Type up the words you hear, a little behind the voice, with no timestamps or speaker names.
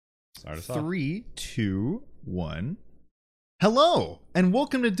Start us off. 3, 2, 1. Hello, and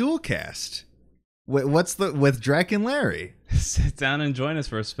welcome to Duelcast. What's with Drac and Larry? Sit down and join us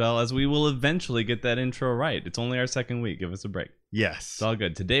for a spell, as we will eventually get that intro right. It's only our second week. Give us a break. Yes. It's all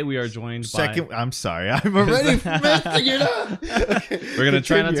good. Today we are joined by... I'm sorry. I'm already messing it up. Okay, We're going to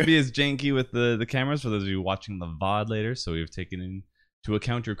try not to be as janky with the cameras for those of you watching the VOD later, so we've taken into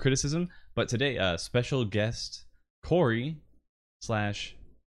account your criticism. But today, special guest Corey /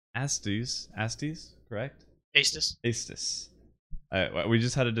 Astis, correct? Astis. We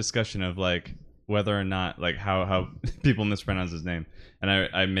just had a discussion of like whether or not like how people mispronounce his name, and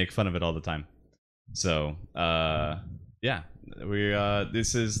I make fun of it all the time. So yeah,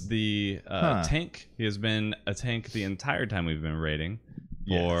 this is the tank. He has been a tank the entire time we've been raiding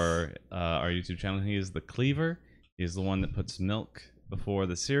for our YouTube channel. He is the cleaver. He is the one that puts milk before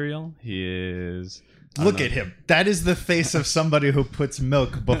the cereal. He is... Look at him. That is the face of somebody who puts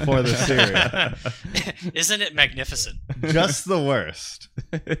milk before the cereal. Isn't it magnificent? Just the worst.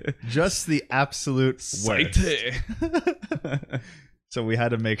 Just the absolute worst. So we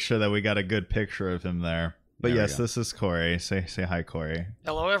had to make sure that we got a good picture of him there. But There we yes, go. this is Corey. Say hi, Corey.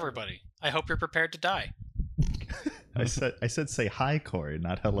 Hello, everybody. I hope you're prepared to die. I said say hi, Corey,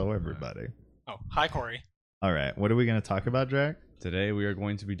 not hello, everybody. Oh, hi, Corey. All right. What are we going to talk about, Drac? Today we are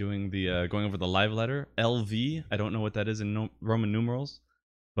going to be doing the going over the live letter LV. I don't know what that is in Roman numerals,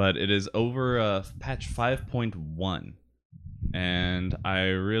 but it is over patch 5.1, and I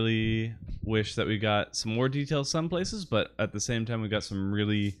really wish that we got some more details some places, but at the same time we got some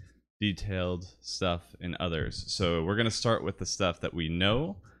really detailed stuff in others. So we're gonna start with the stuff that we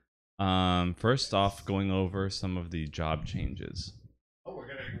know. First off, going over some of the job changes. Oh, we're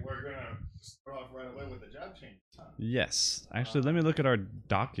gonna start off right away with the job change. Huh? Yes, actually, let me look at our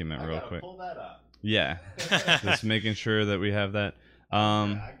document real quick. Pull that up. Yeah, just making sure that we have that.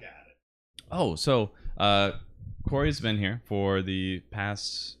 I got it. Oh, so Corey's been here for the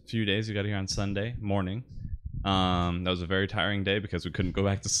past few days. He got here on Sunday morning. That was a very tiring day because we couldn't go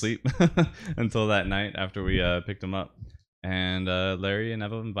back to sleep until that night after we picked him up. And Larry and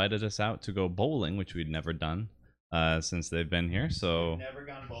Eva invited us out to go bowling, which we'd never done since they've been here. So Never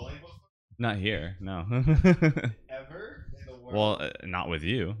gone bowling before? not here, no. Ever in the world? Well, not with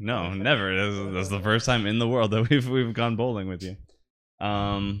you. No, never. This is the first time in the world that we've gone bowling with you.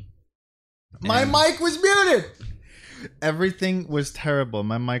 My and- mic was muted. Everything was terrible.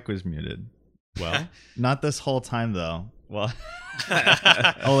 My mic was muted. Well, Not this whole time though. well.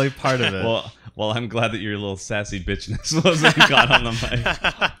 Only part of it. Well, I'm glad that your little sassy bitchness wasn't got on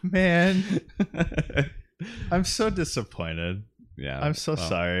the Man, mic. I'm so disappointed. Yeah, I'm so well,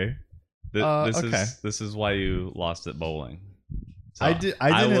 sorry. This Okay. this is why you lost at bowling. So, I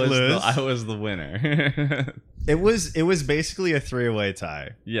didn't lose. I was the winner. It was basically a three-way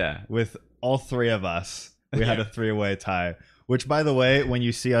tie Yeah. with all three of us. We had a three-way tie. Which, by the way, when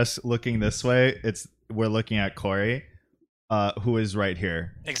you see us looking this way, we're looking at Corey, who is right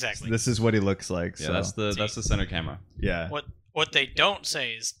here. Exactly. This is what he looks like. Yeah, so that's the center camera. yeah. What they don't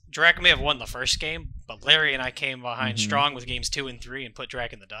say is Drac may have won the first game, but Larry and I came behind strong with games 2 and 3 and put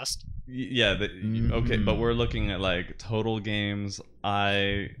Drac in the dust. Yeah. Okay, but we're looking at like total games.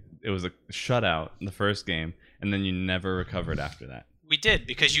 It was a shutout in the first game, and then you never recovered after that. We did,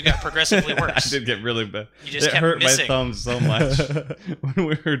 because you got progressively I worse. did get really bad. You just it kept hurt missing. my thumb so much when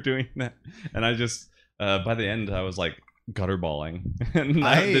we were doing that, and I just by the end I was like gutter balling, and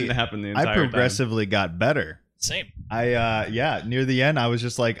that didn't happen the entire I progressively got better. Same. Near the end I was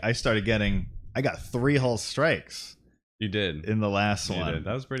just like I got 3 whole strikes time. You did. in the last You one. did.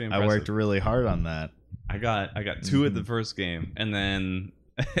 That was pretty I impressive. worked really hard on that. I got 2 at the first game, and then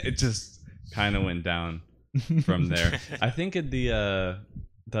it just kind of went down from there. I think at the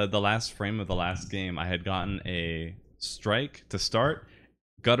last frame of the last game, I had gotten a strike to start,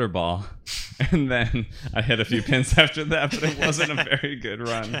 gutter ball, and then I hit a few pins after that, but it wasn't a very good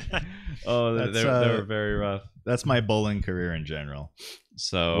run. Oh, they were very rough. That's my bowling career in general.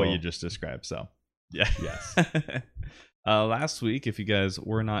 So What you just described. So yeah. yes. Last week, if you guys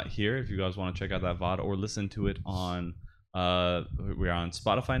were not here, if you guys want to check out that VOD or listen to it on we're on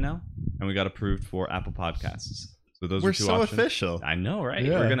Spotify now, and we got approved for Apple Podcasts. So those We're are 2 so options. official. I know, right?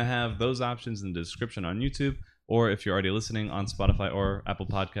 Yeah. We're gonna have those options in the description on YouTube, or if you're already listening on Spotify or Apple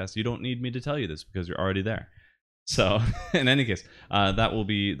Podcasts, you don't need me to tell you this because you're already there. So in any case, that will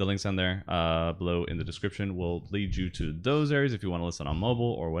be the links down there below in the description will lead you to those areas if you want to listen on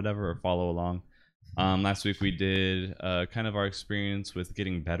mobile or whatever, or follow along. Last week we did kind of our experience with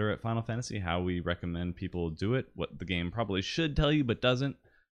getting better at Final Fantasy, how we recommend people do it, what the game probably should tell you but doesn't,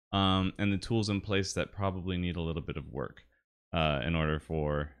 and the tools in place that probably need a little bit of work in order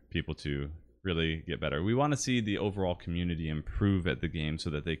for people to really get better. We want to see the overall community improve at the game so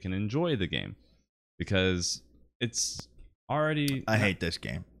that they can enjoy the game, because it's already. I hate this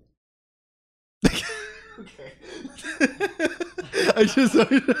game. I just.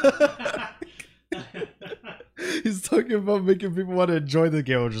 He's talking about making people want to enjoy the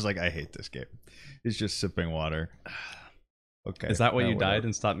game. I'm just like, I hate this game. He's just sipping water. Okay. Is that why you whatever. died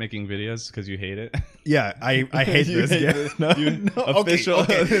and stopped making videos because you hate it? Yeah, I hate You this hate game. this. No, no, Official,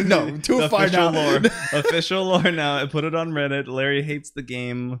 okay. No, too far official now. lore. Official lore now. I put it on Reddit. Larry hates the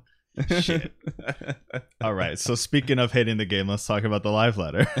game. Shit. All right. So speaking of hating the game, let's talk about the live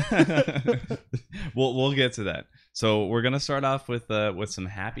letter. we'll get to that. So we're gonna start off with some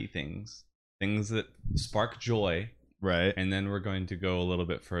happy things that spark joy, Right. and then we're going to go a little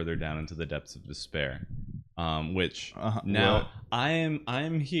bit further down into the depths of despair. Which now What?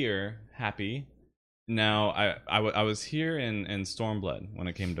 I'm here happy. Now I was here in Stormblood when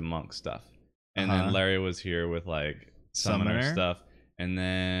it came to monk stuff, and then Larry was here with like summoner stuff, and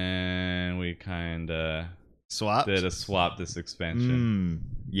then we kind of Swap. did a swap this expansion.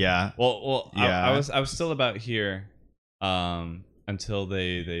 Yeah. Well, Yeah. I was still about here until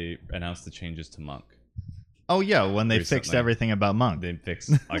they announced the changes to monk. Oh yeah, when they fixed Recently. everything about Monk. They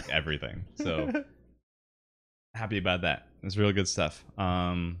fixed like everything, so happy about that. It's really good stuff.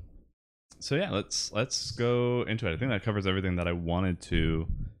 So yeah, let's go into it. I think that covers everything that I wanted to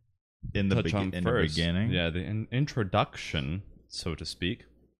in the touch on in first. the beginning. Yeah, the introduction, so to speak.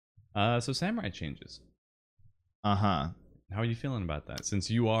 So samurai changes. Uh-huh. How are you feeling about that? Since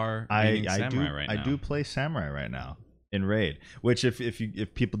you are I maining do samurai right now. I do play samurai right now in raid, which if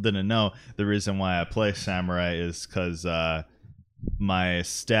people didn't know, the reason why I play samurai is because my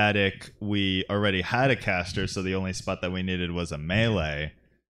static, we already had a caster, so the only spot that we needed was a melee,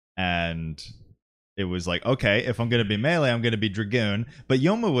 and it was like, okay, if I'm gonna be melee, I'm gonna be dragoon, but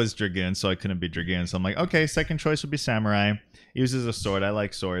Yoma was dragoon, so I couldn't be dragoon, so I'm like, okay, second choice would be samurai. Uses a sword. I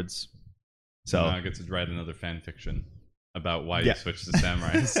like swords, so now I get to write another fan fiction about why Yeah. you switched to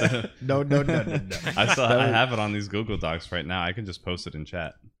samurai instead of... no. I have it on these Google Docs right now. I can just post it in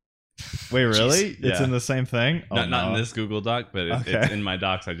chat. Wait, really? It's Yeah. in the same thing? Oh, Not in no. this Google Doc, but it's Okay. in my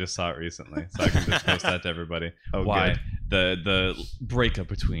docs. I just saw it recently, so I can just post that to everybody. Oh, Why good. the breakup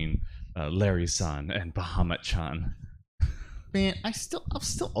between Larry-san and Bahamut-chan? Man, I'll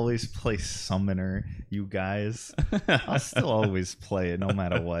still always play summoner, you guys. I'll still always play it no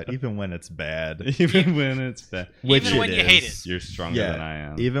matter what, even when it's bad. Even when it's bad, Which Even when it you hate is. it. you're stronger Yeah, than I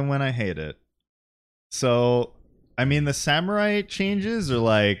am. Even when I hate it. So, I mean, the samurai changes are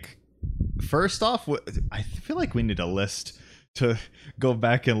like, first off, I feel like we need a list to go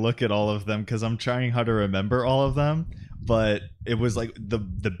back and look at all of them because I'm trying how to remember all of them. But it was like the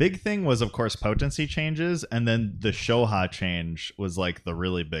big thing was, of course, potency changes, and then the Shoha change was like the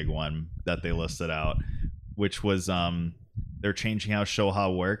really big one that they listed out, which was they're changing how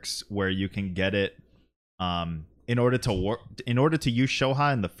Shoha works, where you can get it in order to use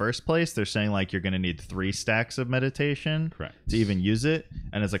Shoha in the first place. They're saying like you're going to need 3 stacks of meditation Correct. to even use it,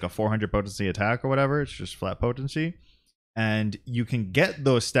 and it's like a 400 potency attack or whatever. It's just flat potency. And you can get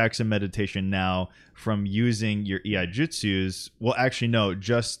those stacks of meditation now from using your EI Jutsus. Well, actually, no,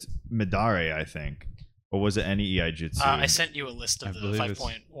 just Midare, I think. Or was it any EI Jutsu? I sent you a list I of the believe it's-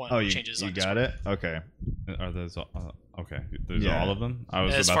 5.1 oh, you changes. you on got it? Okay. Are those okay? There's Yeah. all of them. I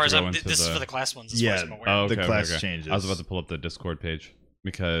was As about far to as go I'm, into this is the... for the class ones. As Yeah. far as I'm aware. Oh, The okay, class okay. changes. I was about to pull up the Discord page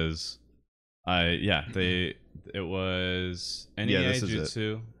because it was Yeah, this is it.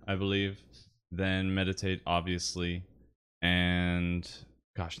 Jutsu, I believe, then meditate, obviously, and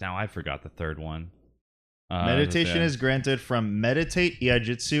gosh, now I forgot the third one. Meditation is granted from Meditate, EI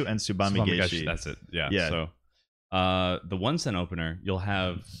Jutsu, and Tsubami Geshi. That's it. Yeah. Yeah. So, the 1 cent opener, you'll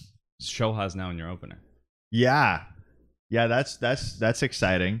have Shohas now in your opener. Yeah, that's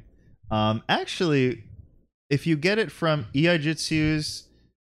exciting. Actually, if you get it from EI Jutsu's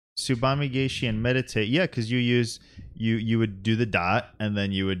Tsubami Geshi and Meditate, yeah, because you would do the dot and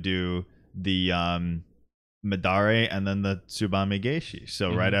then you would do the Midare and then the Tsubami Geshi.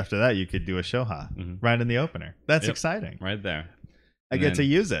 So right after that, you could do a Shoha right in the opener. That's Yep. exciting. Right there. I And get to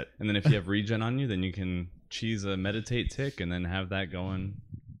then- use it. And then if you have regen on you, then you can cheese a meditate tick and then have that going,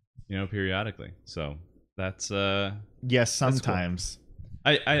 periodically. So that's Yes, cool. sometimes.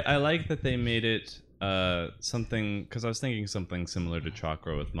 I like that they made it something, because I was thinking something similar to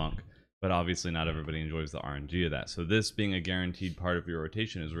Chakra with Monk, but obviously not everybody enjoys the RNG of that. So this being a guaranteed part of your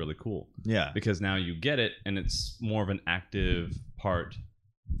rotation is really cool, Yeah. because now you get it and it's more of an active part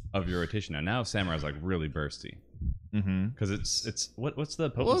of your rotation. Now Samurai's like really bursty. Mm-hmm. because it's what's the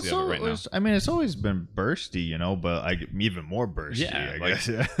Well, potency of it right now? I mean, it's always been bursty, you know, but even more bursty. Yeah, I like-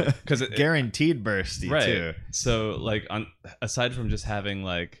 guess. 'cause it- guaranteed bursty Right. too. So like aside from just having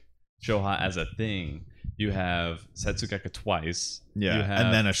like Shoha as a thing, you have Setsugeka twice. Yeah, You have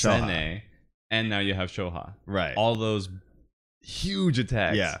and then a Shoha. Sene, and now you have Shoha. Right. All those huge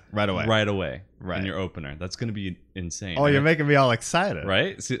attacks. Yeah, right away. Right away. Right. In your opener. That's going to be insane. Oh, And you're it- making me all excited.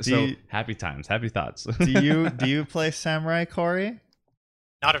 right. So, you- happy times, happy thoughts. Do you play Samurai, Corey?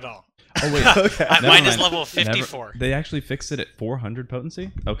 Not at all. Oh wait. Okay. Mine Never is mind. level Never- 54. They actually fixed it at 400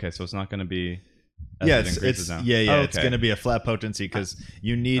 potency. Okay, so it's not going to be. as Yeah, it increases now. It's Okay. going to be a flat potency because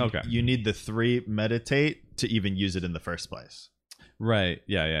you need Okay. the 3 meditate to even use it in the first place. Right.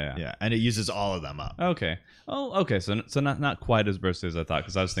 Yeah. Yeah, and it uses all of them up. Okay. Oh, okay. So not quite as bursty as I thought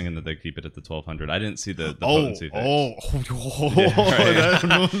because I was thinking that they keep it at the 1200. I didn't see the potency fix.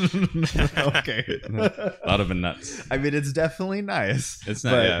 Okay. That would have been nuts. I mean, it's definitely nice. It's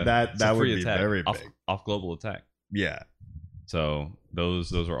not. but Yeah, that it's a that would free be attack very off, big. off global attack. Yeah, So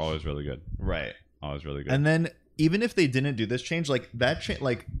those were always really good. right. Always really good. And then even if they didn't do this change, like that change,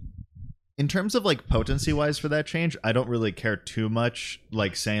 like in terms of like potency wise for that change, I don't really care too much.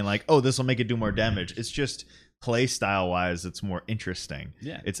 Like saying like, oh, this will make it do more damage. It's just play style wise, it's more interesting.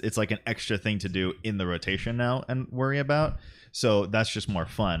 yeah. It's like an extra thing to do in the rotation now and worry about. So that's just more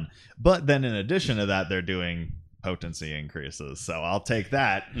fun. But then in addition to that, they're doing potency increases. So I'll take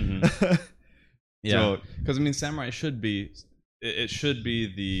that. Mhm. Yeah. So- Because I mean, Samurai should be. It should be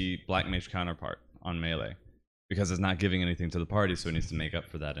the Black Mage counterpart on melee. Because it's not giving anything to the party, so it needs to make up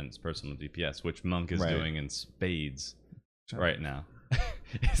for that in its personal DPS, which Monk is Right. doing in spades right now.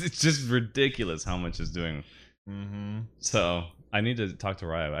 It's just ridiculous how much it's doing. Mm-hmm. So I need to talk to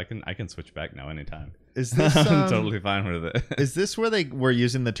Ryo. I can switch back now anytime. Is this I'm totally fine with it. Is this where they were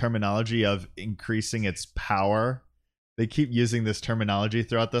using the terminology of increasing its power? They keep using this terminology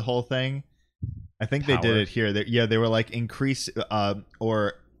throughout the whole thing. I think they did Power? it here. They were like increase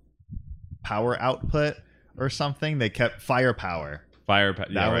or power output or something. They kept firepower.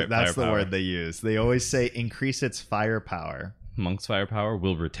 That's the word they use. They always say increase its firepower. Monk's firepower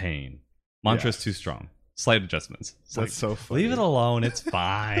will retain. Mantra's too strong. Slight adjustments. It's That's so funny. leave it alone. It's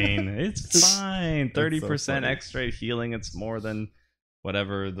fine. It's fine. 30% funny. extra healing. It's more than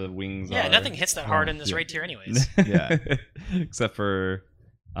whatever the wings are. Yeah, nothing hits that hard in this yeah. raid tier anyways. Yeah. Except for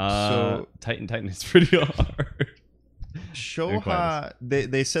So- Titan is pretty hard. Shoha,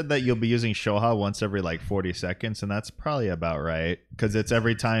 they said that you'll be using Shoha once every like 40 seconds, and that's probably about right because it's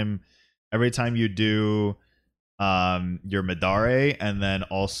every time you do your Madare, and then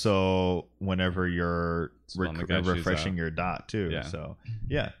also whenever you're Spawn the guy she's refreshing out. your dot too. Yeah. So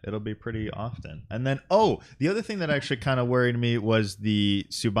yeah, it'll be pretty often. And then the other thing that actually kind of worried me was the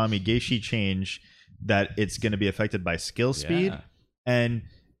Tsubami Geishi change, that it's going to be affected by skill speed. Yeah. And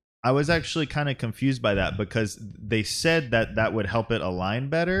I was actually kind of confused by that because they said that would help it align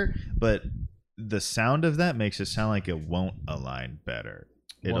better, but the sound of that makes it sound like it won't align better.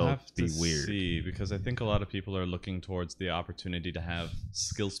 We'll It'll have to be weird. see, because I think a lot of people are looking towards the opportunity to have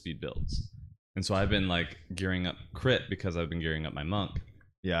skill speed builds. And so I've been like gearing up crit because I've been gearing up my monk.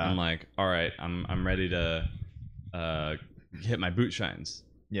 Yeah. I'm like, all right, I'm ready to hit my boot shines.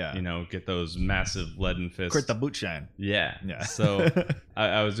 Yeah. You know, get those massive leaden fists. Crit the boot shine. Yeah. Yeah. So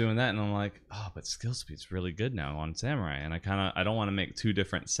I was doing that, and I'm like, oh, but skill speed's really good now on Samurai, and I don't want to make 2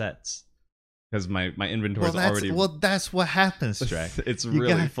 different sets because my inventory is already. That's what happens, Drake. It's You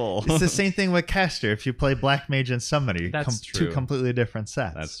really got- full. It's the same thing with Caster. If you play Black Mage and Somebody, That's two true. completely different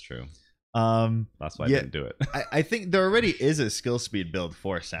sets. That's true. Um, That's why Yeah. I didn't do it. I think there already is a skill speed build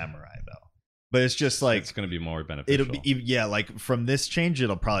for Samurai though, but it's just like It's going to be more beneficial. it'll be like from this change,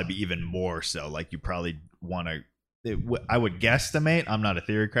 it'll probably be even more so. Like you probably want to. I would guesstimate. I'm not a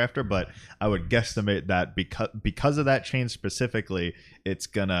theory crafter, but I would guesstimate that because of that change specifically, it's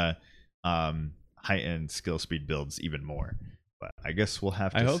gonna heighten skill speed builds even more. But I guess we'll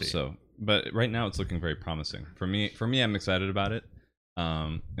have to. I hope see. so. But right now, it's looking very promising for me. I'm excited about it,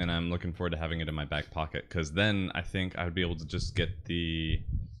 and I'm looking forward to having it in my back pocket because then I think I would be able to just get the.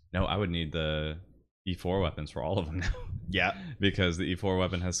 No, I would need the E4 weapons for all of them now. Yeah. Because the E4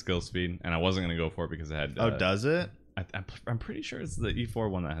 weapon has skill speed, and I wasn't going to go for it because it had. Does it? I'm pretty sure it's the E4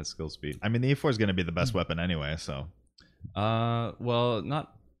 one that has skill speed. I mean, the E4 is going to be the best weapon anyway. So Well,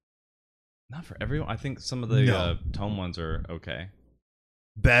 not for everyone. I think some of the No. tome ones are okay.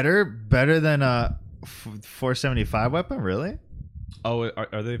 better than a 475 weapon, really? Oh,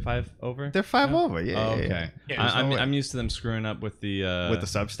 are they 5 over? They're 5 now? over. Yeah. Oh, yeah, okay. yeah. Yeah, There's no way. I'm used to them screwing up with the With the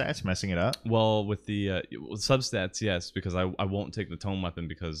substats, messing it up. well, with the substats, yes, because I won't take the tome weapon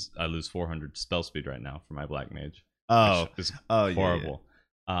because I lose 400 spell speed right now for my black mage. Oh, which is oh, yeah, horrible.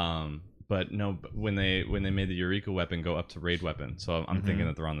 But no, when they made the Eureka weapon go up to raid weapon, so I'm thinking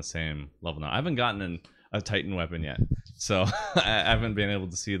that they're on the same level now. I haven't gotten a Titan weapon yet, so I haven't been able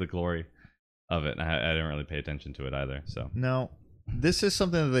to see the glory of it. I didn't really pay attention to it either. So No, this is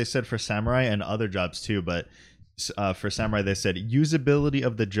something that they said for samurai and other jobs too. But for samurai, they said usability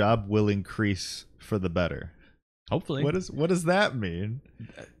of the job will increase for the better. hopefully, What does that mean?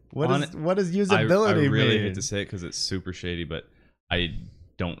 What On does usability I really mean? hate to say it because it's super shady, but I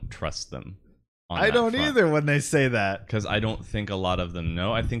don't trust them. I don't either when they say that. Because I don't think a lot of them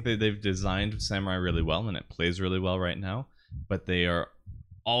know. I think that they've designed Samurai really well and it plays really well right now, but they are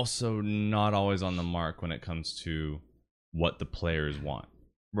also not always on the mark when it comes to what the players want.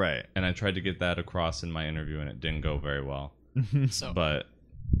 Right. And I tried to get that across in my interview and it didn't go very well. So But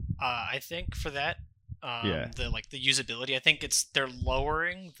I think for that, Yeah. the usability, I think they're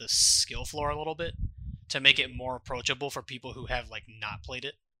lowering the skill floor a little bit to make it more approachable for people who have like not played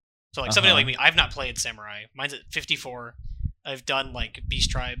it. So like somebody like me, I've not played Samurai. Mine's at 54. I've done like Beast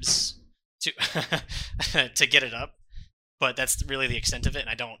Tribes to to get it up, but that's really the extent of it, and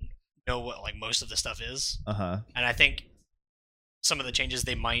I don't know what like most of the stuff is. Uh-huh. And I think some of the changes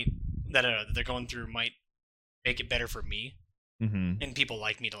they're going through might make it better for me Mm-hmm. and people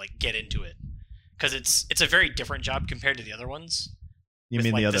like me to like get into it, because it's a very different job compared to the other ones. You with,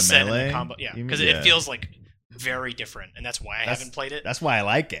 mean like, the other set and the melee? combo, yeah, You mean- because it feels like very different, and that's why I haven't played it. That's why I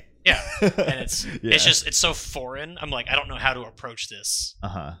like it. Yeah, and it's Yeah. it's so foreign. I'm like, I don't know how to approach this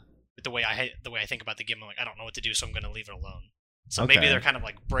Uh-huh. with the way I think about the game. I'm like, I don't know what to do, so I'm gonna leave it alone. So maybe Okay. they're kind of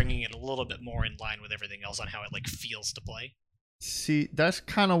like bringing it a little bit more in line with everything else on how it like feels to play. See, that's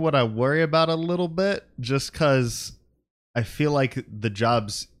kind of what I worry about a little bit, just because I feel like the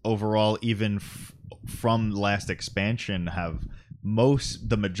jobs overall, even from last expansion, have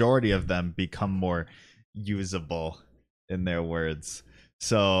the majority of them become more usable, in their words.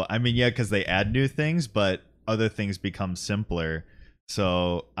 So, I mean, yeah, because they add new things, but other things become simpler.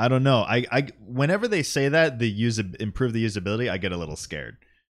 So, I don't know. I whenever they say that improve the usability, I get a little scared.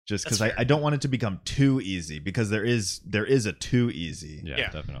 Just because That's fair. I don't want it to become too easy, because there is a too easy. yeah,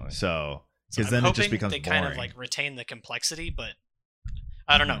 Yeah. definitely. So So because I'm then it just hoping becomes they boring. kind of like retain the complexity, but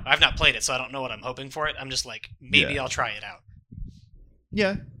I don't know. I've not played it, so I don't know what I'm hoping for it. I'm just like, maybe Yeah. I'll try it out.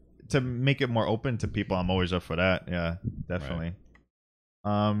 Yeah, to make it more open to people, I'm always up for that. Yeah, definitely.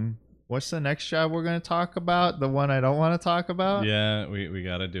 What's the next job we're gonna talk about? The one I don't want to talk about? Yeah, we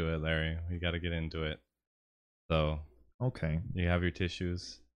got to do it, Larry. We got to get into it. So, Okay. you have your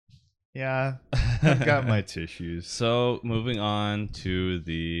tissues. Yeah, I've got my tissues. So moving on to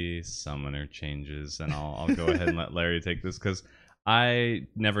the summoner changes, and I'll go ahead and let Larry take this because I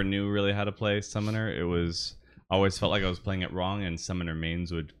never knew really how to play summoner. It was always felt like I was playing it wrong, and summoner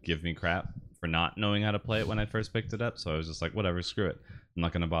mains would give me crap for not knowing how to play it when I first picked it up. So I was just like, whatever, screw it. I'm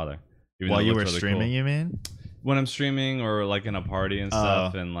not gonna bother. Even though While it you looked were really streaming, cool. you mean? When I'm streaming or like in a party and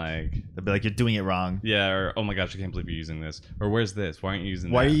stuff, and like They'll be like, you're doing it wrong. yeah, or oh my gosh, I can't believe you're using this, or where's this? Why aren't you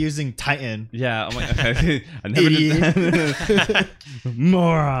using Why that? are you using Titan? Yeah, I'm like, I never did that.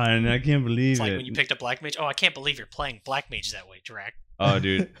 Moron! I can't believe It's like it. when you picked up Black Mage. Oh, I can't believe you're playing Black Mage that way, Drac. Oh,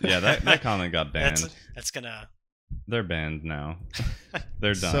 dude, yeah, that comment got banned. That's gonna. They're banned now.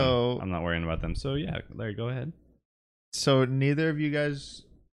 They're done. So- I'm not worrying about them. So yeah, Larry, go ahead. So neither of you guys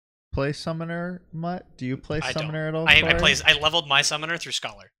play Summoner, Mutt? Do you play I don't. Summoner at all? I Corey? leveled my Summoner through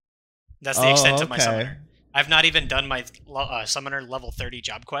Scholar. That's the extent of my okay. Summoner. I've not even done my Summoner level 30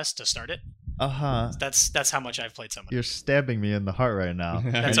 job quest to start it. Uh-huh. That's how much I've played Summoner. You're stabbing me in the heart right now.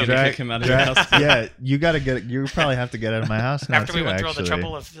 That's You okay. kick him out of your house. Yeah, you gotta get. You probably have to get out of my house now. After we too, went through all the actually.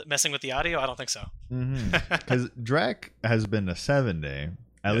 trouble of messing with the audio, I don't think so. Because Drac has been a 7-day.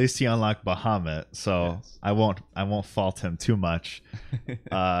 At Yes. least he unlocked Bahamut, so Yes. I won't fault him too much.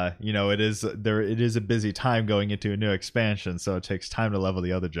 It is a busy time going into a new expansion, so it takes time to level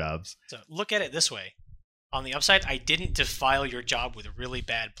the other jobs. So look at it this way. On the upside, I didn't defile your job with really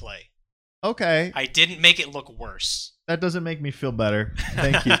bad play. Okay, I didn't make it look worse. that doesn't make me feel better.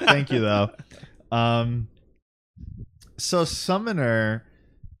 Thank you, thank you though. So Summoner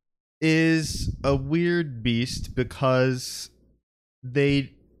is a weird beast because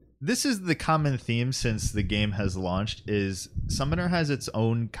this is the common theme since the game has launched, is Summoner has its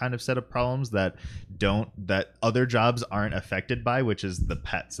own kind of set of problems that other jobs aren't affected by, which is the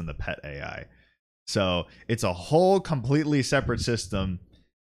pets and the pet AI. So it's a whole completely separate system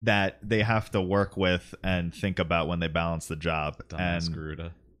that they have to work with and think about when they balance the job. Dumbass And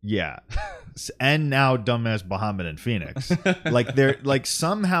Garuda. yeah. And now dumbass Bahamut and Phoenix. Like they're like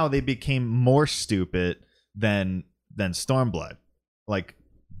somehow they became more stupid than Stormblood. Like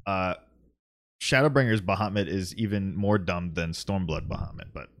Shadowbringer's Bahamut is even more dumb than Stormblood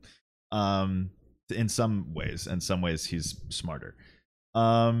Bahamut, but in some ways he's smarter.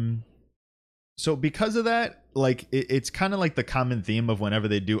 So because of that, like it's kind of like the common theme of whenever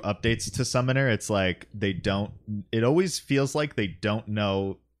they do updates to Summoner, it's like it always feels like they don't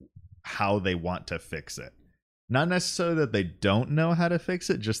know how they want to fix it. Not necessarily that they don't know how to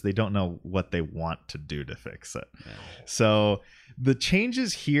fix it, just they don't know what they want to do to fix it. Yeah. So the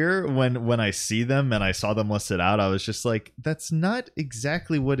changes here, when I see them and I saw them listed out, I was just like, that's not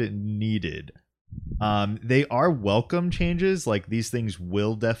exactly what it needed. They are welcome changes. Like these things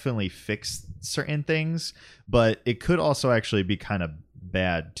will definitely fix certain things, but it could also actually be kind of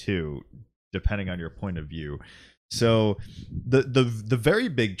bad too, depending on your point of view. So the very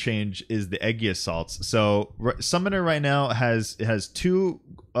big change is the Eggy Assaults. So Summoner right now has 2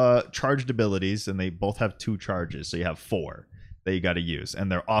 charged abilities, and they both have 2 charges. So you have 4 that you got to use,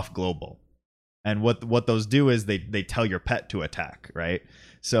 and they're off global. And what those do is they tell your pet to attack, right?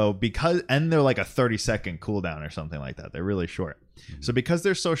 So and they're like a 30-second cooldown or something like that. They're really short. So because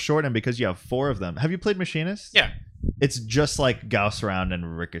they're so short, and because you have 4 of them, have you played Machinist? Yeah. It's just like Gauss Round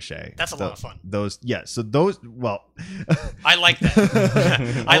and Ricochet. That's a lot of fun. So those, well, I like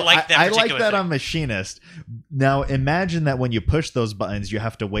that. I like that. I like that on Machinist. Now imagine that when you push those buttons, you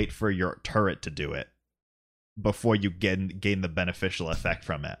have to wait for your turret to do it before you gain the beneficial effect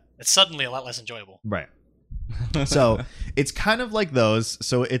from it. It's suddenly a lot less enjoyable. Right. So it's kind of like those.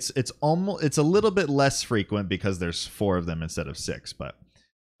 So it's a little bit less frequent because there's 4 of them instead of 6. But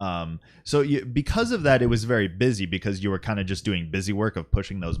because of that, it was very busy because you were kind of just doing busy work of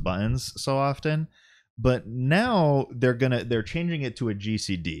pushing those buttons so often. But now they're changing it to a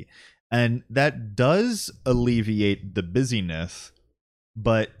GCD, and that does alleviate the busyness,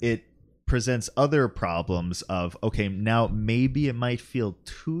 but it presents other problems of, okay, now maybe it might feel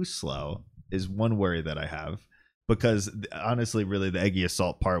too slow is one worry that I have, because honestly, really the Eggy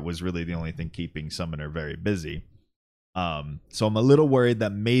Assault part was really the only thing keeping Summoner very busy. So I'm a little worried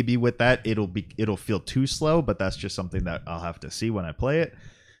that maybe with that it'll feel too slow, but that's just something that I'll have to see when I play it.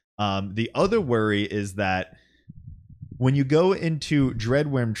 The other worry is that when you go into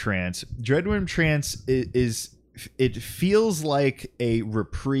Dreadworm Trance it feels like a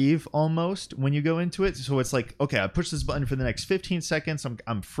reprieve almost when you go into it. So it's like, okay, I push this button for the next 15 seconds.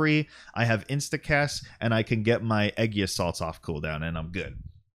 I'm free. I have instacast, and I can get my Eggy Assaults off cooldown, and I'm good.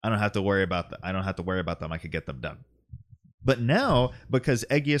 I don't have to worry about them. I could get them done. But now, because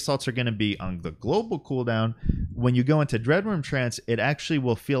Eggy Assaults are going to be on the global cooldown, when you go into Dreadworm Trance, it actually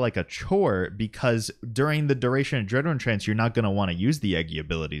will feel like a chore, because during the duration of Dreadworm Trance, you're not going to want to use the Eggy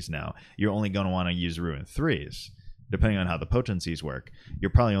abilities now. You're only going to want to use Ruin 3s. Depending on how the potencies work,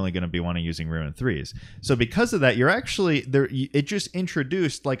 you're probably only going to be wanting using Ruin 3s. So because of that, you're actually there. It just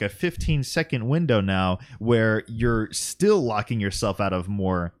introduced like a 15-second window now where you're still locking yourself out of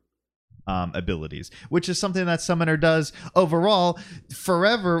more abilities, which is something that Summoner does overall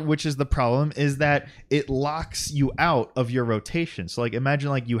forever, which is the problem, is that it locks you out of your rotation. So like imagine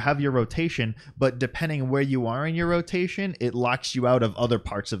like you have your rotation, but depending where you are in your rotation, it locks you out of other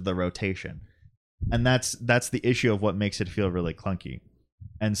parts of the rotation. And that's the issue of what makes it feel really clunky.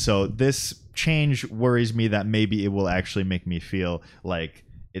 And so this change worries me that maybe it will actually make me feel like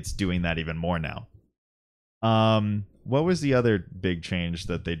it's doing that even more now. What was the other big change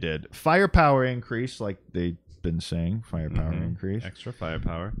that they did? Firepower increase, like they've been saying. Firepower increase. Extra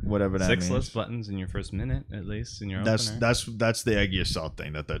firepower. Whatever that 6 means. less buttons in your first minute, at least, in your That's opener. that's the Eggy Assault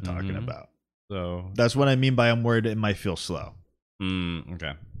thing that they're talking about. So that's what I mean by I'm worried it might feel slow.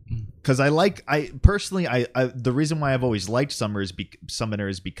 Okay. Because the reason why I've always liked Summoner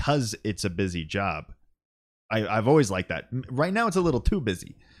is because it's a busy job. I've always liked that. Right now it's a little too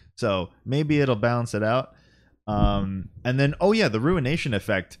busy, so maybe it'll balance it out. And then the Ruination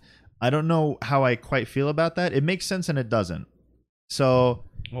effect. I don't know how I quite feel about that. It makes sense and it doesn't. So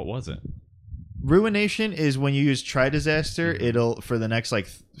what was it? Ruination is when you use Tri Disaster, it'll for the next like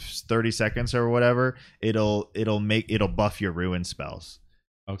 30 seconds or whatever, it'll buff your ruin spells.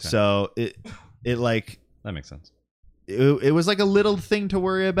 Okay. So it like that makes sense. It was like a little thing to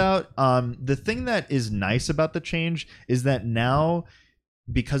worry about. The thing that is nice about the change is that now,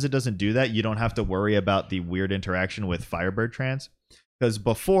 because it doesn't do that, you don't have to worry about the weird interaction with Firebird Trance. Because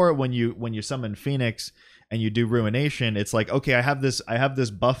before, when you summon Phoenix and you do Ruination, it's like, okay, I have this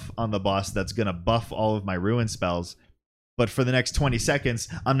buff on the boss that's gonna buff all of my ruin spells, but for the next 20 seconds,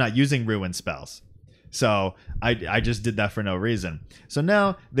 I'm not using ruin spells. So I just did that for no reason. So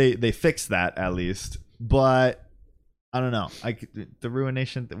now they fixed that at least, but I don't know. The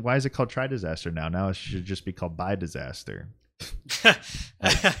ruination. Why is it called Try Disaster now? Now it should just be called Buy Disaster.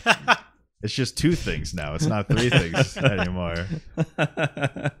 It's just 2 things now. It's not 3 things anymore.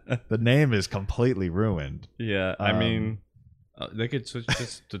 The name is completely ruined. Yeah, I mean, they could switch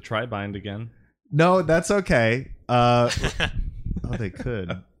this to Tribind again. No, that's okay. Oh, they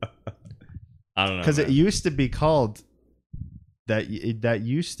could. I don't know. Because it used to be called that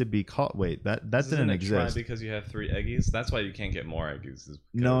used to be called. Wait, that didn't exist. Because you have 3 Eggies. That's why you can't get more Eggies.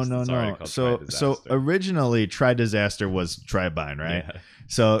 No. So originally, Try Disaster was Tribind, right? Yeah.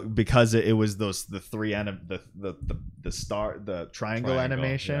 So because it was the 3 the triangle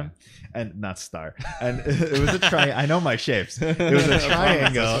animation, and not star, and it was a tri. I know my shapes. It was a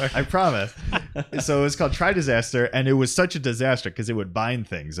triangle. I promise. So it was called Try Disaster, and it was such a disaster because it would bind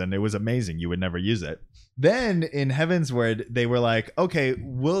things, and it was amazing. You would never use it. Then in Heavensward, they were like, okay,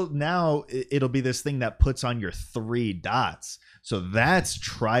 it'll be this thing that puts on your 3 dots. So that's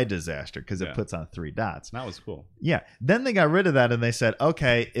Try Disaster because it puts on 3 dots. That was cool. Yeah. Then they got rid of that and they said,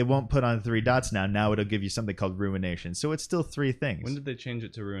 okay, it won't put on 3 dots now. Now it'll give you something called Ruination. So it's still 3 things. When did they change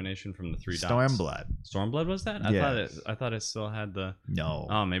it to Ruination from the 3 dots? Stormblood. Stormblood was that? I thought it still had the... No.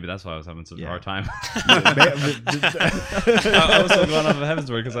 Oh, maybe that's why I was having such a hard time. I was still going off of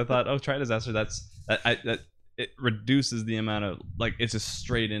Heavensward because I thought, Try Disaster, it reduces the amount of, like, it's just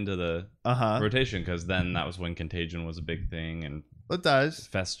straight into the rotation, because then that was when Contagion was a big thing, and it does.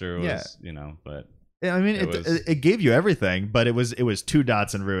 Fester was, but I mean, it gave you everything, but it was 2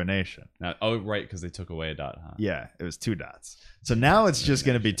 dots in Ruination. Now, right, because they took away a dot, huh? Yeah, it was 2 dots. So now it's just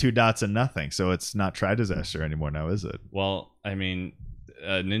going to be 2 dots and nothing. So it's not Try Disaster anymore now, is it? Well, I mean,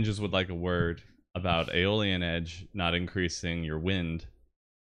 ninjas would like a word about Aeolian Edge not increasing your wind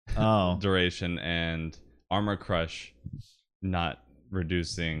duration, and Armor Crush not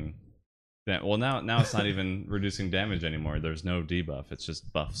reducing that. Well, now it's not even reducing damage anymore. There's no debuff. It's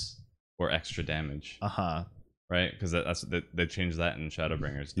just buffs or extra damage. Right? Because they changed that in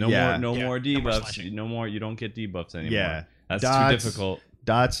Shadowbringers. No more debuffs. No more. You don't get debuffs anymore. Yeah, that's too difficult.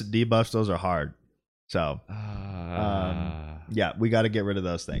 Dots, debuffs, those are hard. So, yeah, we got to get rid of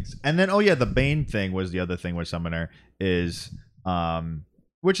those things. And then, the Bane thing was the other thing with Summoner is,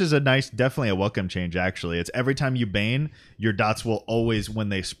 which is definitely a welcome change, actually. It's every time you Bane, your dots will always, when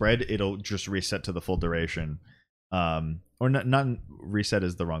they spread, it'll just reset to the full duration. Or not reset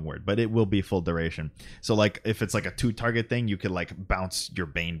is the wrong word, but it will be full duration. So, like, if it's like a 2-target thing, you could, like, bounce your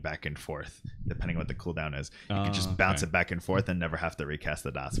Bane back and forth, depending on what the cooldown is. You could just bounce it back and forth and never have to recast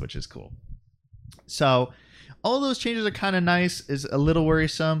the dots, which is cool. So, all those changes are kind of nice, is a little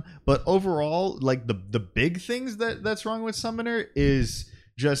worrisome, but overall, like, the big things that's wrong with Summoner is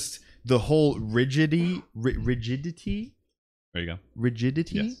just the whole rigidity there you go,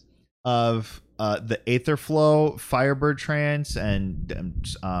 yes, of the Aetherflow, Firebird Trance, and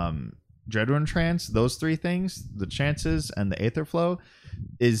Dreadrune Trance. Those 3 things, the chances and the Aetherflow,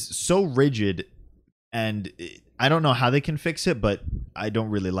 is so rigid, and I don't know how they can fix it, but I don't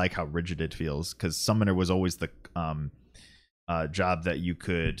really like how rigid it feels, because Summoner was always the job that you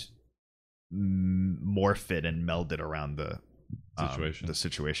could morph it and meld it around the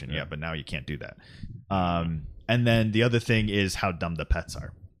situation. Yeah, but now you can't do that. And then the other thing is how dumb the pets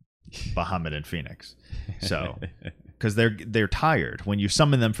are, Bahamut and Phoenix. So, because they're tired when you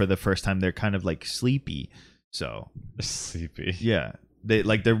summon them for the first time, they're kind of like sleepy. So sleepy. Yeah,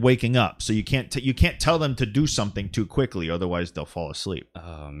 they're waking up. So you can't tell them to do something too quickly, otherwise they'll fall asleep.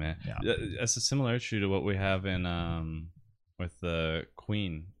 Oh man, yeah. That's a similar issue to what we have in with the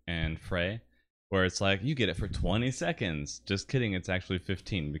Queen and Frey, where it's like, you get it for 20 seconds. Just kidding, it's actually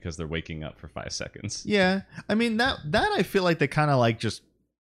 15 because they're waking up for 5 seconds. Yeah, I mean, that I feel like they kind of like just...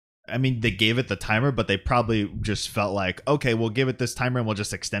 I mean, they gave it the timer, but they probably just felt like, okay, we'll give it this timer and we'll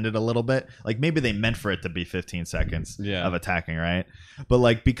just extend it a little bit. Like, maybe they meant for it to be 15 seconds of attacking, right? But,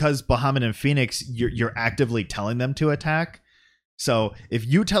 like, because Bahamut and Phoenix, you're actively telling them to attack. So if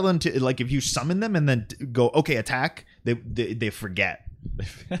you tell them to, like, if you summon them and then go, okay, attack, they forget.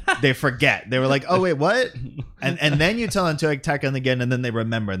 They forget. They were like, oh wait, what? And then you tell them to attack them again, and then they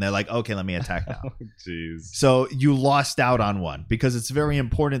remember and they're like, okay, let me attack now. Jeez. So you lost out on one, because it's very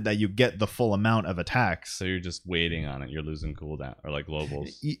important that you get the full amount of attacks. So you're just waiting on it. You're losing cooldown or like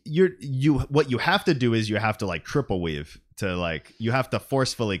globals. What you have to do is you have to like triple weave to, like, you have to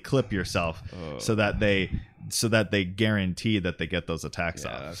forcefully clip yourself so that they guarantee that they get those attacks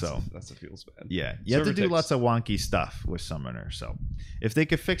off. So that's what feels bad. Yeah, you have to do lots of wonky stuff with Summoner. So if they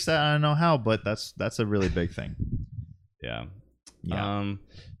could fix that, I don't know how, but that's a really big thing. Yeah. Yeah.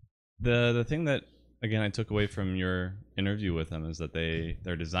 The thing that again I took away from your interview with them is that they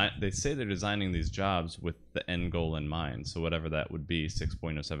say they're designing these jobs with the end goal in mind. So whatever that would be,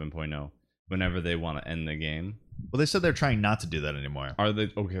 6.0, 7.0, whenever they want to end the game. Well, they said they're trying not to do that anymore. Are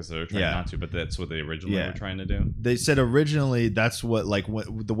they okay? So they're trying not to, but that's what they originally were trying to do. They said originally that's what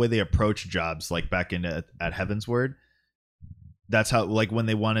the way they approach jobs, like back in at Heavensward. That's how, like, when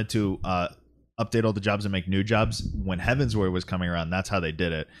they wanted to update all the jobs and make new jobs when Heavensward was coming around, that's how they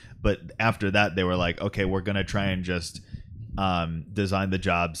did it. But after that, they were like, okay, we're gonna try and just design the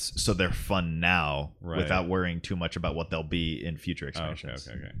jobs so they're fun now, without worrying too much about what they'll be in future expansions.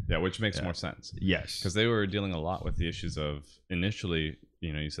 Okay. Yeah, which makes more sense. Yes, because they were dealing a lot with the issues of initially,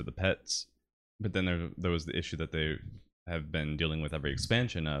 you said the pets, but then there was the issue that they have been dealing with every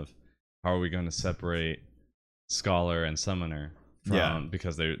expansion of how are we going to separate Scholar and Summoner from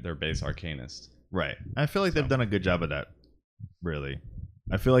because they're base Arcanist. Right. I feel like they've done a good job of that. Really,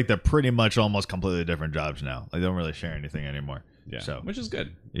 I feel like they're pretty much almost completely different jobs now. They don't really share anything anymore. Yeah, so which is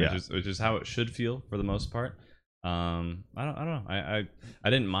good. Yeah, which is how it should feel for the most part. I don't know. I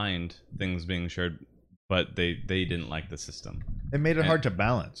didn't mind things being shared, but they didn't like the system. It made it hard to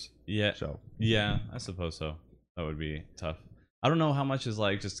balance. Yeah. So yeah, I suppose so. That would be tough. I don't know how much is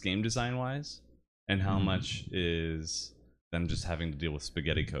like just game design wise, and how much is them just having to deal with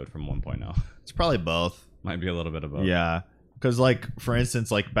spaghetti code from 1.0. It's probably both. Might be a little bit of both. Yeah. Because, like, for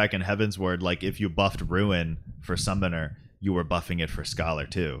instance, like back in Heavensward, like if you buffed Ruin for Summoner, you were buffing it for Scholar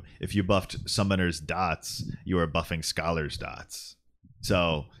too. If you buffed Summoner's dots, you were buffing Scholar's dots.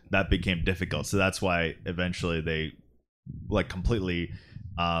 So that became difficult. So that's why eventually they like completely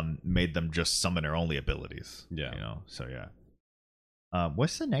made them just Summoner only abilities. Yeah. So yeah.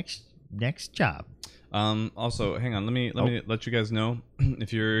 What's the next job? Also, hang on. Let me let you guys know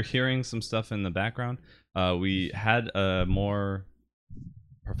if you're hearing some stuff in the background. We had a more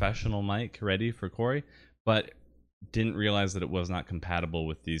professional mic ready for Corey, but didn't realize that it was not compatible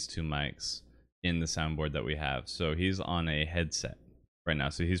with these two mics in the soundboard that we have. So he's on a headset right now.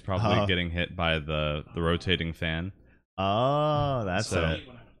 So he's probably getting hit by the rotating fan. Oh, that's it.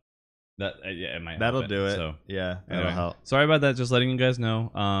 That it might. That'll help do it. So yeah, anyway, that'll help. Sorry about that. Just letting you guys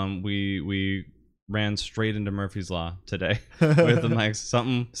know. We ran straight into Murphy's Law today with the mics.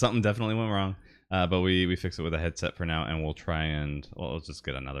 Something definitely went wrong. But we fix it with a headset for now, and we'll try and let's just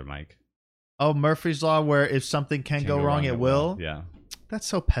get another mic. Oh, Murphy's Law, where if something can go wrong, it will. Yeah. That's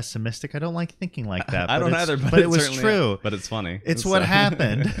so pessimistic. I don't like thinking like that. I don't either, but it was true. But it's funny. It's what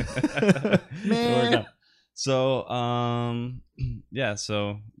happened. Man. So yeah.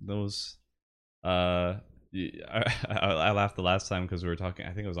 So those I laughed the last time because we were talking.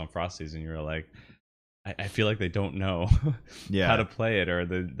 I think it was on Frosty's, and you were like, I feel like they don't know how to play it, or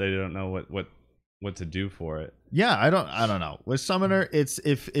they don't know what to do for it. Yeah, I don't know. With Summoner,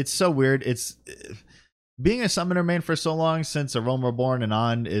 it's so weird. It's being a Summoner main for so long since A Realm Reborn and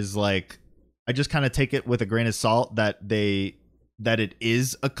on is like, I just kind of take it with a grain of salt that it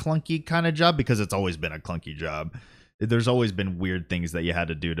is a clunky kind of job, because it's always been a clunky job. There's always been weird things that you had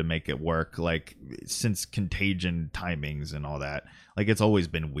to do to make it work, like since Contagion timings and all that. Like, it's always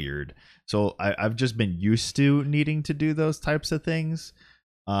been weird. So I've just been used to needing to do those types of things.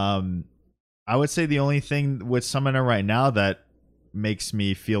 I would say the only thing with Summoner right now that makes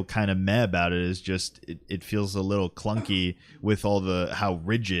me feel kind of meh about it is just it feels a little clunky with all how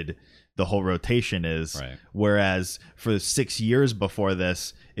rigid the whole rotation is. Right. Whereas for 6 years before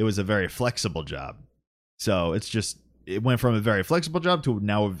this, it was a very flexible job. So it went from a very flexible job to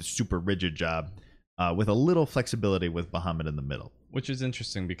now a super rigid job with a little flexibility with Bahamut in the middle. Which is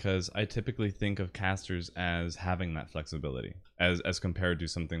interesting, because I typically think of casters as having that flexibility as compared to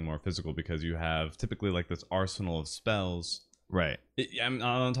something more physical, because you have typically like this arsenal of spells. Right. I'm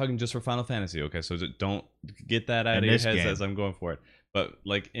talking just for Final Fantasy, okay? So don't get that out of your heads as I'm going for it. But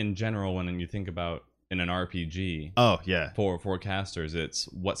like in general, when you think about in an RPG, for casters, it's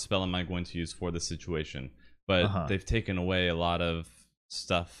what spell am I going to use for the situation? But they've taken away a lot of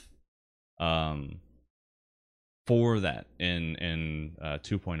stuff for that in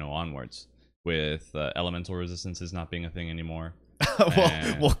 2.0 onwards, with elemental resistances not being a thing anymore.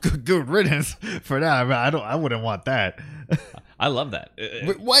 well, good riddance for that. I mean, I wouldn't want that. I love that.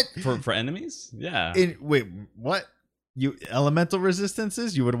 What for enemies? Yeah. Wait, what? You elemental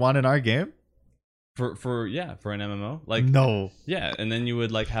resistances you would want in our game? For an MMO? Like, no. Yeah, and then you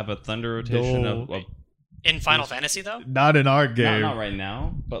would like have a thunder rotation of in Final Fantasy though? Not in our game. Not right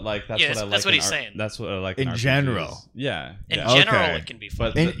now, but like that's what I like. That's what he's saying. That's what I like in general. Yeah. In general, it can be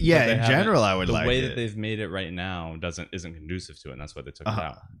fun. In general, I would like it. The way that they've made it right now isn't conducive to it, and that's why they took it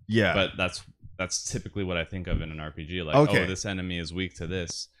out. Yeah. But that's that's typically what I think of in an RPG. Like, Okay. oh, this enemy is weak to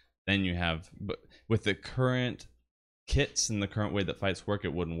this. Then you have, but with the current kits and the current way that fights work,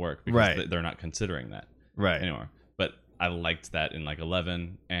 it wouldn't work because Right. they're not considering that Right. anymore. But I liked that in like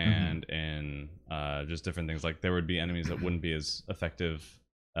 11 and in just different things. Like there would be enemies that wouldn't be as effective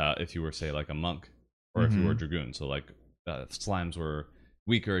if you were, say, like a monk or if you were a dragoon. So like slimes were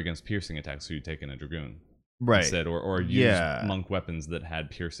weaker against piercing attacks, so you'd take in a dragoon Right. instead, or use Yeah. monk weapons that had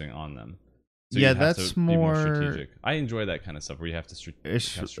piercing on them. So Yeah, you'd have that's to be more more- strategic. I enjoy that kind of stuff where you have to It's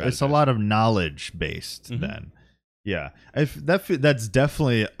kind of it's a strategize. lot of knowledge based Mhm. then. Yeah. If that's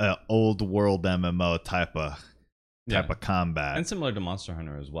definitely an old world MMO type of combat. and similar to Monster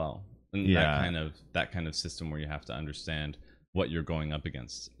Hunter as well. And Yeah. that kind of system where you have to understand what you're going up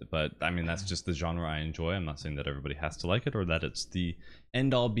against. But I mean, that's just the genre I enjoy. I'm not saying that everybody has to like it or that it's the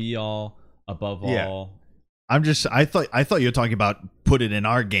end all be all above Yeah. all. I thought you were talking about put it in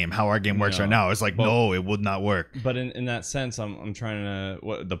our game, how our game works No. right now. It's like, Well- no, it would not work. But in that sense, I'm trying to.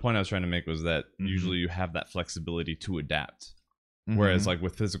 What the point I was trying to make was that Mhm. usually you have that flexibility to adapt. Mhm. Whereas like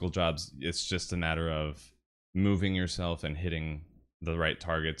with physical jobs, it's just a matter of moving yourself and hitting the right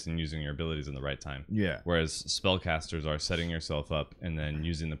targets and using your abilities in the right time. yeah. Whereas spellcasters are setting yourself up and then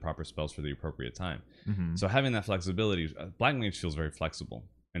using the proper spells for the appropriate time. Mhm. So having that flexibility, Black Mage feels very flexible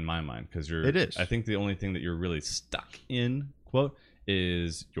in my mind because you're. It is. I think the only thing that you're really stuck in, quote,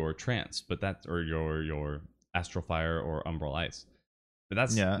 is your trance, but that or your astral fire or umbral ice. But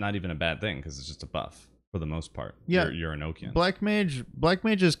that's Yeah. not even a bad thing because it's just a buff for the most part. Yeah. you're an Okian. Black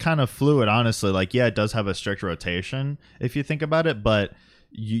Mage is kind of fluid, honestly. Like, yeah, it does have a strict rotation if you think about it, but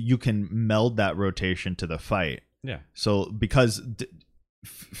you can meld that rotation to the fight. Yeah. So because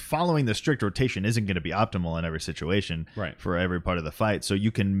following the strict rotation isn't going to be optimal in every situation Right. for every part of the fight. So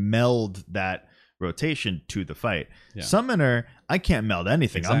you can meld that rotation to the fight. Yeah. Summoner, I can't meld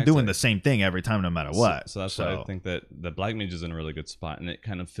anything. I'm Exactly. doing the same thing every time, no matter what. So that's why I think that the Black Mage is in a really good spot, and it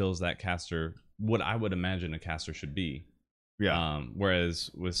kind of fills that caster, what I would imagine a caster should be. Yeah. Whereas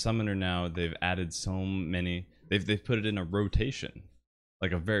with Summoner now, they've added so many. They've put it in a rotation,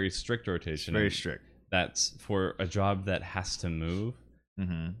 like a very strict rotation. Very and strict. That's for a job that has to move,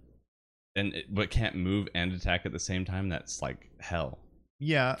 Mm-hmm. but can't move and attack at the same time. That's like hell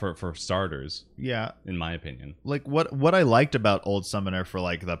Yeah. for starters, Yeah. in my opinion. Like what I liked about Old Summoner for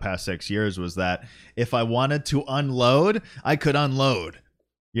like the past 6 years was that if I wanted to unload, I could unload.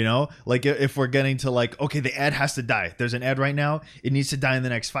 You know, like if we're getting to like, okay, the ad has to die. There's an ad right now. It needs to die in the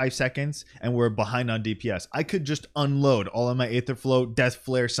next 5 seconds, and we're behind on DPS. I could just unload all of my Aether Flow, Death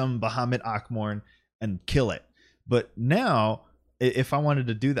Flare, summon Bahamut Akmorn, and kill it. But now, if I wanted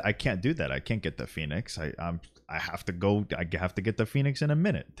to do that, I can't do that. I can't get the Phoenix. I have to go. I have to get the Phoenix in a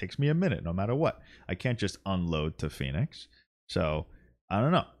minute. It takes me a minute, no matter what. I can't just unload to Phoenix. So I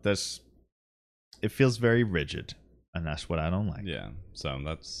don't know. It feels very rigid. And that's what I don't like. Yeah, so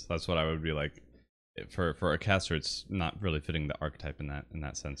that's what I would be like. For a caster, it's not really fitting the archetype in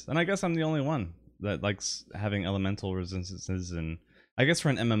that sense. And I guess I'm the only one that likes having elemental resistances. And I guess for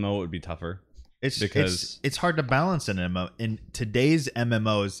an MMO, it would be tougher. Because- It's hard to balance an MMO. In today's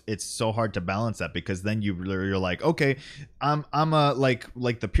MMOs, it's so hard to balance that because then you're like, okay, I'm a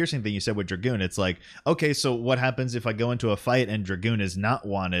like the piercing thing you said with Dragoon. It's like, okay, so what happens if I go into a fight and Dragoon is not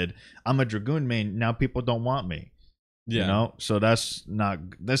wanted? I'm a Dragoon main. Now people don't want me. Yeah. You know, so that's not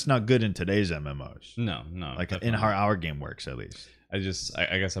good in today's MMOs. No, Like definitely. in how our game works, at least. I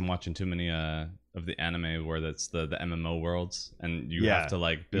guess I'm watching too many of the anime where that's the MMO worlds, and you Yeah. have to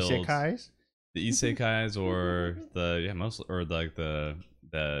like build Isekais? the isekais or the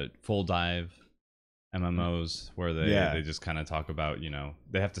full dive MMOs where they just kind of talk about,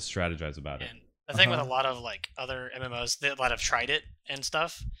 they have to strategize about it. And the thing with a Uh-huh. lot of like other MMOs that have tried it and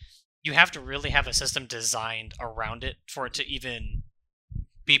stuff, you have to really have a system designed around it for it to even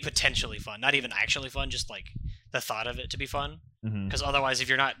be potentially fun. Not even actually fun, just like the thought of it to be fun. Mhm. Because otherwise, if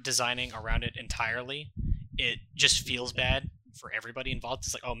you're not designing around it entirely, it just feels bad for everybody involved.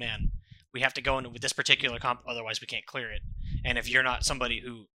 It's like, oh man, we have to go into with this particular comp, otherwise we can't clear it. And if you're not somebody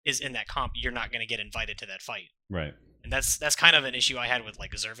who is in that comp, you're not going to get invited to that fight. Right. And that's kind of an issue I had with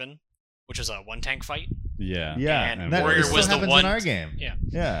like Zervin, which was a one tank fight. Yeah. Yeah, And that Warrior still was the happens one- in our game. Yeah.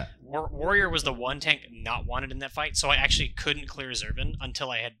 Yeah. Warrior was the one tank not wanted in that fight, so I actually couldn't clear Zervin until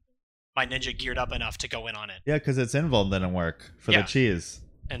I had my ninja geared up enough to go in on it. Yeah, because its invuln didn't work for Yeah. the cheese.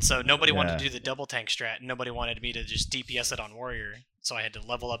 And so nobody wanted Yeah. to do the double tank strat, and nobody wanted me to just DPS it on Warrior, so I had to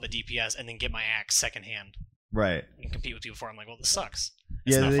level up a DPS and then get my axe secondhand Right. and compete with people for it. I'm like, well, this sucks.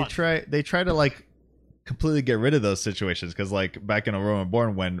 It's Yeah, not they fun. try to like completely get rid of those situations, because like back in Aurora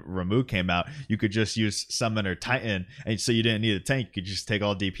Reborn, when Ramuh came out, you could just use Summon or Titan, and so you didn't need a tank. You could just take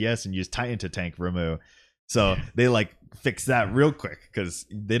all DPS and use Titan to tank Ramuh. So they like fix that real quick, because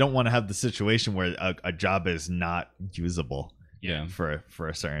they don't want to have the situation where a job is not usable Yeah. for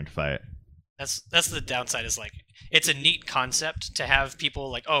a certain fight. That's the downside. Is like it's a neat concept to have people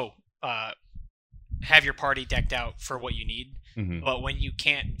like have your party decked out for what you need. Mhm. But when you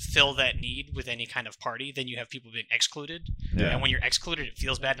can't fill that need with any kind of party, then you have people being excluded. Yeah. And when you're excluded, it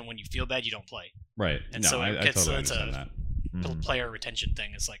feels bad, and when you feel bad, you don't play. Right. And no, so I it's totally a- understand that. Mhm. Player retention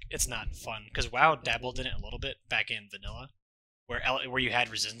thing. It's like it's not fun because WoW dabbled in it a little bit back in vanilla, where you had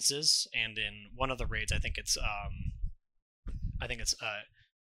resistances, and in one of the raids, I think it's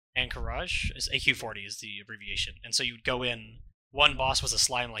Anchorage is AQ40 is the abbreviation, and so you'd go in. One boss was a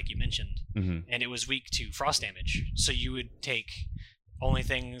slime, like you mentioned, Mhm. and it was weak to frost damage. So you would take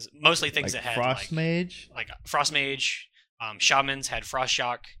mostly things Like that had Frost Mage. like Frost Mage, shamans had Frost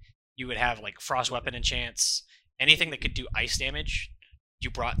Shock. You would have like Frost Weapon enchants. Anything that could do ice damage, you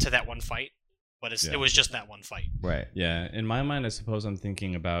brought to that one fight. But Yeah. it was just that one fight. Right. Yeah, in my mind, I suppose I'm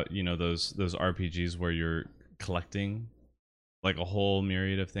thinking about those RPGs where you're collecting like a whole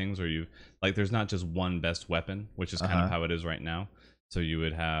myriad of things, or there's not just one best weapon, which is kind of how it is right now. So you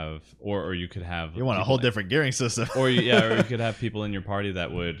would have, or you could have. You want a people whole different gearing system. or you could have people in your party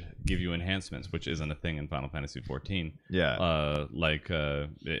that would give you enhancements, which isn't a thing in Final Fantasy 14. Yeah.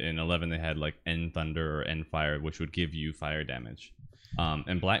 In 11 they had like End Thunder or End Fire, which would give you fire damage.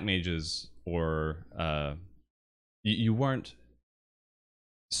 And black mages, or you weren't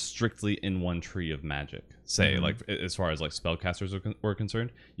strictly in one tree of magic. Say Mhm. like as far as like spellcasters were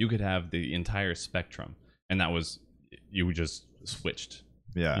concerned, you could have the entire spectrum, and that was you just switched.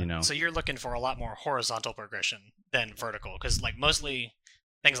 Yeah. You know. So you're looking for a lot more horizontal progression than vertical, because like mostly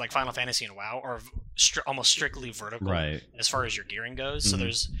things like Final Fantasy and WoW are almost strictly vertical Right. as far as your gearing goes. So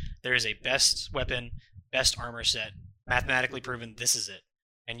Mhm. there is a best weapon, best armor set, mathematically proven. This is it,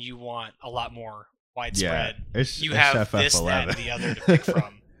 and you want a lot more widespread. You have this, that, and the other to pick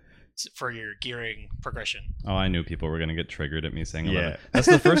from for your gearing progression. Oh, I knew people were gonna get triggered at me saying 11. Yeah. That's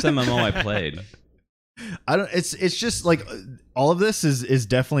the first MMO I played. I don't. It's just like all of this is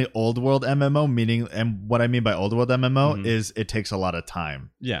definitely old world MMO. Meaning, and what I mean by old world MMO Mhm. is it takes a lot of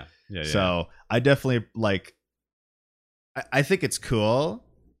time. Yeah. So I definitely like. I think it's cool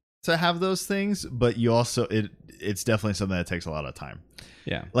to have those things, but you also it's definitely something that takes a lot of time.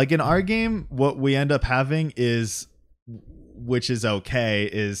 Yeah. Like in our game, what we end up having is, which is okay,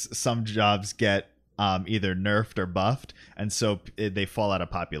 is some jobs get either nerfed or buffed, and so they fall out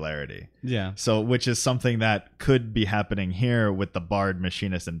of popularity. Yeah. So, which is something that could be happening here with the Bard,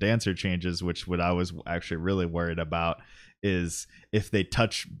 Machinist, and Dancer changes, which what I was actually really worried about is if they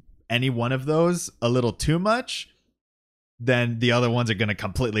touch any one of those a little too much, then the other ones are going to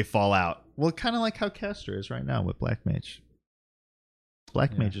completely fall out. Well, kind of like how Caster is right now with Black Mage.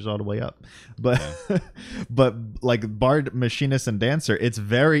 Black Mage is all the way up. But but like Bard, Machinist, and Dancer, it's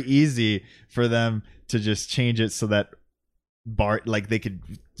very easy for them to just change it so that Bard, like they could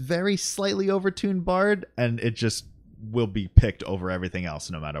very slightly overtune Bard and it just will be picked over everything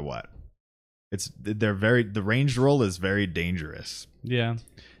else no matter what. The ranged role is very dangerous. Yeah.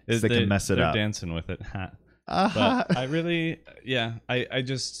 They can mess it they're up. dancing with it. But I really,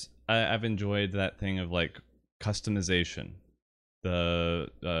 I've enjoyed that thing of like customization,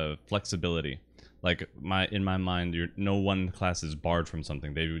 the flexibility. Like in my mind, no one class is barred from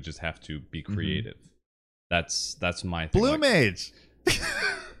something. They would just have to be creative. That's my thing. Blue like, Mage.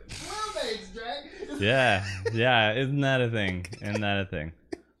 Yeah, isn't that a thing?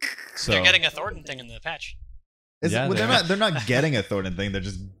 So They're getting a Thornton thing in the patch. Yeah, They're not getting a Thornton thing.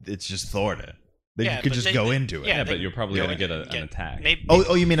 It's just Thornton. You could but just go into it. yeah, they- but you're probably go gonna in- get an attack. Maybe,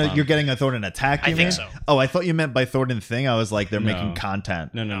 Oh, you mean Fun. you're getting a Thornton attack? I You think mean? so. Oh, I thought you meant by Thornton thing. I was like, they're No. making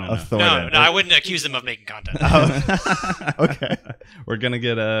content No. of Thornton. No, I wouldn't accuse them of making content. Oh, okay. We're gonna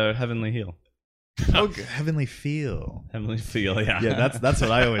get a heavenly heal. Oh, Heavenly Feel. Heavenly feel, yeah. Yeah, that's what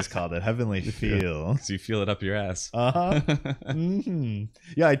I always called it. Heavenly Feel. So you feel it up your ass. Uh huh.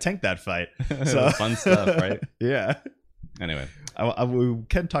 Yeah, I tanked that fight. So Fun stuff, right? Yeah. Anyway, We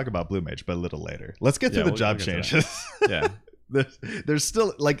can talk about Blue Mage, but a little later. Let's get through Yeah, the job we'll get to changes. yeah. there's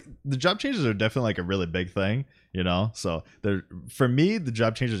still like the job changes are definitely like a really big thing, you know. So for me, the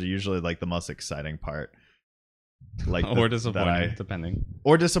job changes are usually like the most exciting part. Like Or disappointing, depending.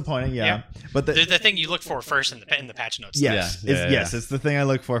 or disappointing, yeah. Yeah. But the thing you look for first in the patch notes. yes, Yeah, yes, it's the thing I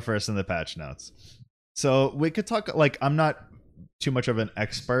look for first in the patch notes. So we could talk like I'm not too much of an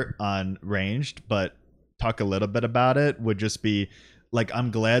expert on ranged, but talk a little bit about it would just be like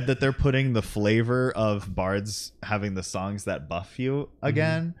I'm glad that they're putting the flavor of bards having the songs that buff you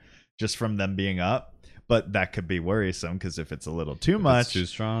again, just from them being up. But that could be worrisome because if it's a little too much, it's too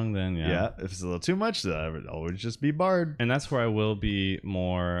strong, then yeah. If it's a little too much, then I would always just be bard. And that's where I will be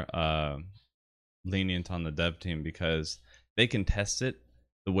more lenient on the dev team, because they can test it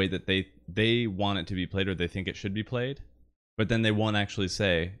the way that they want it to be played, or they think it should be played, but then they won't actually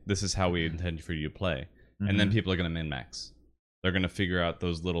say this is how we intend for you to play. And then people are going to min-max. They're going to figure out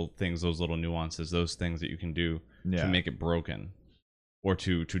those little things, those little nuances, those things that you can do to make it broken, or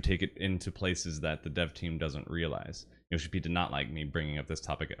to take it into places that the dev team doesn't realize. Yoshi P did not like me bringing up this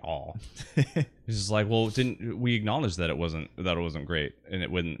topic at all. He's just like, well, didn't we acknowledge that it wasn't great? And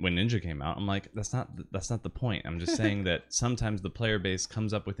when Ninja came out, I'm like, that's not the point. I'm just saying that sometimes the player base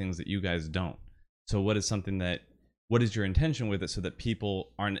comes up with things that you guys don't. So what is your intention with it, so that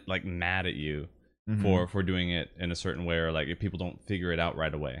people aren't like mad at you for doing it in a certain way, or like if people don't figure it out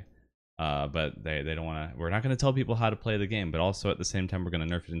right away. But they don't want to. We're not going to tell people how to play the game, but also at the same time, we're going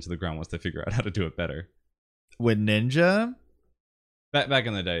to nerf it into the ground once they figure out how to do it better. With Ninja, back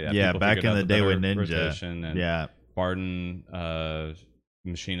in the day, back in the day with Ninja, and Barden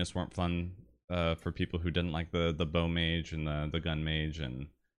machinists weren't fun for people who didn't like the bow mage and the gun mage, and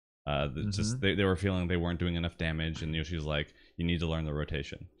just they were feeling they weren't doing enough damage, and Yoshi's like, you need to learn the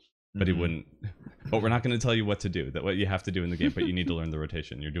rotation. But he wouldn't. But we're not going to tell you what to do. That what you have to do in the game. But you need to learn the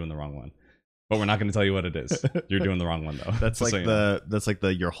rotation. You're doing the wrong one. But we're not going to tell you what it is. You're doing the wrong one though. That's like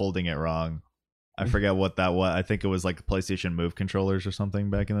the you're holding it wrong. I forget what that was. I think it was like PlayStation Move controllers or something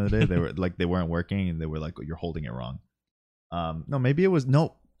back in the day. They were like they weren't working, and they were like, you're holding it wrong. No, maybe it was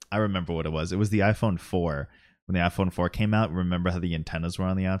I remember what it was. It was the iPhone 4. When the iPhone 4 came out, remember how the antennas were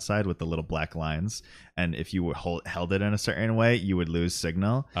on the outside with the little black lines, and if you held it in a certain way, you would lose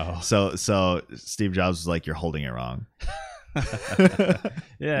signal. So Steve Jobs was like, "You're holding it wrong."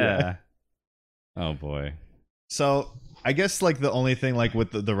 Yeah. Oh boy. So I guess like the only thing like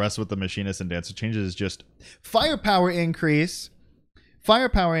with the rest with the machinist and dancer changes is just firepower increase.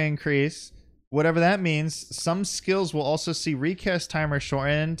 Firepower increase, whatever that means. Some skills will also see recast timer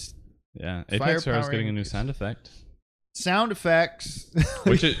shortened. Yeah, Apex Heroes getting a new sound effect. Sound effects,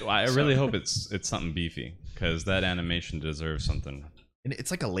 which I really hope it's something beefy, because that animation deserves something. And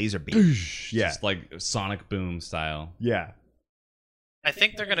it's like a laser beam, just like Sonic Boom style. Yeah, I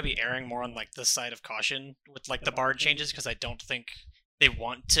think they're going to be erring more on like the side of caution with like the bard changes, because I don't think they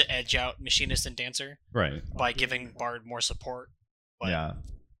want to edge out machinist and dancer, right? By giving bard more support, but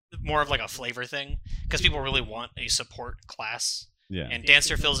more of like a flavor thing, because people really want a support class. Yeah. And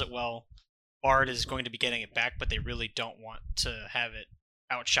Dancer fills it well. Bard is going to be getting it back, but they really don't want to have it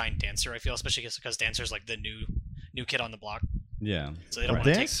outshine Dancer, I feel, especially because Dancer's like the new kid on the block. Yeah. So they don't want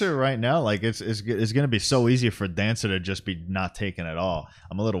Dancer right now, like it's going to be so easy for Dancer to just be not taken at all.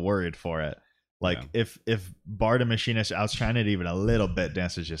 I'm a little worried for it. Like if Bard and Machinist outshine it even a little bit,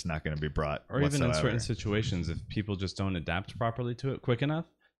 Dancer's just not going to be brought. Or whatsoever. Even in certain situations, if people just don't adapt properly to it quick enough,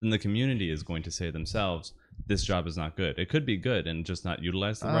 then the community is going to say themselves, this job is not good. It could be good and just not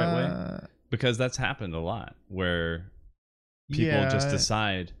utilized the right way, because that's happened a lot where people just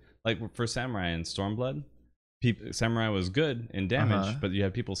decide, like for Samurai and Stormblood, Samurai was good in damage, but you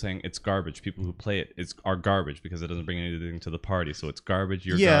have people saying it's garbage. People who play it are garbage because it doesn't bring anything to the party. So it's garbage,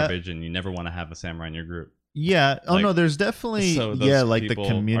 you're garbage, and you never want to have a Samurai in your group. Yeah. Oh no, there's definitely like the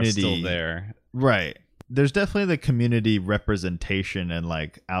community are still there. Right. There's definitely the community representation and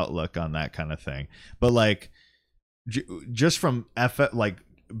like outlook on that kind of thing. But like just from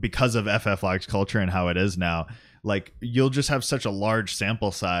because of FF Log's culture and how it is now, like you'll just have such a large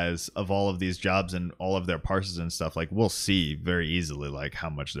sample size of all of these jobs and all of their parses and stuff. Like we'll see very easily like how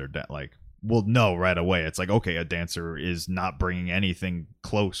much they're like we'll know right away. It's like, okay, a dancer is not bringing anything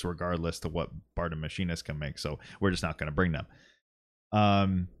close regardless to what Bard and Machinist can make, so we're just not going to bring them.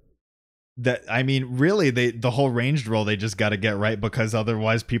 That I mean, really, the whole ranged role they just got to get right, because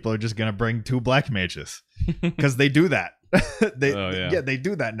otherwise people are just gonna bring 2 black mages, because they do that. They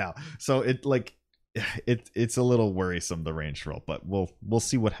do that now. So it's a little worrisome, the ranged role, but we'll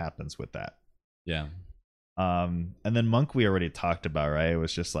see what happens with that. Yeah. And then Monk we already talked about, right? It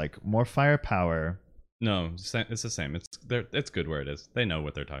was just like more firepower. No, it's the same. It's good where it is. They know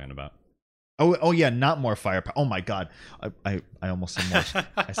what they're talking about. Oh yeah, not more firepower. Oh my god, I almost said more.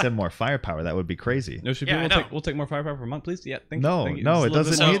 I said more firepower. That would be crazy. No, we'll take more firepower for Monk, please. Yeah, thank you. No, it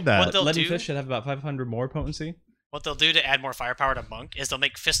doesn't need that. Letty Fish should have about 500 more potency. What they'll do to add more firepower to Monk is they'll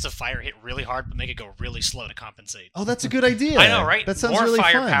make Fist of Fire hit really hard, but make it go really slow to compensate. Oh, that's a good idea. I know, right? That sounds more really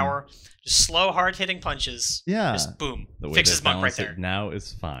firepower, just slow, hard-hitting punches. Yeah, just boom, the way fixes Monk right there. Now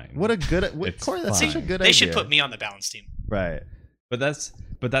is fine. What a good, Corey. That's such a good idea. They should put me on the balance team. Right. But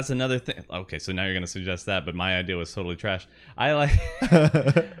that's another thing. Okay, so now you're gonna suggest that, but my idea was totally trash. I like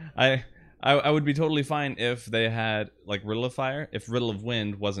I would be totally fine if they had like Riddle of Fire. If Riddle of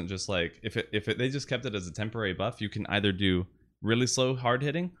Wind wasn't just like they just kept it as a temporary buff. You can either do really slow hard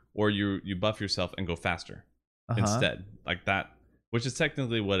hitting or you buff yourself and go faster instead, like that, which is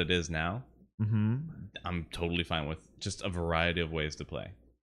technically what it is now. I'm totally fine with just a variety of ways to play.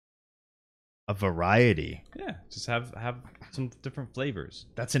 A variety. Yeah, just have some different flavors.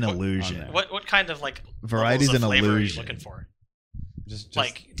 That's an illusion. What kind of like Variety's levels of an flavor illusion. are you looking for? Just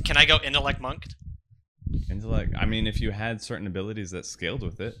Like, can I go Intellect Monk? intellect. I mean, if you had certain abilities that scaled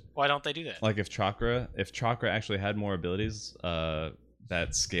with it, Why don't they do that? like if Chakra actually had more abilities that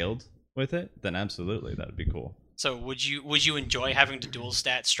scaled with it, then absolutely that would be cool. So would you enjoy having to dual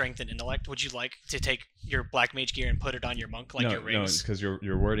stat strength and intellect? Would you like to take your black mage gear and put it on your monk like your No, rings? because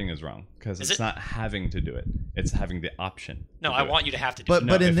your wording is wrong. Because Is it's it? not having to do it; it's having the option. No, to I do it. want you to have to do But it.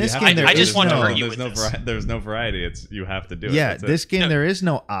 No, but in if you this have game, to, there I just is want to no. hurt you There's with no this. there's no variety. It's you have to do it. Yeah, That's it. this game No. there is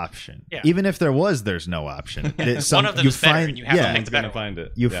no option. Yeah. Even if there was, there's no option. One of them is better, and you have to Someone's pick the better gonna find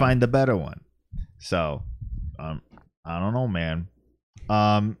it. You Yeah. find the better one. So, I don't know, man.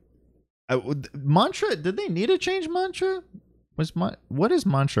 Mantra? Did they need to change mantra? What is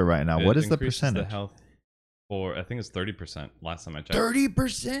mantra right now? It What is the increases percentage? health for I think it's 30%. Last time I checked,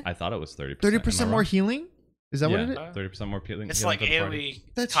 30%. I thought it was 30%. 30% more healing. Is that what it is? 30% more healing. It's healing like for the party. AoE.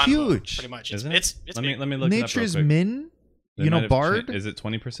 That's combo, huge. pretty much. Isn't It's let me big. look Nature's it up real quick. min. They You know, might have Bard. Is it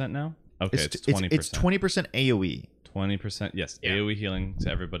 20% now? Okay, it's It's 20%. 20% AOE. 20%. Yes, Yeah. AoE healing to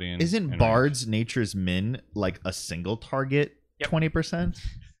everybody in. Isn't in Bard's Nature's min like a single target? Yep. 20%.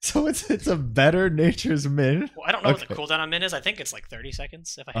 So it's a better Nature's min. Well, I don't know what Okay. the cooldown on min is. I think it's like 30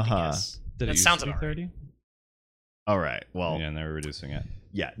 seconds, if I had to Uh-huh. guess. range. Did it That used sounds to be about right. 30? All right. Well, Yeah, and they were reducing it.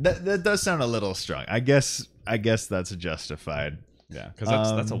 yeah, that does sound a little strong. I guess that's justified. Yeah, because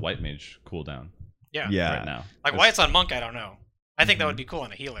that's a white mage cooldown Yeah. Yeah. right now. Like why it's on monk, I don't know. I think that Mhm. would be cool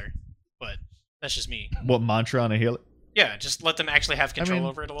on a healer, but that's just me. What mantra on a healer? Yeah, just let them actually have control mean-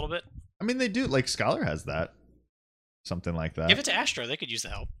 over it a little bit. I mean, they do. Like Scholar has that. Something like that. Give it to Astro. They could use the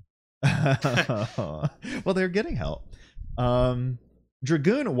help. Well, they're getting help.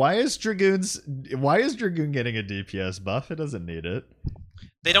 Dragoon. Why is Dragoon getting a DPS buff? It doesn't need it.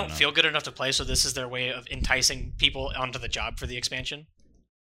 They I don't don't know. feel good enough to play, so this is their way of enticing people onto the job for the expansion.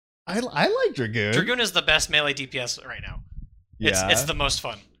 I like Dragoon. Dragoon is the best melee DPS right now. Yeah. It's the most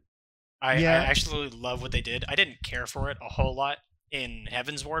fun. I Yeah. actually love what they did. I didn't care for it a whole lot in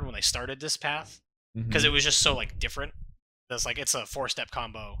Heaven's Ward when they started this path because Mhm. it was just so like different. It's a 4-step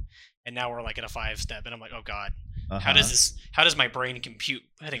combo, and now we're like at a 5-step, and I'm like, oh god, how does my brain compute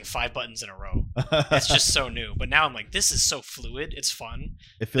hitting 5 buttons in a row? It's just so new. But now I'm like, this is so fluid. It's fun.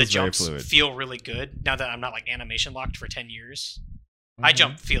 it The feels very jumps fluid. feel really good now that I'm not like animation locked for 10 years. High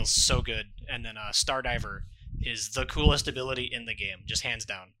jump feels so good, and then Stardiver is the coolest ability in the game, just hands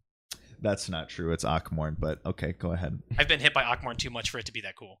down. That's not true. It's Akmorn, but okay, go ahead. I've been hit by Akmorn too much for it to be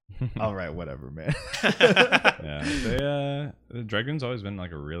that cool. All right, whatever, man. Yeah, the Dragoon's always been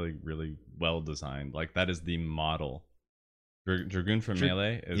like a really, really well designed. Like that is the model. Dragoon for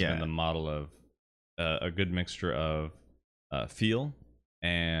melee has yeah. been the model of a good mixture of feel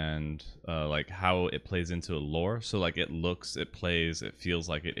and like how it plays into lore. So like it looks, it plays, it feels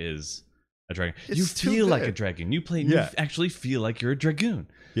like it is a dragon. It's you too feel like a good. dragon. You play. Yeah. You actually feel like you're a dragoon.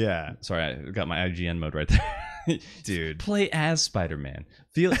 Yeah, Sorry, I got my IGN mode right there. dude. Play as Spider-Man.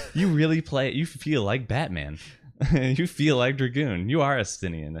 You really play. You feel like Batman. You feel like Dragoon. You are a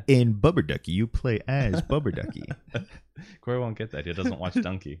Stinian. In Bubber Ducky, you play as Bubber Ducky. Corey won't get that. He doesn't watch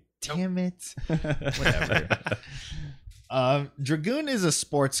Donkey. Damn it. Whatever. Dragoon is a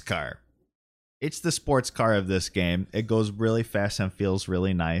sports car. It's the sports car of this game. It goes really fast and feels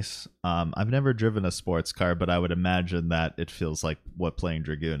really nice. I've never driven a sports car, but I would imagine that it feels like what playing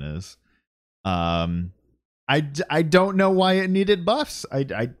Dragoon is. I don't know why it needed buffs. I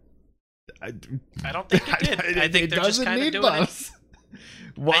don't think it did. I think they're just kind of doing it.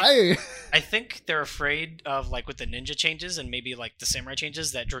 Why? I think they're afraid of like with the ninja changes and maybe like the samurai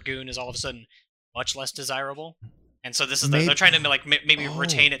changes that Dragoon is all of a sudden much less desirable, and so this is they're trying to like maybe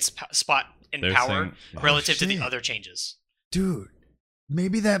retain its spot in They're power saying- relative to the shit. other changes. Dude,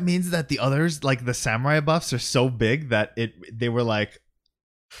 maybe that means that the others, like the samurai buffs, are so big that they were like,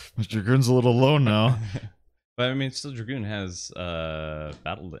 Dragoon's a little low now. But I mean, still Dragoon has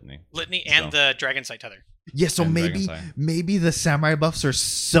battle litany. Litany and So- the Dragon Sight Tether. Yeah, so And maybe the samurai buffs are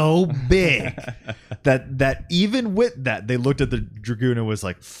so big that even with that, they looked at the Dragoon and was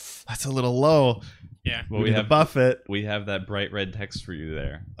like, that's a little low. Yeah. Well, we need to buff it. We have that bright red text for you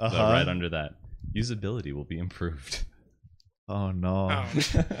there. So Uh-huh. right under that, usability will be improved. Oh no.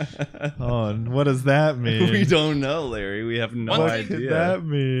 Oh. Oh, and what does that mean? We don't know, Larry. We have no One What thing- could idea. that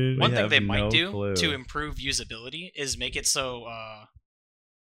mean? One thing have they no might do clue. to improve usability is make it so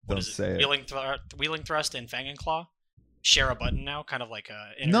what Don't is say it? it. Wheeling thrust and Fang and Claw share a button now, kind of like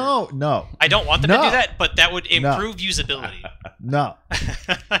a No. I don't want them to No. do that, but that would No. improve usability. No.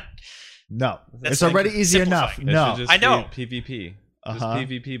 No. That's It's already like easy enough. simplifying. It No. should just I know. be PvP. Just Uh-huh.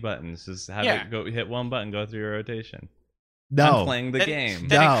 PvP buttons. Just have Yeah. it go hit one button, go through your rotation. No. I'm playing the That- game.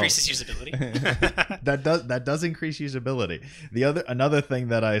 That No. increases usability. That does increase usability. Another thing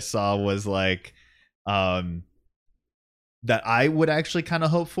that I saw was like that I would actually kind of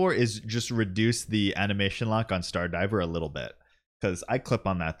hope for is just reduce the animation lock on Stardiver a little bit, because I clip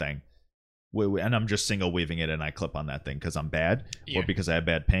on that thing. And I'm just single weaving it, and I clip on that thing because I'm bad, Yeah. or because I have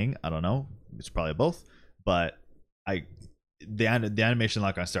bad ping. I don't know. It's probably both. But the animation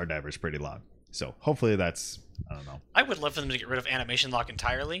lock on Stardiver is pretty long. So hopefully that's, I don't know. I would love for them to get rid of animation lock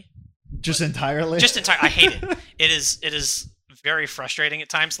entirely. Just entirely. I hate it. It is very frustrating at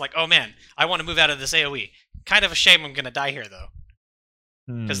times. Like, oh man, I want to move out of this AoE. Kind of a shame I'm gonna die here though,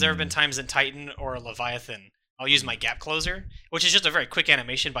 because there have been times in Titan or Leviathan I'll use my gap closer, which is just a very quick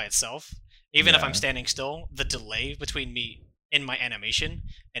animation by itself. Even if Yeah. I'm standing still, the delay between me in my animation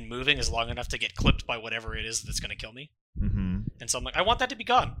and moving is long enough to get clipped by whatever it is that's gonna kill me. Mm-hmm. And so I'm like, I want that to be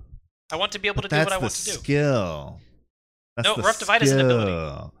gone. I want to be able to do That's what I the want to do. skill. That's No, the Rough Divide is an ability.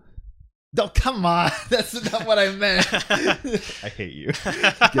 skill. No, come on. That's not what I meant. I hate you.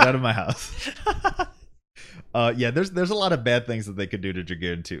 Get out of my house. Yeah, there's a lot of bad things that they could do to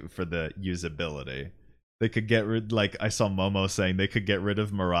Dragoon too for the usability. They could get rid, like I saw Momo saying, they could get rid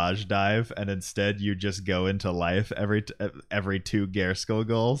of Mirage Dive, and instead you just go into life every two Gareskull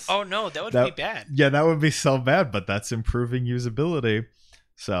goals. Oh no, that would That- be bad. Yeah, that would be so bad, but that's improving usability.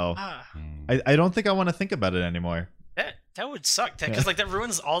 So Ah, I don't think I want to think about it anymore. that would suck. Because like that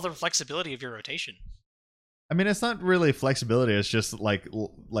ruins all the flexibility of your rotation. I mean, it's not really flexibility. It's just like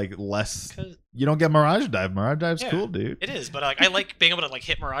less. 'Cause You don't get Mirage Dive. Mirage Dive's Yeah, cool, dude. it is, but like I like being able to like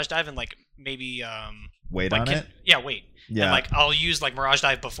hit Mirage Dive and like maybe Wait like on it. yeah, wait. Yeah. And like I'll use like Mirage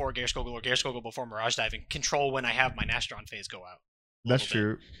Dive before Gareskull or Gareskull before Mirage Dive and control when I have my Nastron phase go out. That's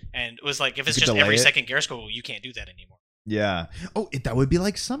little true. And it was like if it's You could just every delay it. second Gareskull, you can't do that anymore. Yeah. Oh, that would be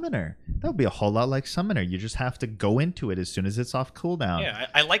like Summoner. That would be a whole lot like Summoner. You just have to go into it as soon as it's off cooldown. Yeah,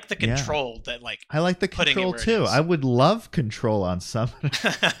 I like the Yeah. control that like I like the Putting it control where it too. is. I would love control on Summoner.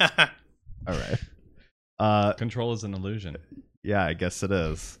 All right. Control is an illusion. Yeah, I guess it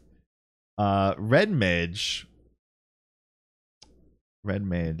is. Red Mage.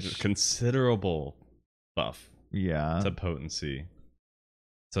 Considerable buff Yeah. to potency.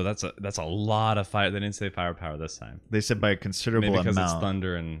 So that's a lot of fire. They didn't say firepower this time. They said by a considerable Maybe because amount. it's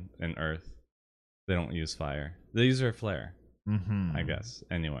thunder and earth. They don't use fire. They use their flare, Mm-hmm. I guess.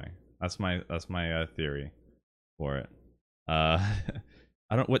 Anyway, that's my theory for it. I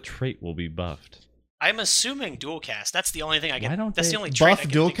don't. What trait will be buffed? I'm assuming dual cast. That's the only thing I Why can. don't That's they the only trait I Buff can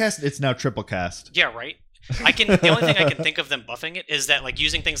dual think- cast. It's now triple cast. Yeah, right. I can. The only thing I can think of them buffing it is that like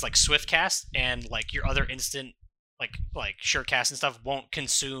using things like swift cast and like your other instant like sure cast and stuff won't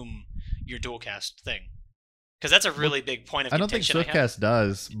consume your dual cast thing, because that's a really big point of I don't think contention. I have. Swiftcast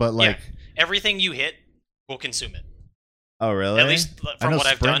does, but like, Everything you hit will consume it. oh really? At least I from know what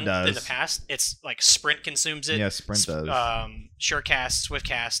I've Sprint done in the does. past, it's like sprint consumes it. Yeah, Sprint does. Sure cast, swift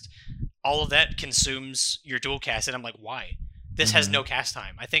cast, all of that consumes your dual cast, and I'm like, why? This has Mhm. no cast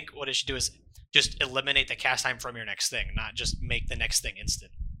time. I think what it should do is just eliminate the cast time from your next thing, not just make the next thing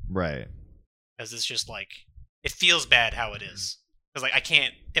instant. Right. Because it's just like it feels bad how it is. Because like I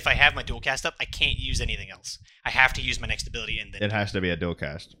can't, if I have my dual cast up, I can't use anything else. I have to use my next ability and then It has to be a dual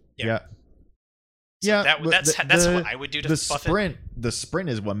cast. Yeah. Yeah. So Yeah, That, but that's the- what I would do to The buff it. sprint, the sprint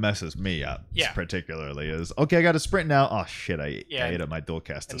is what messes me up. Yeah. Particularly is okay. I got a sprint now. Oh shit! I Yeah. ate up my dual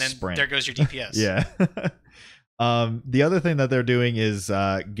cast And to then sprint. there goes your DPS. Yeah. The other thing that they're doing is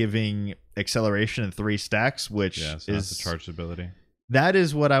giving acceleration in 3 stacks, which Yeah, so is that's a charged ability. that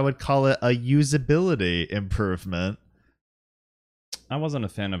is what I would call it, a usability improvement. I wasn't a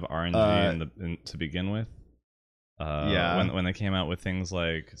fan of RNG to begin with. Yeah. When they came out with things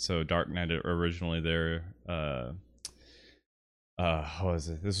like Dark Knight originally, their what was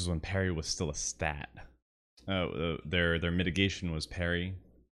it? This was when parry was still a stat. Their mitigation was parry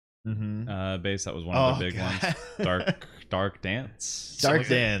Mm-hmm. based. That was one of the big ones. Dark Dance. Dark So-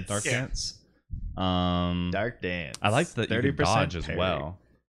 Dance. Dark Yeah. Dance. Dark Dance. I liked that you could 30% dodge as parry. well.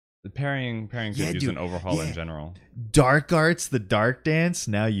 The parrying could Yeah, use dude, an overhaul yeah. in general. Dark Arts, the Dark Dance.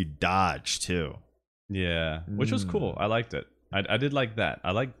 Now you dodge too. Yeah, which was cool. I liked it. I did like that.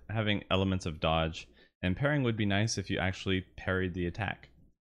 I like having elements of dodge And parrying would be nice if you actually parried the attack,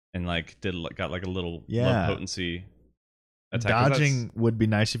 and like got like a little Yeah. low potency attack. 'Cause Dodging would be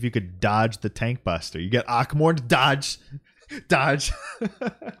nice if you could dodge the tank buster. You get Akmord, dodge, dodge.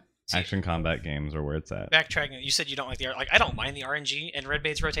 action combat games are where it's at. Backtracking, you said you don't like I don't mind the RNG and Red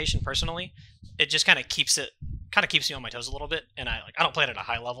Maid's rotation personally. It just kind of keeps me on my toes a little bit, and I don't play it at a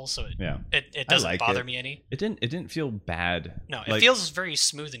high level, so Yeah, it doesn't like bother it. me any. it didn't feel bad. No, it Like, feels very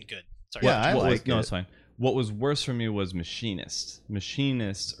smooth and good. Sorry. Yeah, I what was, like no, it. it's fine. What was worse for me was Machinist.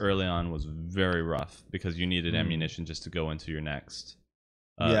 Machinist early on was very rough because you needed ammunition just to go into your next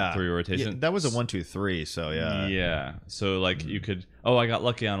 3 rotation. Yeah, that was a 1, 2, 3. So yeah, Yeah. So like you could, oh, I got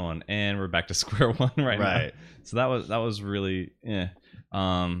lucky on one, and we're back to square one right now. Right. So that was really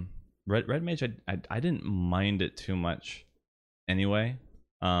Red Mage. I didn't mind it too much, anyway.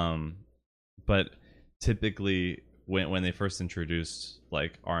 But typically when they first introduced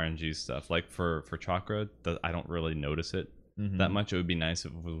like RNG stuff, like for Chakra, I don't really notice it Mhm. that much. It would be nice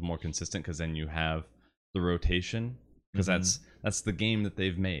if it was more consistent, because then you have the rotation, because Mhm. that's the game that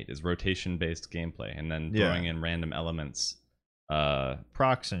they've made, is rotation based gameplay, and then Yeah. throwing in random elements,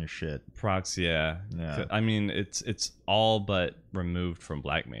 Procs and shit. procs. Yeah. Yeah. I mean, it's all but removed from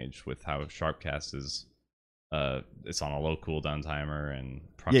Black Mage with how Sharpcast is. It's on a low cooldown timer, and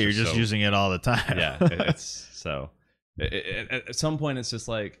procs Yeah, are you're just so- using it all the time. yeah, it's so. At some point, it's just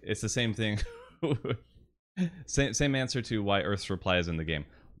like it's the same thing. same answer to why Earth's reply is in the game.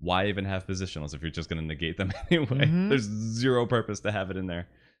 Why even have positionals if you're just going to negate them anyway? Mhm. There's zero purpose to have it in there.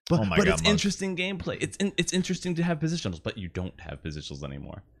 But, Oh my but God, it's Monk. interesting gameplay. It's interesting to have positionals, but you don't have positionals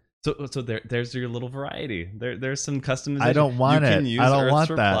anymore. So there's your little variety. There's some customization. I don't want you can it. Use I don't Earth's want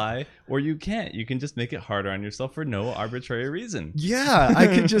that. reply, or you can't. You can just make it harder on yourself for no arbitrary reason. Yeah, I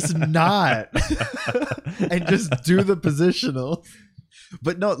can just not and just do the positional.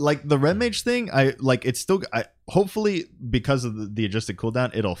 But no, like the Red Mage thing, I like it's still. Hopefully because of the adjusted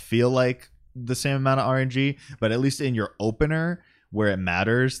cooldown, it'll feel like the same amount of RNG. But at least in your opener, where it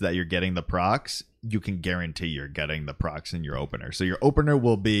matters that you're getting the procs, you can guarantee you're getting the procs in your opener. So your opener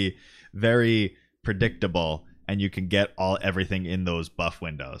will be very predictable, and you can get everything in those buff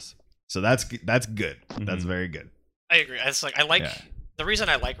windows. So that's good. That's Mhm. very good. I agree. It's like I like Yeah. the reason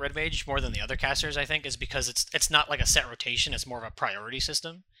I like Red Mage more than the other casters, I think, is because it's not like a set rotation. It's more of a priority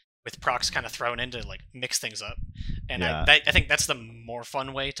system with procs kind of thrown in to like mix things up. And Yeah. I think that's the more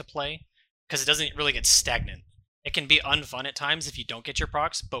fun way to play, because it doesn't really get stagnant. It can be unfun at times if you don't get your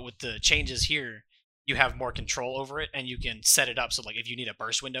procs, but with the changes here, you have more control over it, and you can set it up so like if you need a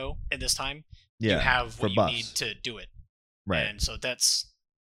burst window in this time, Yeah, you have for what you buffs. need to do it. Right. And so that's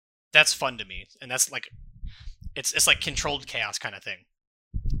fun to me, and that's like it's like controlled chaos kind of thing,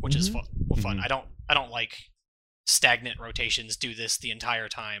 which is fun. Mhm. I don't like stagnant rotations. Do this the entire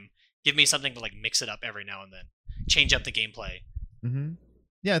time. Give me something to like mix it up every now and then. Change up the gameplay. Mm-hmm.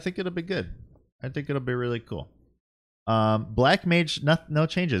 Yeah, I think it'll be good. I think it'll be really cool. Black Mage, no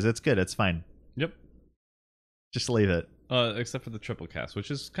changes. It's good. It's fine. Yep. Just leave it. Except for the triple cast, which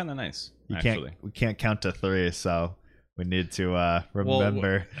is kind of nice. We actually. can't count to 3, so we need to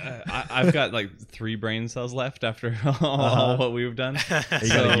remember. I've got like 3 brain cells left after all Uh-huh. what we've done. Are you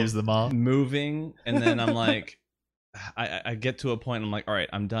So- gonna use them all? Moving, and then I'm like, I get to a point. I'm like, all right,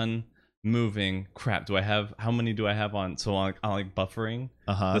 I'm done moving. Crap, how many do I have on? So I'm like buffering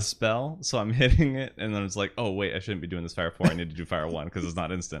Uh-huh. the spell, so I'm hitting it, and then it's like, oh wait, I shouldn't be doing this fire 4. I need to do fire 1 because it's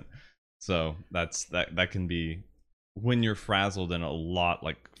not instant. So that can be when you're frazzled in a lot,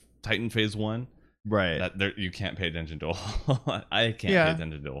 like Titan phase 1. Right. That there, you can't pay attention to a whole lot. I can't Yeah. pay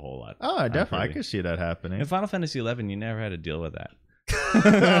attention to a whole lot. Oh, definitely. I pretty- could see that happening. In Final Fantasy 11, you never had to deal with that.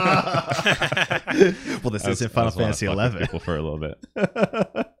 Well, this I isn't just Final wanna Fantasy fuck with 11. people for a little bit.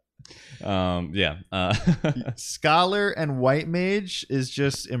 Yeah. Scholar and White Mage is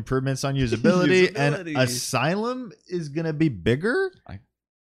just improvements on usability, and Usability. Asylum is gonna be bigger.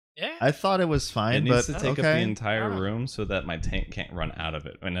 Yeah. I thought it was It fine, needs but to take up the okay. entire Ah. room so that my tank can't run out of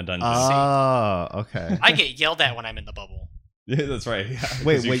it in a dungeon. Oh, okay. I get yelled at when I'm in the bubble. Yeah, that's right. Yeah,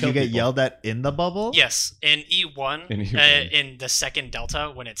 Wait, 'cause you kill get people. yelled at in the bubble? Yes, in E1, In E1. in the second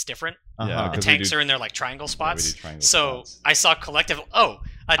Delta when it's different, Yeah, Uh-huh. the 'cause we tanks do- are in their like triangle spots. do triangle So spots. I saw collective. Oh,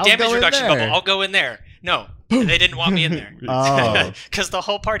 a I'll damage go in reduction there. bubble. I'll go in there. No, they didn't want me in there Oh. because the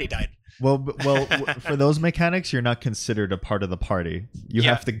whole party died. Well, for those mechanics, you're not considered a part of the party. You Yeah.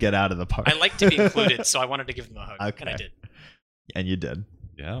 have to get out of the party. I like to be included, so I wanted to give them a hug, and I Okay. did. And you did.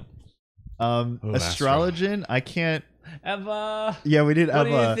 Yeah. Astrologian, I can't. Eva, Yeah, we did what do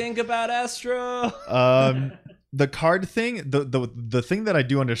you Eva. think about Astro? the card thing, the thing that I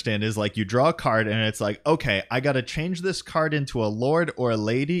do understand is like you draw a card and it's like, okay, I got to change this card into a lord or a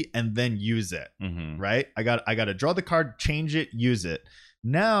lady and then use it, right? I got to draw the card, change it, use it.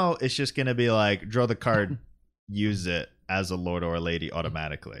 Now it's just going to be like draw the card, use it as a lord or a lady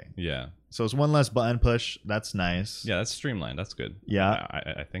automatically. Yeah. So it's one less button push. That's nice. Yeah, that's streamlined. That's good. Yeah.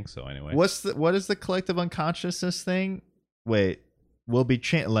 I think so anyway. What is the collective unconsciousness thing? Wait, will be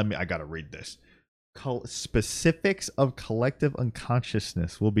changed. I got to read this. Specifics of collective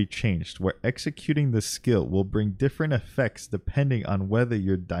unconsciousness will be changed, where executing the skill will bring different effects depending on whether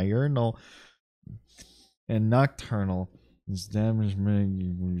you're diurnal and nocturnal. This damage may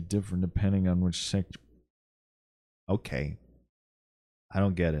be different depending on which sector. Okay, I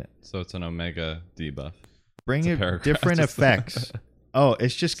don't get it. So it's an Omega debuff. Bring it different effects. Oh,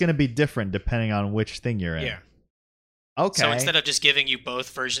 it's just going to be different depending on which thing you're in. Yeah. Okay. So instead of just giving you both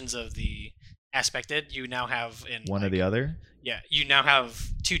versions of the aspected, you now have in one or the other. Yeah, you now have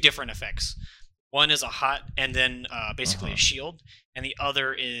two different effects. One is a hot and then basically a shield, and the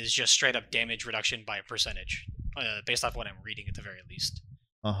other is just straight up damage reduction by a percentage, based off what I'm reading at the very least.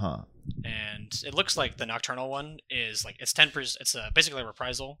 And it looks like the nocturnal one is like it's 10%. It's basically a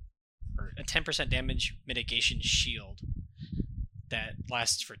reprisal or a 10% damage mitigation shield that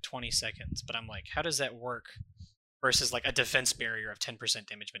lasts for 20 seconds. But I'm like, how does that work versus like a defense barrier of 10%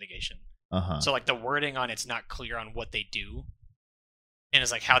 damage mitigation? So like the wording on it's not clear on what they do, and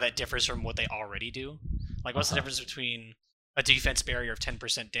it's like how that differs from what they already do. Like what's the difference between a defense barrier of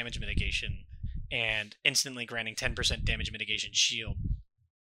 10% damage mitigation and instantly granting 10% damage mitigation shield?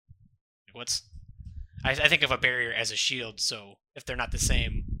 I think of a barrier as a shield, so if they're not the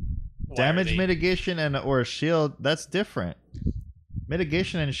same, damage mitigation or a shield, that's different.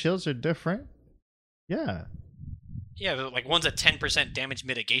 Mitigation and shields are different. Yeah. Yeah, but like one's a 10% damage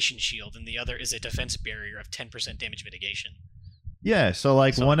mitigation shield, and the other is a defense barrier of 10% damage mitigation. Yeah, so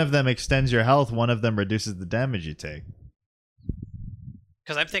like one of them extends your health, one of them reduces the damage you take.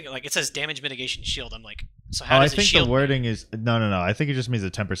 Because I'm thinking, like, it says damage mitigation shield. I'm like, so how does I think shield the wording is... No. I think it just means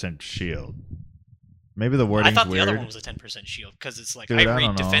a 10% shield. Maybe the wording's weird. I thought the other one was a 10% shield, because it's like, I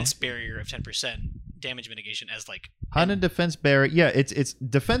read defense barrier of 10% damage mitigation as like... How did defense barrier... Yeah, it's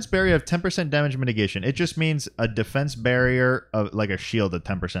defense barrier of 10% damage mitigation. It just means a defense barrier of like a shield at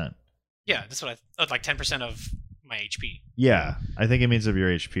 10%. Yeah, that's what like 10% of my HP. Yeah, I think it means of your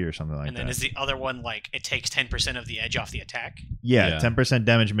HP or something like that. And then is the other one like it takes 10% of the edge off the attack? Yeah, 10%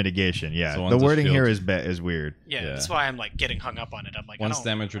 damage mitigation. Yeah, so the wording here is weird. Yeah, that's why I'm like getting hung up on it. I'm like, one's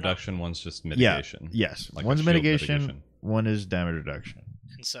damage reduction, one's just mitigation. Yeah, yes, like one's mitigation, one is damage reduction.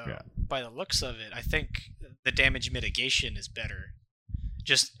 And so, by the looks of it, I think the damage mitigation is better,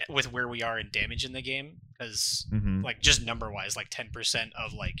 just with where we are in damage in the game, because like just number wise, like 10%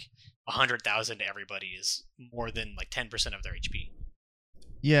 of like 100,000 to everybody is more than like 10% of their HP.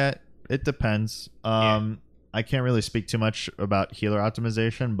 Yeah, it depends. I can't really speak too much about healer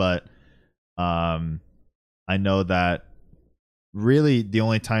optimization, but I know that really the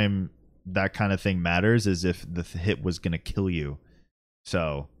only time that kind of thing matters is if the hit was going to kill you.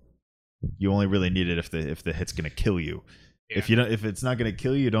 So you only really need it if the hit's going to kill you. Yeah. If it's not going to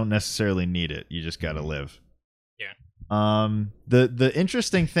kill you, you don't necessarily need it. You just got to live. Yeah. The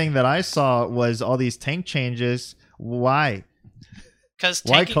interesting thing that I saw was all these tank changes. Why? Because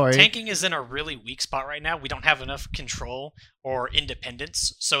tanking is in a really weak spot right now. We don't have enough control or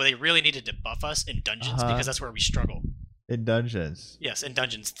independence, so they really needed to buff us in dungeons because that's where we struggle. In dungeons. Yes, in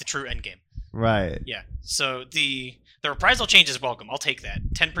dungeons, the true end game. Right. Yeah. So the reprisal change is welcome. I'll take that.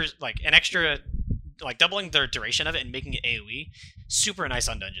 10%, like an extra, like doubling the duration of it and making it AOE, super nice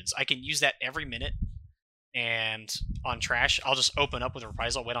on dungeons. I can use that every minute. And on trash, I'll just open up with a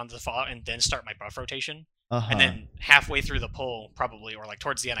reprisal, wait on the fallout, and then start my buff rotation. And then halfway through the pull, probably, or like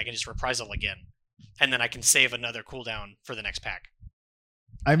towards the end, I can just reprisal again, and then I can save another cooldown for the next pack.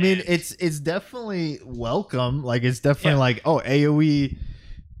 I mean, it's definitely welcome. Like it's definitely like, oh, AOE,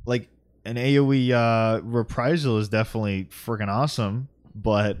 like an AOE reprisal is definitely freaking awesome.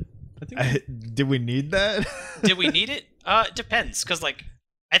 But did we need that? Did we need it? It depends, because like.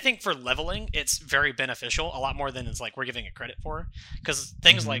 I think for leveling, it's very beneficial, a lot more than it's like we're giving it credit for. Because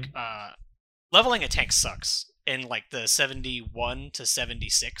things like leveling a tank sucks in like the 71 to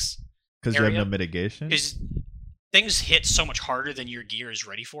 76. Because you have no mitigation? Because things hit so much harder than your gear is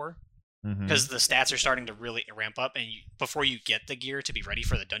ready for. Because the stats are starting to really ramp up, and before you get the gear to be ready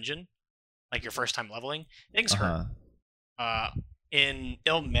for the dungeon, like your first time leveling, things hurt. In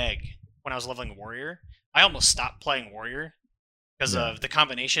Ilmeg, when I was leveling Warrior, I almost stopped playing Warrior. Because of the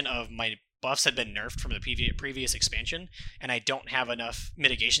combination of my buffs had been nerfed from the previous expansion, and I don't have enough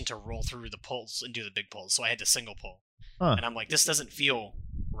mitigation to roll through the pulls and do the big pulls, so I had to single pull. Huh. And I'm like, this doesn't feel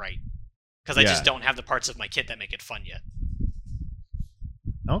right because I just don't have the parts of my kit that make it fun yet.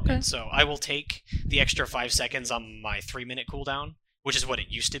 Okay. And so I will take the extra 5 seconds on my 3-minute cooldown, which is what it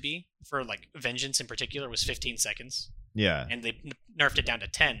used to be for like Vengeance in particular was 15 seconds. Yeah. And they nerfed it down to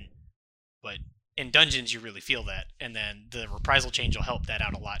 10. But in dungeons, you really feel that. And then the reprisal change will help that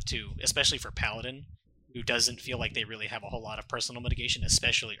out a lot too, especially for Paladin, who doesn't feel like they really have a whole lot of personal mitigation,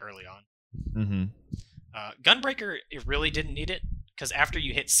 especially early on. Mm-hmm. Gunbreaker, it really didn't need it, because after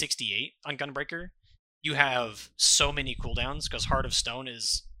you hit 68 on Gunbreaker, you have so many cooldowns, because Heart of Stone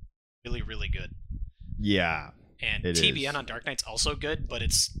is really, really good. Yeah. And it TBN is. on Dark Knight's also good, but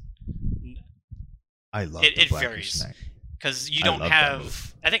I love it Blackish varies. Knight. Because you I don't love that move.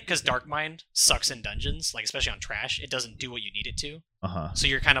 have... I think because Dark Mind sucks in dungeons, like especially on Trash, it doesn't do what you need it to. Uh-huh. So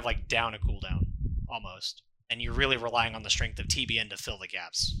you're kind of like down a cooldown, almost. And you're really relying on the strength of TBN to fill the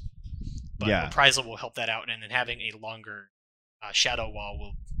gaps. But Yeah. Reprisal will help that out, and then having a longer shadow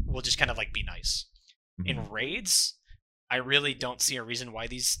wall will just kind of like be nice. Mhm. In raids, I really don't see a reason why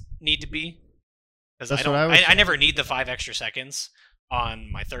these need to be. Because That's what I was I saying. never need the 5 extra seconds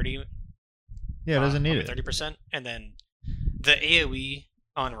on my 30. Yeah, it doesn't need on it. my 30%, and then the AOE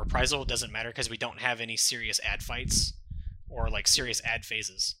on Reprisal doesn't matter because we don't have any serious ad fights or like serious ad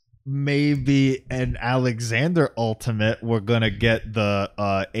phases. Maybe an Alexander ultimate, we're gonna get the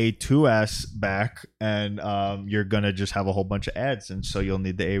A2S back, and you're gonna just have a whole bunch of ads, and so you'll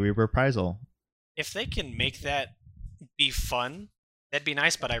need the AoE reprisal. If they can make that be fun, that'd be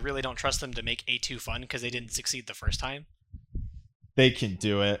nice, but I really don't trust them to make A2 fun because they didn't succeed the first time. They can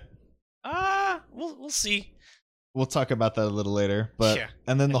do it. We'll see. We'll talk about that a little later. But Yeah.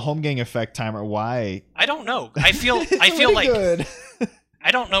 and then the home gang effect timer. Why? I don't know. I feel It's I feel really like good.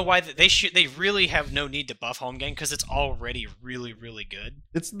 I don't know why they really have no need to buff home gang because it's already really, really good.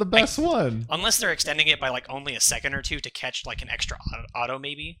 It's the best one. Unless they're extending it by like only a second or two to catch like an extra auto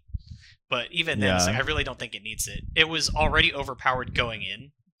maybe. But even then, it's Yeah. like, I really don't think it needs it. It was already overpowered going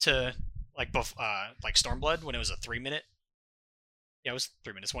in to like Stormblood when it was a 3-minute. Yeah, it was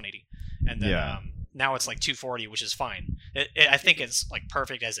 3 minutes, 180, and then Yeah. now it's like 240, which is fine. I think it's like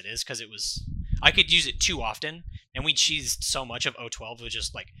perfect as it is because it was. I could use it too often, and we cheesed so much of O12. It was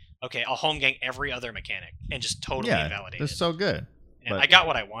just like, okay, I'll home gang every other mechanic and just totally Yeah, invalidate it's it. so good. And but- I got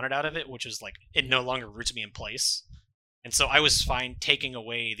what I wanted out of it, which was like it no longer roots me in place, and so I was fine taking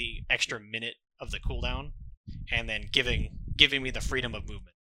away the extra minute of the cooldown, and then giving me the freedom of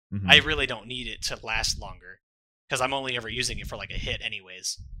movement. Mhm. I really don't need it to last longer because I'm only ever using it for like a hit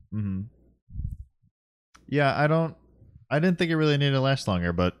anyways. Mm-hmm. Yeah, I didn't think it really needed to last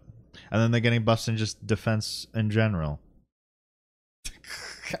longer, but and then they're getting buffs in just defense in general.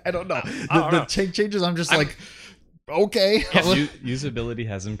 I don't know. I don't know. Changes. I'm just I'm- like, okay. Usability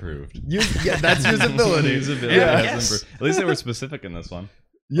has improved. Yeah, that's usability. Usability Yeah. has improved. At least they were specific in this one.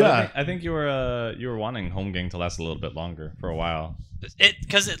 But Yeah. I think you were wanting home gang to last a little bit longer for a while.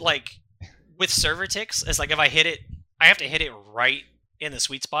 Because it like with server ticks, it's like if I hit it, I have to hit it right in the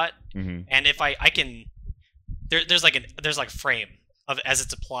sweet spot, Mm-hmm. and if I can, there's like frame of as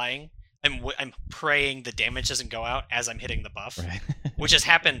it's applying. I'm praying the damage doesn't go out as I'm hitting the buff, Right. which has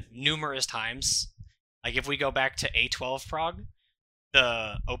happened numerous times. Like if we go back to A12 prog,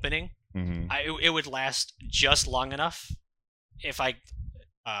 the opening, Mm-hmm. it would last just long enough if I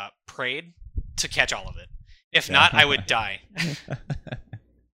prayed to catch all of it. If Yeah. not, I would die.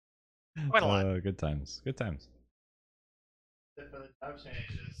 Quite a lot. Good times. Good times.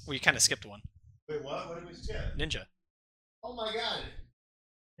 We kind of skipped one. Wait, what? What did we skip? Ninja. Oh my god.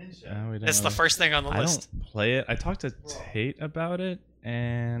 We don't It's the really- first thing on the I list. don't play it. I talked to Tate about it,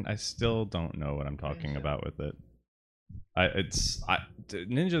 and I still don't know what I'm talking Ninja. about with it.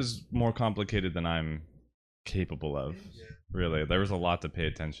 Ninja's more complicated than I'm capable of. Really, there was a lot to pay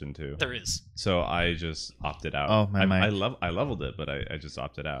attention to. There is. So I just opted out. Oh, my mic. I leveled it, but I just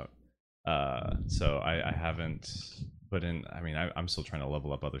opted out. So I haven't put in. I mean, I'm still trying to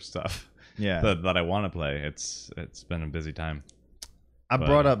level up other stuff Yeah. that I want to play. It's been a busy time. I but-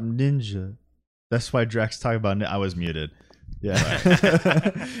 brought up Ninja. That's why Drax talked about I was muted. Yeah.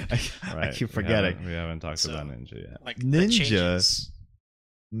 I Right. keep forgetting. We haven't talked So- about Ninja yet. Like Ninja. The changes.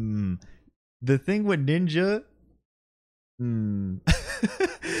 The thing with Ninja,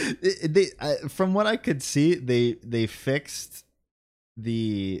 from what I could see, they fixed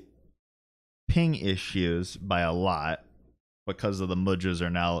the ping issues by a lot because of the Mudras are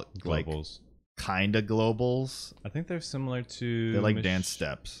now like Globals. kind of globals. I think they're similar to. They're like dance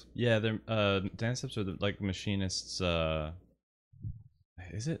steps. Yeah, they're dance steps are like machinists.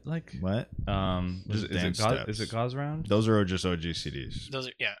 Is it like What? is Dance it steps. Gauze round? Those are just CDs. Those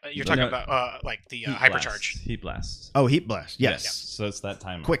are, you're talking about like the hypercharge. Heat blast. Oh, Heat Blast. Yes. So it's that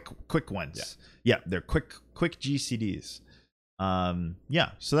time. Quick ones. Yeah, they're quick GCDs.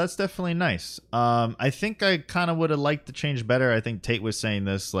 Yeah, so that's definitely nice. I think I kind of would have liked the change better. I think Tate was saying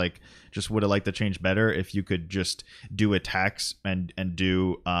this, like, just would have liked the change better if you could just do attacks and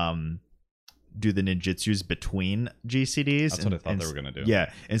do the ninjutsus between GCDs. That's what I thought they were gonna do.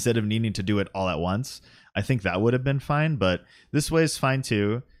 Yeah, instead of needing to do it all at once. I think that would have been fine, but this way is fine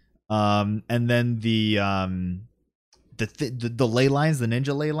too. And then the ley lines, the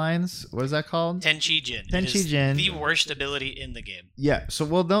ninja ley lines, what is that called? Tenchi Jin. Tenchi Jin. The worst ability in the game. Yeah,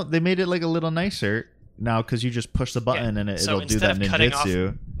 so they made it like a little nicer now because you just push the button and it'll do that instead of cutting ninjutsu.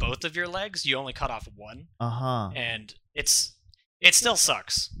 off both of your legs, you only cut off one. Uh-huh. And it still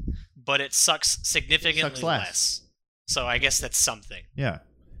sucks, but it sucks significantly less. So I guess that's something. Yeah.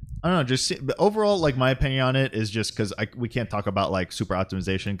 I don't know. But overall, like, my opinion on it is just because we can't talk about like super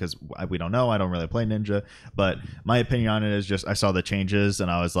optimization because we don't know. I don't really play Ninja, but my opinion on it is just I saw the changes and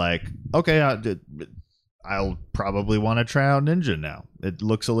I was like, okay, I'll probably want to try out Ninja now. It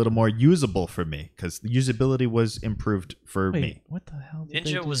looks a little more usable for me because the usability was improved for me. What the hell? Did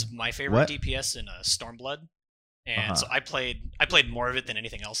Ninja was my favorite DPS in Stormblood, and so I played more of it than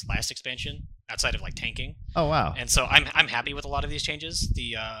anything else last expansion outside of like tanking. Oh wow! And so I'm happy with a lot of these changes.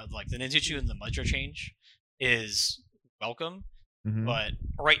 The like the ninjutsu and the Mudra change is welcome, but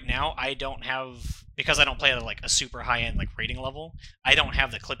right now I don't have, because I don't play at like a super high end like rating level. I don't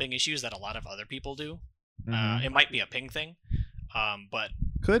have the clipping issues that a lot of other people do. It might be a ping thing, but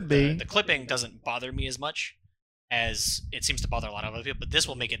could be the clipping doesn't bother me as much as it seems to bother a lot of other people. But this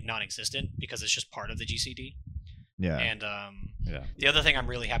will make it non-existent because it's just part of the GCD. Yeah. And the other thing I'm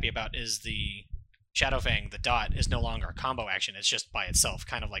really happy about is the Shadowfang, the dot, is no longer a combo action. It's just by itself,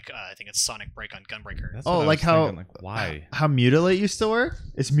 kind of like I think it's Sonic Break on Gunbreaker. That's oh, what I like was how thinking, like, why? How Mutilate used to work?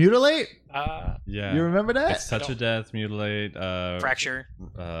 It's Mutilate? Yeah. You remember that? It's Touch of Death, Mutilate, Fracture.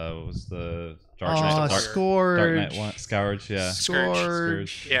 What was the Dark Knight, Scourge. Dark Knight one, Scourge, yeah.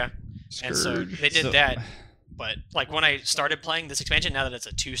 Scourge. Yeah. Scourge. And so they did that, but like when I started playing this expansion, now that it's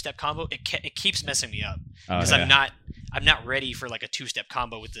a two-step combo, it keeps messing me up because I'm not ready for like a two-step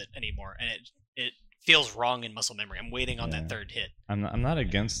combo with it anymore, and it feels wrong in muscle memory. I'm waiting on that third hit. I'm not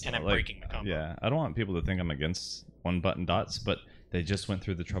against, and I'm like, breaking the combo. Yeah, I don't want people to think I'm against one button dots, but they just went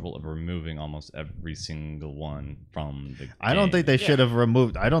through the trouble of removing almost every single one from the game. I don't think they should have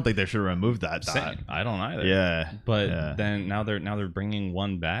removed. I don't think they should have removed that dot. Same. I don't either. Yeah, but then now they're bringing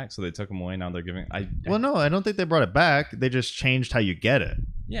one back, so they took them away. Now they're giving. Well, no, I don't think they brought it back. They just changed how you get it.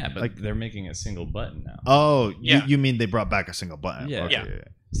 Yeah, but like they're making a single button now. Oh, you mean they brought back a single button? Yeah, okay. Yeah.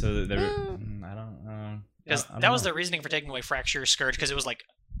 So they're. I don't know. Because that was their reasoning for taking away Fracture, Scourge, because it was like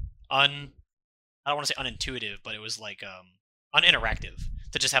I don't want to say unintuitive, but it was like uninteractive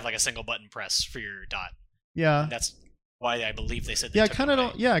to just have like a single button press for your dot. Yeah. And that's why I believe they said they I took kind it of away.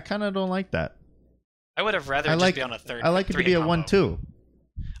 don't. Yeah, I kind of don't like that. I would have rather just be on a third. I like it to be a 1-2.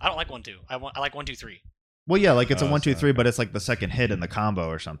 I don't like 1-2. I like 1-2-3. Well, yeah, like it's a 1-2-3, but it's like the second hit in the combo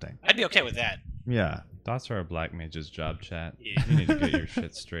or something. I'd be okay with that. Yeah. Dots are a black mage's job, chat. Yeah. You need to get your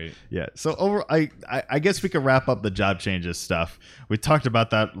shit straight. Yeah. So I guess we could wrap up the job changes stuff. We talked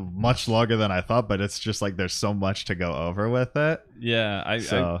about that much longer than I thought, but it's just like there's so much to go over with it. Yeah,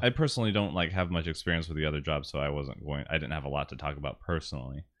 I personally don't like have much experience with the other jobs, so I didn't have a lot to talk about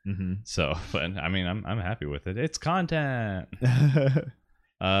personally. Mm-hmm. So, but I mean, I'm happy with it. It's content.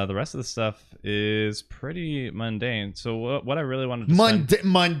 The rest of the stuff is pretty mundane. So what I really wanted to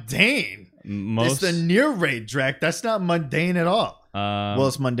mundane. It's the near raid Drac. That's not mundane at all. Well,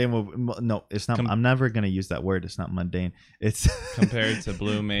 it's mundane. No, it's not. I'm never gonna use that word. It's not mundane. It's compared to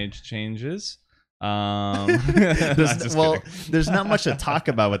Blue Mage changes. There's not much to talk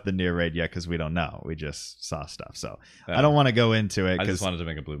about with the near raid yet because we don't know. We just saw stuff, so I don't want to go into it. I just wanted to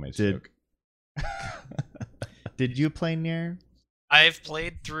make a Blue Mage joke. Did you play near? I've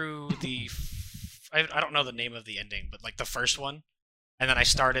played through I don't know the name of the ending, but like the first one, and then I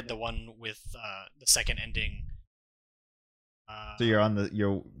started the one with the second ending. So you're on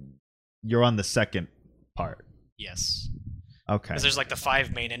the second part. Yes. Okay. Because there's like the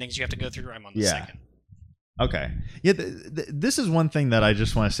 5 main endings you have to go through. I'm on the second. Okay. Yeah, this is one thing that I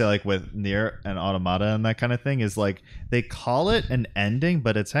just want to say, like with Nier and Automata and that kind of thing, is like they call it an ending,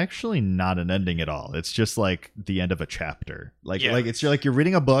 but it's actually not an ending at all. It's just like the end of a chapter. Like it's like you're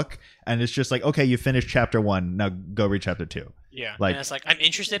reading a book and it's just like, okay, you finished chapter 1, now go read chapter 2. Yeah. Like, and it's like I'm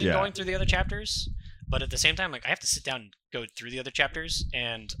interested in going through the other chapters, but at the same time, like I have to sit down and go through the other chapters,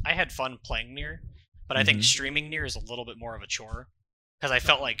 and I had fun playing Nier, but I think streaming Nier is a little bit more of a chore. because I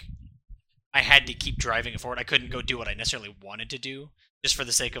felt like I had to keep driving it forward. I couldn't go do what I necessarily wanted to do just for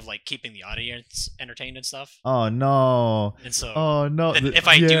the sake of like keeping the audience entertained and stuff. Oh no. And so Oh no. if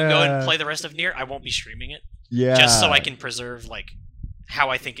I do go and play the rest of Nier, I won't be streaming it. Yeah. Just so I can preserve like how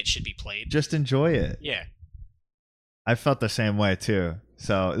I think it should be played. just enjoy it. Yeah. I felt the same way too.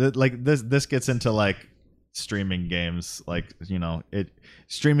 So like this gets into like streaming games, like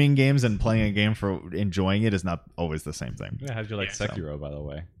streaming games and playing a game for enjoying it is not always the same thing. Yeah, how'd you like Yeah, so- Sekiro, by the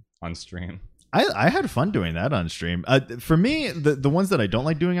way, on stream? I had fun doing that on stream. For me, the ones that I don't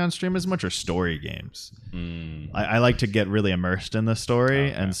like doing on stream as much are story games. I like to get really immersed in the story,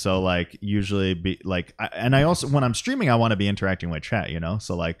 Okay. and so like usually be like, I also when I'm streaming, I want to be interacting with chat.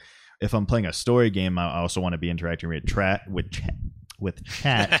 So like if I'm playing a story game, I also want to be interacting with chat.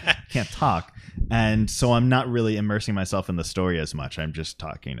 Can't talk, and so I'm not really immersing myself in the story as much. I'm just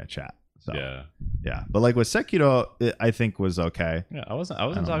talking to chat. So, yeah. But like with Sekiro, I think was okay. Yeah, I wasn't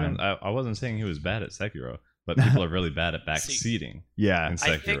don't talking. mind. I wasn't saying he was bad at Sekiro, but people are really bad at See, backseating Yeah, in I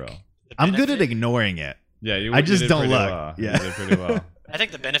think Sekiro. the I'm good at benefit- ignoring it. Yeah, I just did don't pretty look. Well. Yeah. You did pretty well. I think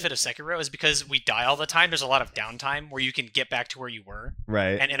the benefit of Sekiro is because we die all the time. There's a lot of downtime where you can get back to where you were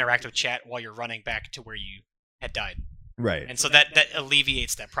Right. and interact with chat while you're running back to where you had died. Right. And so that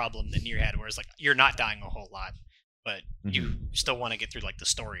alleviates that problem that Nier had, where it's like you're not dying a whole lot, but you still want to get through like the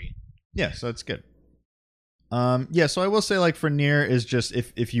story. Yeah, so it's good. Yeah, so I will say like for Nier is just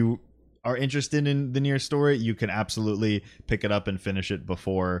if you are interested in the Nier story, you can absolutely pick it up and finish it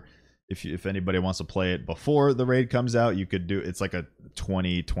before if anybody wants to play it before the raid comes out, you could do it's like a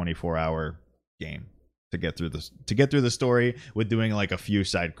 24 hour game to get through the story with doing like a few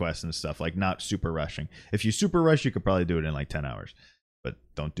side quests and stuff, like not super rushing. If you super rush, you could probably do it in like 10 hours. But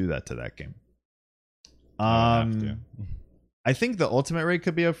don't do that to that game. I would have to. I think the ultimate raid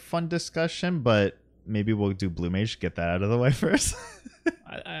could be a fun discussion, but maybe we'll do Blue Mage, get that out of the way first.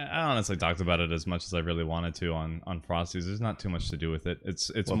 I honestly talked about it as much as I really wanted to on Frosties. There's not too much to do with it.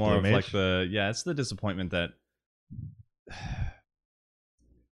 It's What, more Blue of Mage? like it's the disappointment that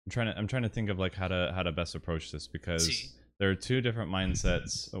I'm trying to think of like how to best approach this, because See. there are two different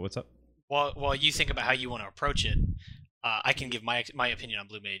mindsets. Oh, what's up? While you think about how you want to approach it, I can give my opinion on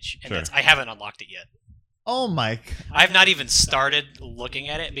Blue Mage, and Sure. that's I haven't unlocked it yet. Oh my! I've not even started looking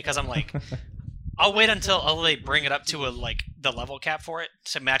at it because I'm like, I'll wait until they bring it up to the level cap for it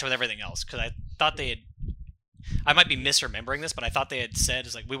to match with everything else. Because I thought they had, I might be misremembering this, but I thought they had said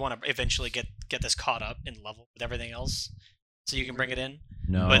is like we want to eventually get this caught up in level with everything else, so you can bring it in.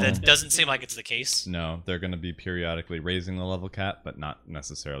 No, But it doesn't seem like it's the case. no, they're going to be periodically raising the level cap, but not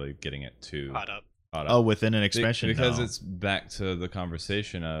necessarily getting it to Caught up. caught up. Oh, within an expansion, because no. it's back to the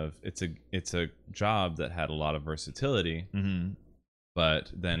conversation of it's a job that had a lot of versatility, Mhm.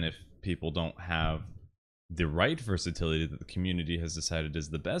 but then if people don't have the right versatility that the community has decided is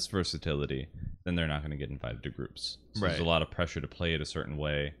the best versatility, then they're not going to get invited to groups. So there's a Right. lot of pressure to play it a certain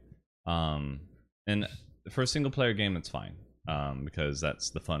way. And for a single player game, it's fine, because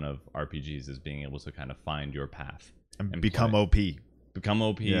that's the fun of RPGs, is being able to kind of find your path and and become play. OP. Become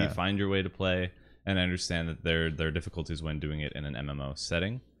OP, Yeah. find your way to play, and I understand that there are difficulties when doing it in an MMO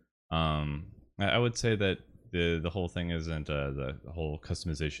setting. I would say that the whole thing isn't the whole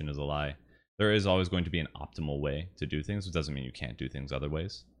customization is a lie. There is always going to be an optimal way to do things. It doesn't mean you can't do things other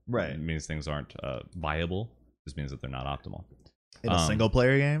ways. Right. It means things aren't viable. It just means that they're not optimal. In a single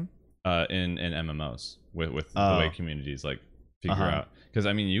player game? In MMOs with the Oh. way communities like figure Uh-huh. out, because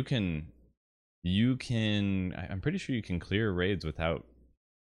I mean you can I'm pretty sure you can clear raids without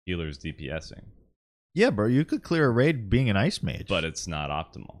healers DPSing, Yeah, bro, you could clear a raid being an ice mage. but it's not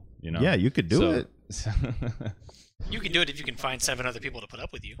optimal. You know? Yeah, you could do it. You can do it if you can find 7 other people to put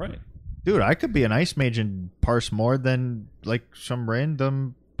up with you. Right. Dude, I could be an ice mage and parse more than like some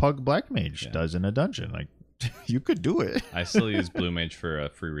random pug black mage Yeah. does in a dungeon. Like, you could do it. I still use Blue Mage for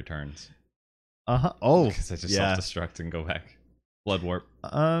free returns, Uh-huh. Oh, because I just yeah. self-destruct and go back. Blood warp.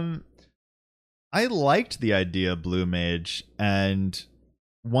 I liked the idea of Blue Mage, and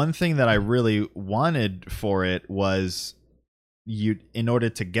one thing that I really wanted for it was in order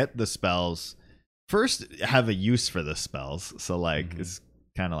to get the spells, first have a use for the spells. So like it's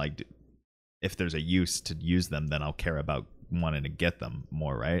kind of like if there's a use to use them, then I'll care about wanting to get them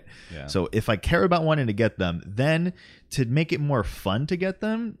more, right? Yeah. So if I care about wanting to get them, then to make it more fun to get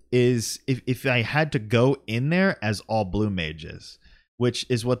them is if I had to go in there as all Blue Mages, which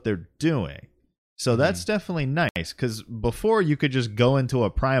is what they're doing. So that's definitely nice, because before you could just go into a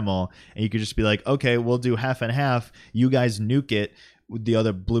primal and you could just be like, okay, we'll do half and half. You guys nuke it. The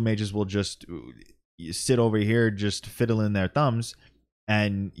other Blue Mages will just sit over here, just fiddling their thumbs,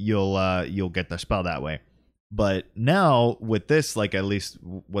 and you'll get the spell that way. But now with this, like at least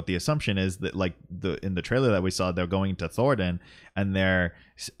what the assumption is that like in the trailer that we saw, they're going to Thordan, and it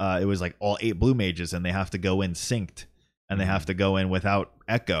was like all 8 blue mages, and they have to go in synced, and they have to go in without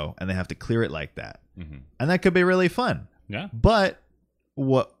echo, and they have to clear it like that, and that could be really fun. Yeah. But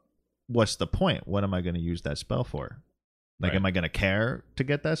what's the point? What am I going to use that spell for? Like, am I going to care to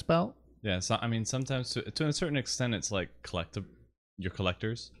get that spell? Yeah. So I mean, sometimes to a certain extent, it's like your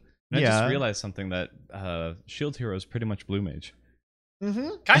collectors. And I Yeah. just realized something that Shield Hero is pretty much blue mage.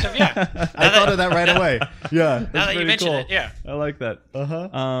 Kind of, yeah. I thought of that right away. Yeah. Now that you pretty mentioned cool. it, yeah. I like that.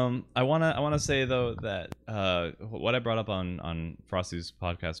 Uh-huh. I wanna say though that what I brought up on Frosty's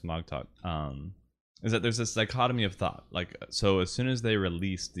podcast Mog Talk is that there's this dichotomy of thought. Like, so as soon as they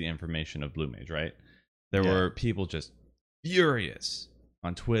released the information of Blue Mage, right, there were people just furious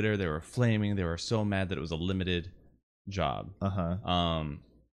on Twitter. They were flaming. They were so mad that it was a limited job. Uh-huh.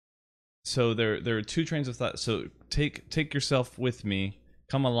 So there are 2 trains of thought. So take yourself with me.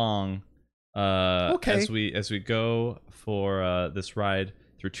 Come along. Okay. As we go for this ride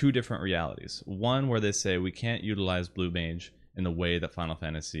through 2 different realities. One where they say we can't utilize Blue Mage in the way that Final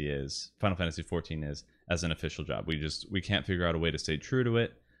Fantasy 14 is as an official job. We can't figure out a way to stay true to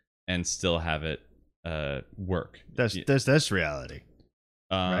it and still have it work. That's reality.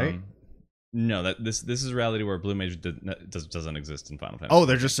 Right? No, this is reality where Blue Mage doesn't exist in Final Fantasy. Oh,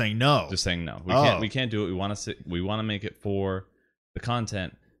 they're just saying no. Just saying no. We can't do it. We want to make it for the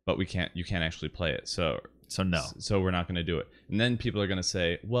content, but you can't actually play it. So no. So we're not going to do it. And then people are going to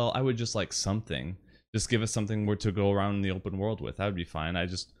say, well, I would just like something. Just give us something to go around in the open world with. That would be fine.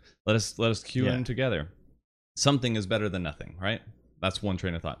 Let us queue in together. Something is better than nothing, right? That's one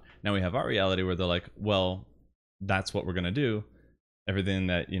train of thought. Now we have our reality where they're like, well, that's what we're going to do. Everything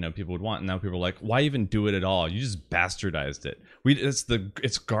that people would want, and now people are like, why even do it at all? You just bastardized it.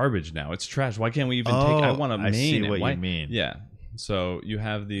 It's garbage now. It's trash. Why can't we even take it? I want to main. I see what you mean. Yeah. So you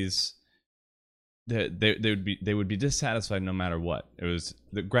have these. They would be dissatisfied no matter what. It was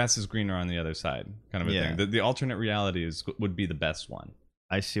the grass is greener on the other side, kind of a thing. The alternate reality would be the best one.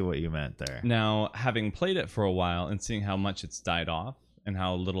 I see what you meant there. Now, having played it for a while and seeing how much it's died off and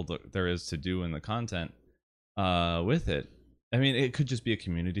how little there is to do in the content with it. I mean, it could just be a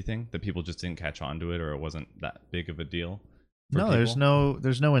community thing that people just didn't catch on to it, or it wasn't that big of a deal. No, people.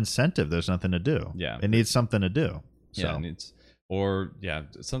 there's no incentive. There's nothing to do. Yeah, it needs something to do. So. Yeah, it needs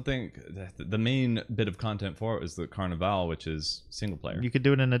something. The main bit of content for it is the Carnival, which is single player. You could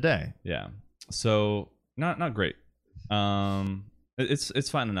do it in a day. Yeah, so not great. It's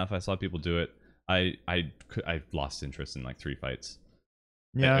fine enough. I saw people do it. I lost interest in like 3 fights.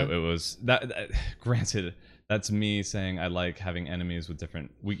 Yeah, it was that. Granted. That's me saying I like having enemies with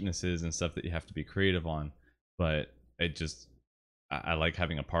different weaknesses and stuff that you have to be creative on, but I like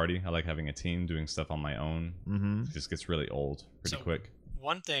having a party. I like having a team doing stuff on my own. It just gets really old pretty quick.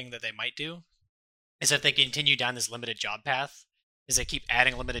 One thing that they might do is if they continue down this limited job path, is they keep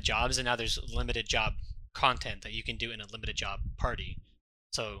adding limited jobs, and now there's limited job content that you can do in a limited job party.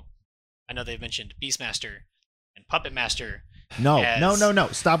 So I know they've mentioned Beastmaster and Puppet Master. No.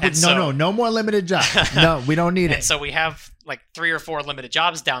 Stop with no more limited jobs. No, we don't need it. And so we have like 3 or 4 limited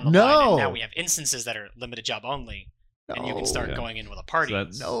jobs down the line, and now we have instances that are limited job only, and you can start going in with a party.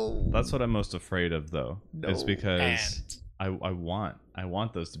 So that's what I'm most afraid of, though, is because I want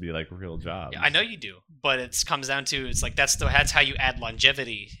those to be like real jobs. Yeah, I know you do, but it comes down to it's like that's how you add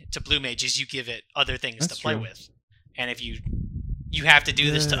longevity to Blue Mage, is you give it other things to play with, and if you have to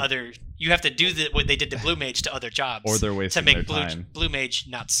do this to other. You have to do what they did to Blue Mage to other jobs, or they're wasting to make their time. Blue Mage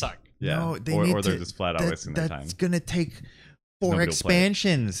not suck. Yeah, no, or they're just flat out wasting their time. That's gonna take 4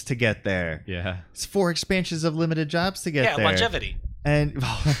 expansions to get there. Yeah, it's 4 expansions of limited jobs to get there. Yeah, longevity, and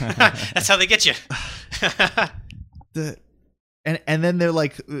that's how they get you. And then they're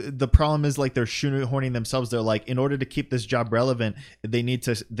like, the problem is like they're shoehorning themselves. They're like, in order to keep this job relevant, they need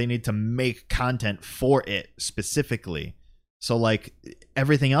to make content for it specifically. So like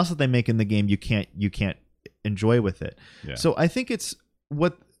everything else that they make in the game, you can't enjoy with it. Yeah. So I think it's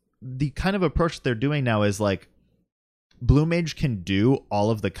what the kind of approach they're doing now is like Blue Mage can do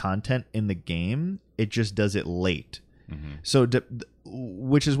all of the content in the game. It just does it late. So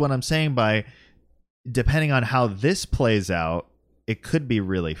which is what I'm saying by depending on how this plays out, it could be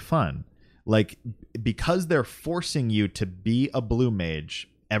really fun. Like because they're forcing you to be a Blue Mage.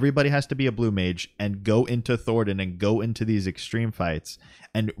 Everybody has to be a Blue Mage and go into Thordan and go into these extreme fights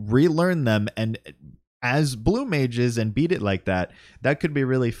and relearn them and as Blue Mages and beat it like that. That could be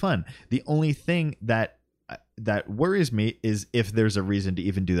really fun. The only thing that worries me is if there's a reason to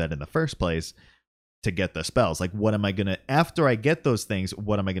even do that in the first place to get the spells. Like what am I going to, after I get those things,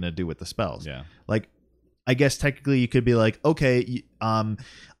 what am I going to do with the spells? Yeah. Like I guess technically you could be like, okay,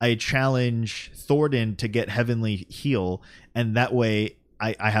 I challenge Thornton to get Heavenly Heal, and that way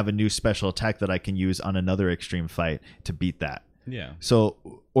I have a new special attack that I can use on another extreme fight to beat that. Yeah. So,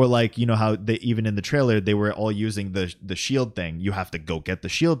 or like, you know how they, even in the trailer, they were all using the shield thing. You have to go get the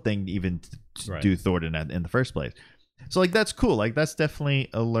shield thing even to do Thornton in the first place. So like, that's cool. Like, that's definitely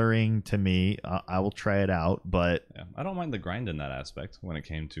alluring to me. I will try it out, but yeah, I don't mind the grind in that aspect when it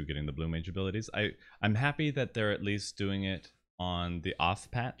came to getting the blue mage abilities. I'm happy that they're at least doing it on the off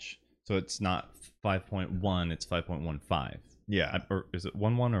patch. So it's not 5.1, it's 5.15. yeah, Or is it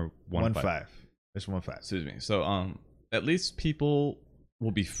 1.1 or 1.5? It's 1.5. Excuse me. So at least people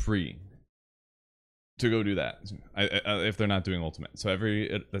will be free to go do that if they're not doing ultimate. So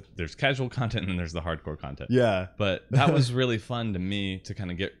there's casual content and there's the hardcore content. Yeah, But that was really fun to me to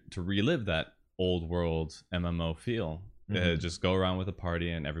kind of get to relive that old world MMO feel. Just go around with a party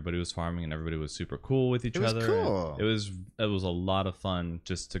and everybody was farming and everybody was super cool with each other. Cool. It was a lot of fun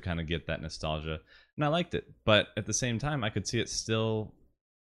just to kind of get that nostalgia, and I liked it. But at the same time, I could see it still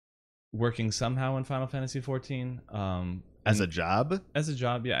working somehow in Final Fantasy XIV. as a job,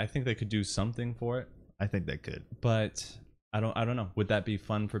 yeah, I think they could do something for it. I think they could. But I don't know. Would that be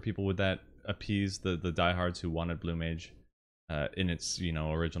fun for people? Would that appease the diehards who wanted Blue Mage in its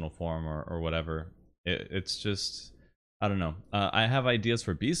original form or whatever? It's just, I don't know. I have ideas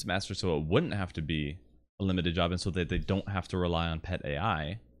for Beastmaster so it wouldn't have to be a limited job and so that they don't have to rely on pet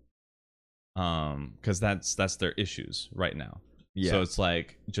AI. Because that's their issues right now. Yeah. So it's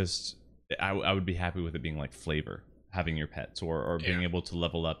like I would be happy with it being like flavor, having your pets or being able to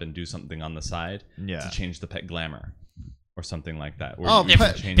level up and do something on the side to change the pet glamour or something like that. Oh,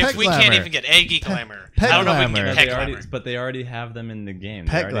 if we can't even get Eggy glamour, I don't know if we can get pet glamour. But they already have them in the game.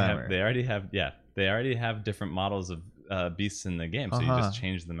 Pet glamour. They already have different models of beasts in the game, so you just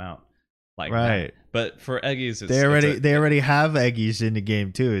change them out like that. But for Eggies, they already have Eggies in the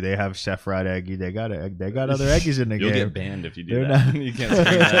game too. They have Sephiroth Eggy. They got other Eggies in the game. You'll get banned if you do that. You can't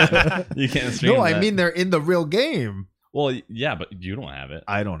stream that. You can't stream No, that. I mean they're in the real game. Well, yeah, but you don't have it.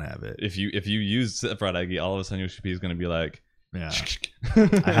 I don't have it. If you use Sephiroth Eggy, all of a sudden your HP is going to be like, yeah.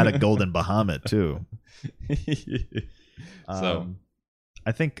 I had a golden Bahamut too. So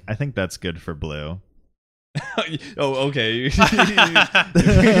I think that's good for Blue. Oh, okay. It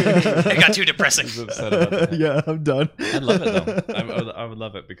got too depressing. Yeah, I'm done. I'd love it though. I would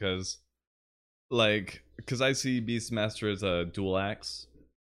love it because I see Beastmaster as a dual axe.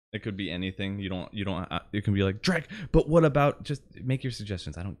 It could be anything. You don't. You can be like Drake, but what about just make your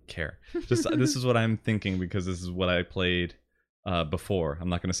suggestions? I don't care. Just this is what I'm thinking because this is what I played before. I'm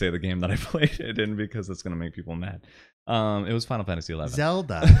not going to say the game that I played it in because it's going to make people mad. It was Final Fantasy 11.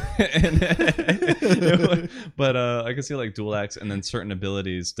 Zelda. But I could see like dual axe and then certain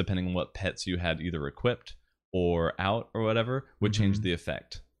abilities depending on what pets you had either equipped or out or whatever would change the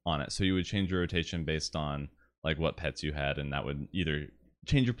effect on it. So you would change your rotation based on like what pets you had, and that would either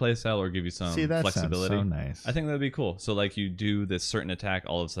change your playstyle or give you some flexibility. Sounds so nice. I think that'd be cool. So like you do this certain attack,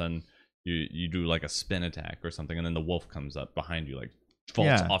 all of a sudden you do like a spin attack or something, and then the wolf comes up behind you, like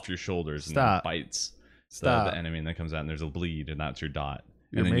falls off your shoulders and then bites the enemy, and then comes out and there's a bleed, and that's your dot.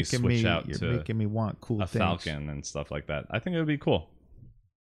 And then you switch out to making me want cool a things. falcon and stuff like that. I think it would be cool.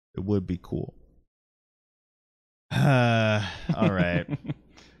 It would be cool. All right.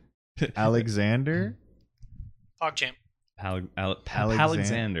 Alexander? PogChamp.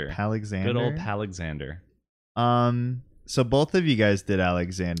 Alexander. Good old Palexander. So both of you guys did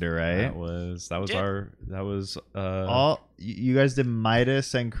Alexander, right? That was all you guys did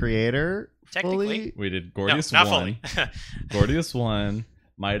Midas and Creator. Technically, we did Gordius 1, Gordius 1,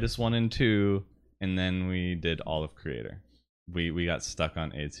 Midas 1 and 2, and then we did all of Creator. We got stuck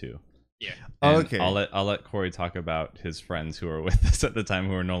on A2. Yeah. And okay. I'll let Corey talk about his friends who were with us at the time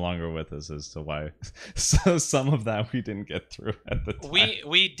who are no longer with us as to why so some of that we didn't get through at the time.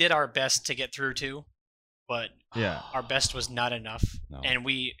 We did our best to get through too, but our best was not enough. No. And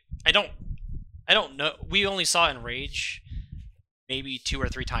I don't know. We only saw Enrage maybe 2 or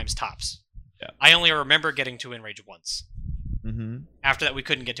 3 times tops. Yeah. I only remember getting to Enrage once. Mm-hmm. After that, we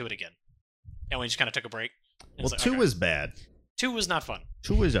couldn't get to it again, and we just kind of took a break. Well, 2 was bad. 2 was not fun.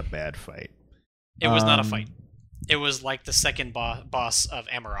 2 was a bad fight. It was not a fight. It was like the second boss of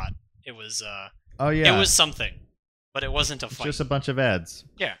Amarat. It was. It was something, but it wasn't a fight. Just a bunch of ads.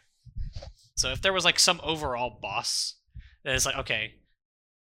 Yeah. So if there was like some overall boss, then it's like, okay,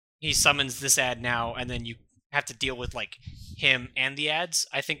 he summons this ad now, and then you have to deal with like him and the ads.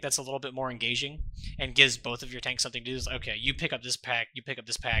 I think that's a little bit more engaging and gives both of your tanks something to do. It's like, okay, you pick up this pack,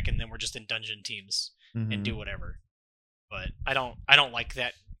 and then we're just in dungeon teams and do whatever. But I don't like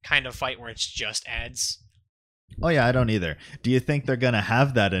that kind of fight where it's just ads. Oh yeah, I don't either. Do you think they're gonna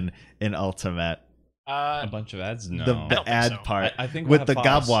have that in Ultimate? A bunch of ads? No. The don't think ad so. part I think with we'll the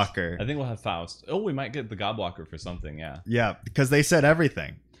have Faust. Gobwalker. I think we'll have Faust. Oh, we might get the Gobwalker for something. Yeah. Yeah, because they said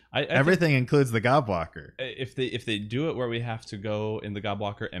everything. I think Everything includes the Gobwalker. if they do it where we have to go in the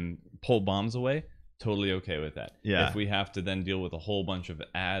Gobwalker and pull bombs away, totally okay with that. Yeah. If we have to then deal with a whole bunch of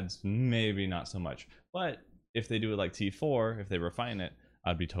ads, maybe not so much. But if they do it like T4, if they refine it,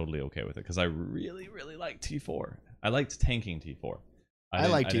 I'd be totally okay with it because I really like T4. I liked tanking T4. I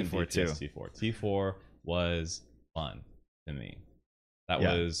like didn't T4 too. DPS T4. T4 was fun to me. That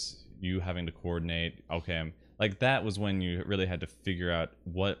Yeah. was you having to coordinate. Okay, like that was when you really had to figure out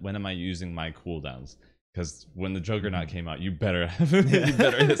when am I using my cooldowns? Because when the Juggernaut came out, you better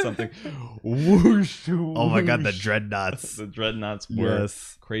hit something. Whoosh, Oh my god, the whoosh. Dreadnoughts. The Dreadnoughts were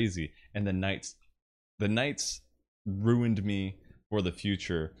Yes. crazy, and the Knights ruined me for the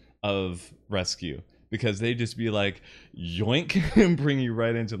future of rescue because they just be like yoink and bring you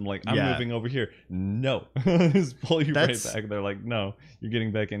right into them. Like I'm Yeah. moving over here. No, just pull you That's- right back. They're like, no, you're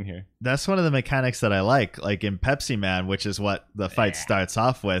getting back in here. That's one of the mechanics that I like in Pepsi Man, which is what the fight starts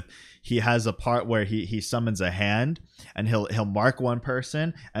off with. He has a part where he summons a hand and he'll mark one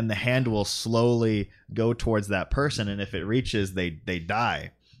person and the hand will slowly go towards that person, and if it reaches, they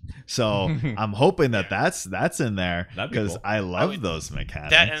die. So I'm hoping that that's in there That'd be because cool. I love would- those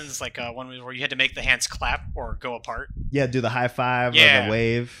mechanics. That ends like one where you had to make the hands clap or go apart. Yeah, do the high five or Yeah. the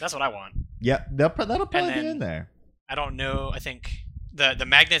wave. That's what I want. Yeah, that'll probably be then- in there. I don't know. I think the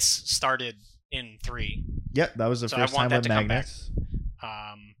magnets started in 3. Yep, that was the So I first want time that with to come back. magnets.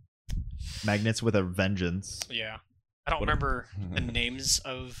 Yeah. Magnets with a vengeance. I don't What- remember the names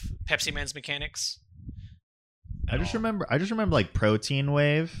of Pepsi Man's mechanics. I at just all. remember like Protein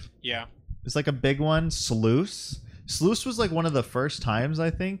Wave. Yeah. It's like a big one. Sluice. Sluice was like one of the first times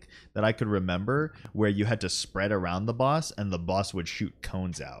I think that I could remember where you had to spread around the boss and the boss would shoot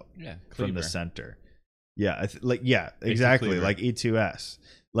cones out Yeah, from the Cleaver. center. Yeah, exactly, Cleaver. like E2S.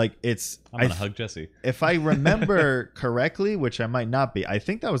 Like it's I'm gonna hug Jesse. if I remember correctly, which I might not be, I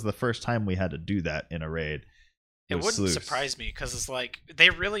think that was the first time we had to do that in a raid. It was wouldn't Sluice. surprise me because it's like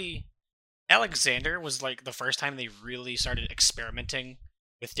Alexander was like the first time they really started experimenting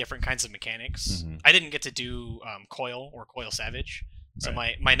with different kinds of mechanics. Mhm. I didn't get to do Coil or Coil Savage, so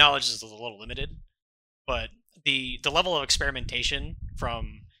Right. my knowledge is a little limited. But the level of experimentation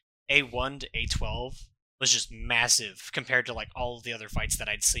from A1 to A12 was just massive compared to like all of the other fights that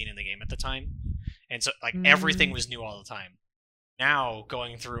I'd seen in the game at the time. And so like everything was new all the time. Now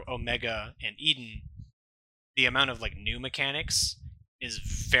going through Omega and Eden, the amount of like new mechanics is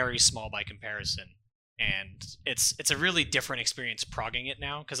very small by comparison. And it's a really different experience progging it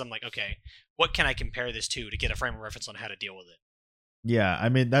now because I'm like, okay, what can I compare this to get a frame of reference on how to deal with it? Yeah, I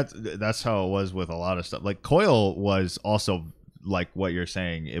mean that's how it was with a lot of stuff. Like Coil was also like what you're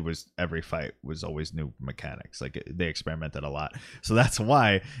saying. It was every fight was always new mechanics. Like they experimented a lot. So that's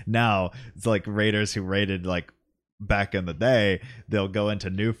why now it's like raiders who raided like back in the day, they'll go into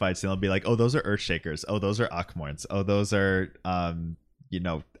new fights and they'll be like, oh, those are Earthshakers. Oh, those are Akmorns. Oh, those are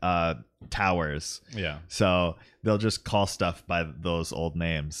towers. Yeah. So they'll just call stuff by those old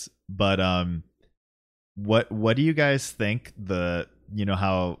names. But what do you guys think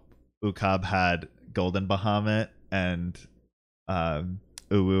how Ukab had Golden Bahamut and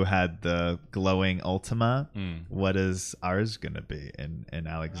Uwu had the glowing Ultima? Mm. What is ours gonna be in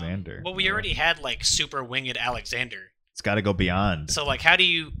Alexander? Well, we already had like super winged Alexander. It's got to go beyond. So like how do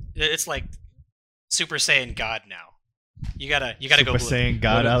you it's like Super Saiyan God now. You gotta Super go blue. Saiyan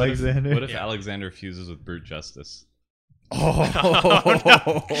God What if- Alexander. What if Yeah. Alexander fuses with brute justice? Oh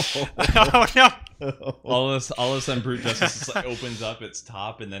no. All of a sudden, brute justice just, like, opens up its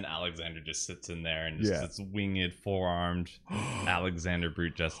top, and then Alexander just sits in there and just Yeah. it's winged, four-armed Alexander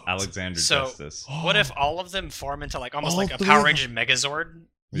So- Justice. What if all of them form into like almost All like a three Power of Ranger Megazord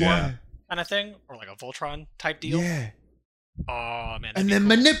Yeah. kind of thing, or like a Voltron type deal? Yeah. Oh man. And then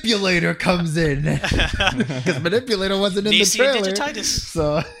Manipulator comes in. Because Manipulator wasn't in the Nisi and trailer. Digititis.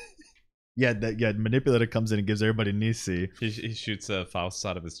 So yeah, Manipulator comes in and gives everybody Nisi. He shoots a Faust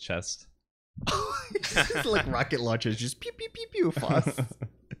out of his chest. It's like rocket launchers, just pew pew pew pew. Faust.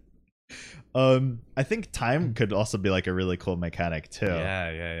 I think time could also be like a really cool mechanic too.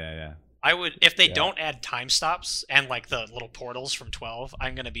 Yeah. I would if they Yeah. don't add time stops and like the little portals from 12.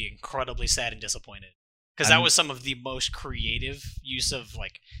 I'm gonna be incredibly sad and disappointed because that I'm- was some of the most creative use of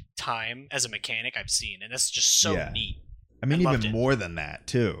like time as a mechanic I've seen, and that's just so Yeah. neat. I mean, I loved even it. more than that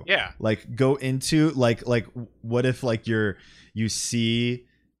too. Yeah. Like go into like what if like you see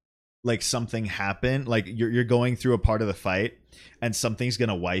like something happen, like you're going through a part of the fight and something's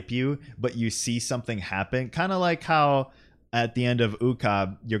gonna wipe you, but you see something happen, kind of like how at the end of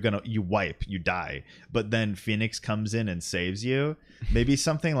Ukab you die, but then Phoenix comes in and saves you. Maybe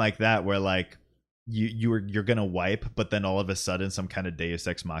something like that, where like you're gonna wipe, but then all of a sudden some kind of Deus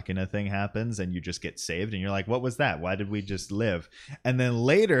Ex Machina thing happens and you just get saved, and you're like, what was that? Why did we just live? And then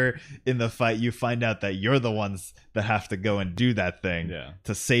later in the fight you find out that you're the ones that have to go and do that thing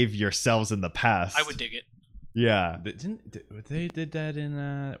to save yourselves in the past. I would dig it. Yeah. They did that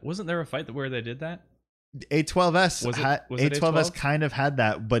in wasn't there a fight where they did that? A12S was it A12S A12? kind of had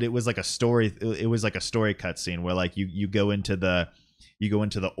that, but it was like a story. It was like a story cutscene where like you go into the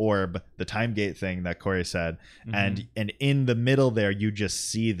orb, the time gate thing that Corey said, and in the middle there you just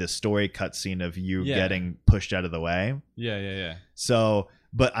see the story cutscene of you getting pushed out of the way. Yeah. So,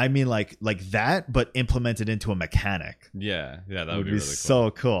 but I mean like that, but implemented into a mechanic. Yeah, that would be really cool.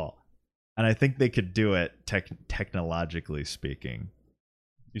 So cool. And I think they could do it technologically speaking.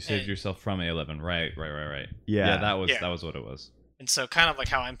 You saved yourself from A11, right. Yeah, that was what it was. And so kind of like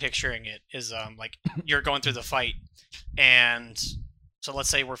how I'm picturing it is like you're going through the fight, and so let's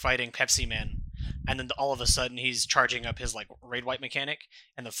say we're fighting Pepsi Man, and then all of a sudden he's charging up his like raid wipe mechanic,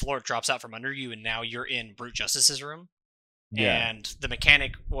 and the floor drops out from under you, and now you're in Brute Justice's room. Yeah. And the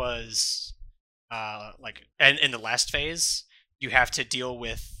mechanic was and in the last phase you have to deal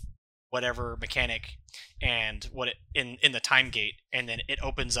with whatever mechanic and what it in the time gate, and then it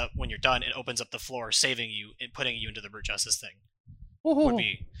opens up when you're done. It opens up the floor, saving you and putting you into the Brute Justice thing. Would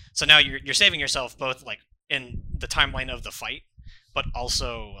be so now you're saving yourself both like in the timeline of the fight, but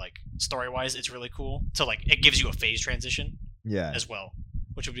also like story wise, it's really cool. So like it gives you a phase transition, as well,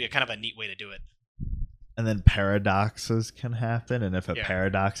 which would be a kind of a neat way to do it. And then paradoxes can happen, and if a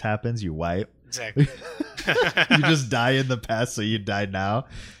paradox happens, you wipe. Exactly. You just die in the past, so you die now.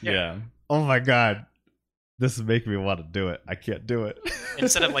 Yeah. Oh my god. This is making me want to do it. I can't do it.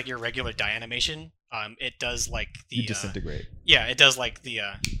 Instead of like your regular die animation, it does like the you disintegrate. It does like the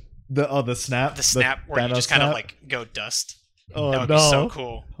snap. The snap where you just kind of like go dust. Oh, that would no. be so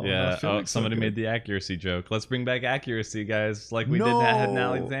cool. Somebody made the accuracy joke. Let's bring back accuracy, guys. Like we did that in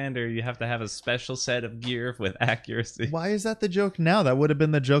Alexander. You have to have a special set of gear with accuracy. Why is that the joke now? That would have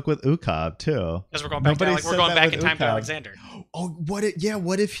been the joke with Ukab too. Because we're going back in time to Alexander. Oh, what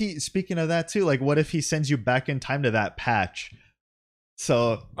if he, speaking of that too, like what if he sends you back in time to that patch?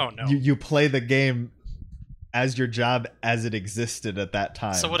 So you play the game as your job as it existed at that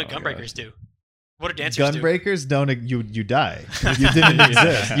time. So what did Gunbreakers do? What do dancers do? Gunbreakers don't. You die. You didn't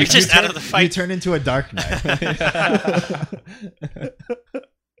exist. You're just out of the fight. You turn into a Dark Knight.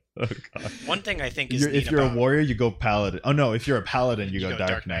 Oh, God. One thing I think is if you're a warrior, you go paladin. Oh no, if you're a paladin, you go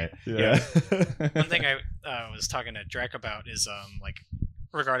Dark Knight. Yeah. One thing I was talking to Drac about is like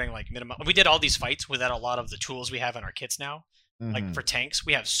regarding like minimum. We did all these fights without a lot of the tools we have in our kits now. Like for tanks,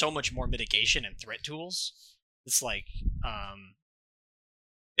 we have so much more mitigation and threat tools. It's like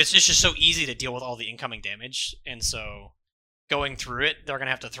it's just so easy to deal with all the incoming damage, and so going through it, things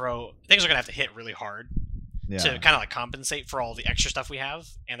are gonna have to hit really hard to kind of like compensate for all the extra stuff we have,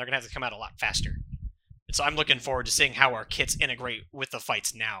 and they're gonna have to come out a lot faster. And so I'm looking forward to seeing how our kits integrate with the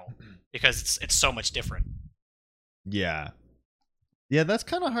fights now, because it's so much different. Yeah, that's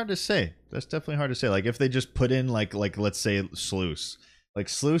kind of hard to say. That's definitely hard to say. Like if they just put in like let's say Sluice. Like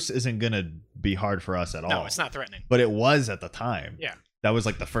Sluice isn't gonna be hard for us at all. No, it's not threatening. But it was at the time. Yeah. That was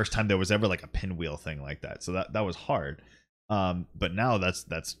like the first time there was ever like a pinwheel thing like that. So that was hard. But now that's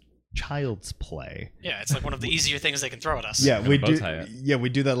child's play. Yeah, it's like one of the easier things they can throw at us. Yeah, we do. Yeah, we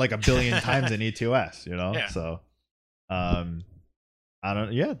do that like a billion times in E2S. You know. Yeah. So, I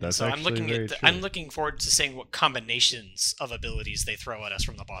don't. Yeah, that's. So I'm looking I'm looking forward to seeing what combinations of abilities they throw at us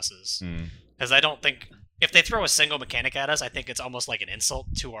from the bosses. Because I don't think if they throw a single mechanic at us, I think it's almost like an insult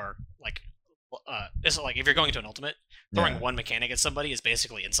to our like. It's like if you're going to an ultimate, throwing one mechanic at somebody is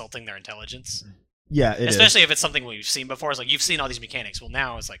basically insulting their intelligence. Yeah, especially if it's something we've seen before. It's like you've seen all these mechanics. Well,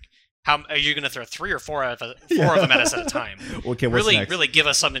 now it's like, how are you going to throw 3 or 4 of them at us at a time? Okay, what's next? Really give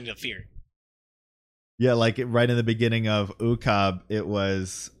us something to fear. Yeah, like right in the beginning of Ukab, it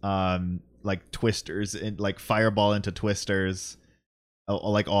was like twisters and like fireball into twisters,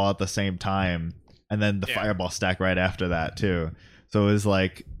 like all at the same time, and then the fireball stack right after that too. So it was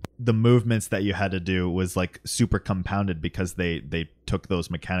like the movements that you had to do was like super compounded because they took those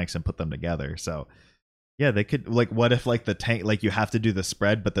mechanics and put them together. So yeah, they could like, what if like the tank, like you have to do the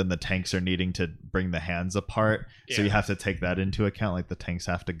spread, but then the tanks are needing to bring the hands apart. So you have to take that into account. Like the tanks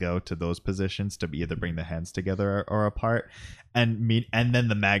have to go to those positions to either bring the hands together or apart, and then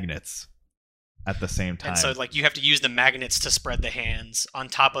the magnets. at the same time. And so like you have to use the magnets to spread the hands on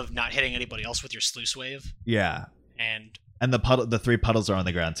top of not hitting anybody else with your sluice wave. Yeah. And the 3 puddles are on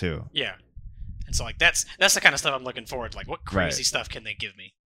the ground too. yeah. And so like that's the kind of stuff I'm looking forward to. Like what crazy stuff can they give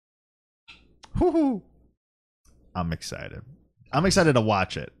me? Woo-hoo. I'm excited. I'm excited to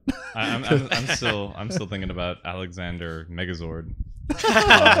watch it. I'm still thinking about Alexander Megazord.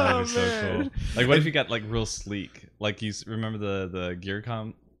 That'd be so cool. Like, what if you got like real sleek? Like, remember the Gear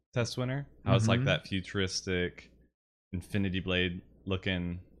contest winner? How it's like that futuristic Infinity Blade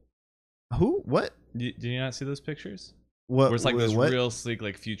looking. Who? What? Do you not see those pictures? What? Where it's like this what? real sleek,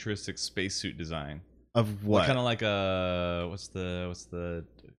 like futuristic spacesuit design. Of what? Kind of like a what's the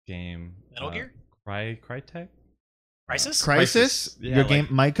game? Metal Gear? Crytek? Crisis? Crisis? Yeah, Your like- game.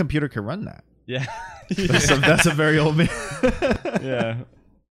 My computer can run that. Yeah. That's a very old man. Yeah.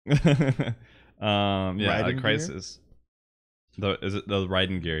 Yeah, Riding like gear? Crisis. Is it the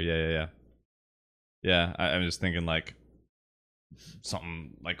riding gear? Yeah. Yeah, I'm just thinking like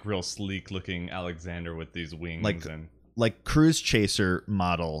something like real sleek looking Alexander with these wings Like- and Like Cruise Chaser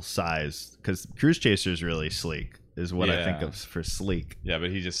model size, because Cruise Chaser is really sleek. Is what I think Yeah. of for sleek. yeah, but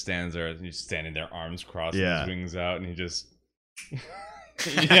he just stands there and he's standing there, arms crossed, Yeah. his wings out, and he just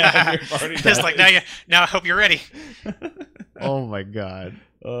yeah, you're already Just like now I hope you're ready. Oh my god!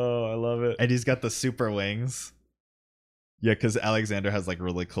 Oh, I love it. And he's got the super wings. Yeah, because Alexander has like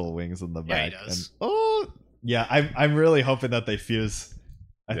really cool wings in the Yeah, he back. does. And, oh, yeah. I'm really hoping that they fuse.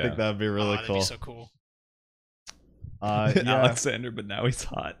 I Yeah. think that'd be really That'd cool. be so cool. Yeah. Alexander, but now he's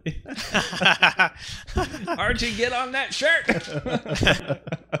hot. Archie, get on that shirt.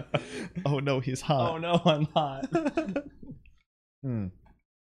 Oh no, he's hot. Oh no, I'm hot.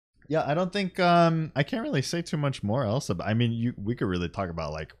 Yeah, I don't think I can't really say too much more else about. I mean, we could really talk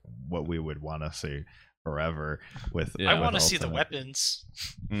about like what we would want to see forever with. Yeah. I want to with see the Ultimate. weapons.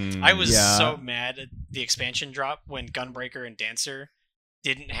 Mm. I was Yeah. so mad at the expansion drop when Gunbreaker and Dancer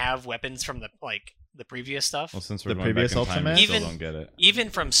didn't have weapons from the previous stuff. Well, since we're The going previous back in time, we Ultimate? still Even- don't get it. Even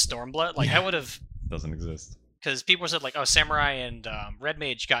from Stormblood, like I would have, Doesn't exist. because people said like, oh, Samurai and Red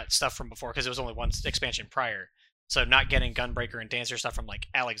Mage got stuff from before because it was only one expansion prior. So not getting Gunbreaker and Dancer stuff from like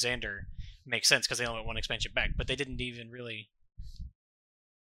Alexander makes sense because they only went one expansion back. But they didn't even really.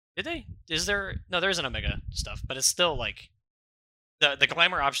 Did they? Is there? No, there isn't Omega stuff, but it's still like the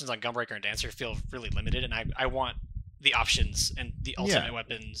glamour options on Gunbreaker and Dancer feel really limited, and I want the options and the ultimate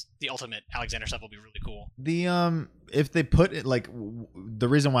weapons, the ultimate Alexander stuff will be really cool. The if they put it like the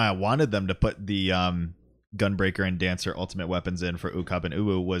reason why I wanted them to put the Gunbreaker and Dancer ultimate weapons in for Ukab and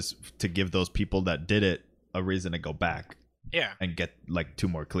Uwu was to give those people that did it a reason to go back Yeah, and get like 2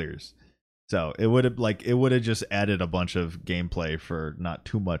 more clears. So it would have just added a bunch of gameplay for not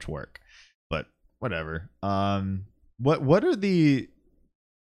too much work. But whatever. What are the,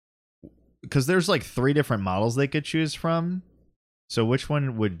 because there's like 3 different models they could choose from. So which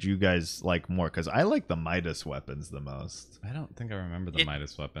one would you guys like more? Because I like the Midas weapons the most. I don't think I remember the It-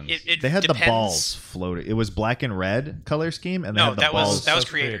 Midas weapons. it They had depends. the balls floating. It was black and red color scheme, and they No, had the that was- balls. that was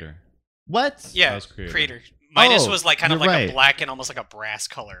Creator. What? Yeah, That was Creator. Creator. Midas Oh, was like kind of you're like right. a black and almost like a brass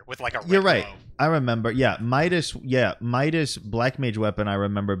color with like a red You're right. glow. I remember. Yeah, Midas. Yeah, Midas Black Mage weapon. I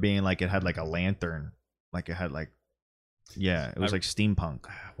remember being like it had like a lantern. Like it had like. Yeah, it was I- like steampunk.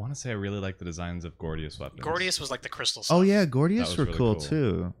 I want to say I really like the designs of Gordius weapons. Gordius was like the crystal stuff. Oh yeah, That Gordius was were really cool cool.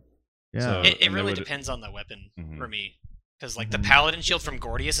 too. Yeah. So- It and they really would- depends on the weapon Mhm. for me. Because like the Mhm. Paladin shield from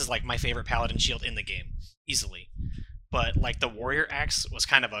Gordius is like my favorite Paladin shield in the game, easily. But like the Warrior axe was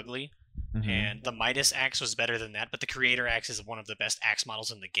kind of ugly, Mhm. and the Midas axe was better than that. But the Creator axe is one of the best axe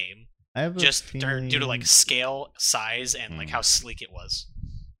models in the game, I have a just due to like feeling- scale, size, and like Hmm. how sleek it was.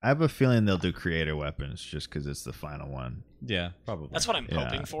 I have a feeling they'll do creator weapons just because it's the final one. Yeah, probably. That's what I'm Yeah.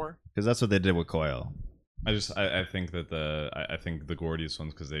 hoping for. Because that's what they did with Coil. I think that I think the Gordius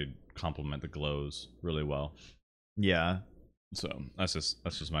ones because they complement the glows really well. Yeah. So that's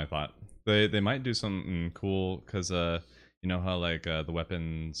just my thought. They might do something cool because you know how like the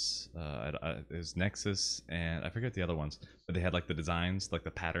weapons is Nexus and I forget the other ones, but they had like the designs, like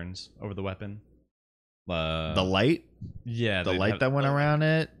the patterns over the weapon. The light? Yeah, The they light had that went around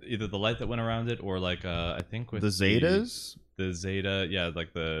it? either the light that went around it or like I think with The Zetas? the Zeta, yeah,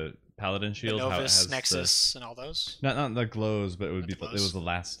 like the Paladin The shield, how it Novus, has Nexus, and all those. not the glows, but it would Not be the it glows. was the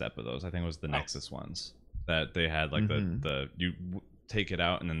last step of those. I think it was the Oh. Nexus ones that they had like Mhm. the you take it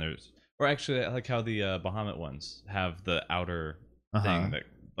out and then there's or actually I like how the Bahamut ones have the outer Uh-huh. thing that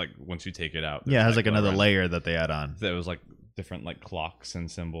like once you take it out. Yeah, it there's, has like glow another around it. layer that they add on. That was like different like clocks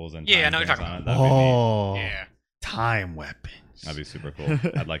and symbols and Yeah, I time know what you're things talking on it. That'd be neat. Oh, Yeah. time weapons. That'd be super cool.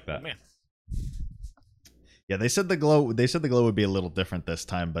 I'd like that. Oh, man. Yeah, they said the glow. They said the glow would be a little different this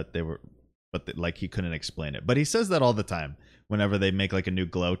time, but they were but like he couldn't explain it. But he says that all the time. Whenever they make like a new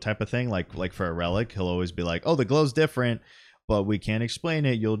glow type of thing, like for a relic, he'll always be like, "Oh, the glow's different, but we can't explain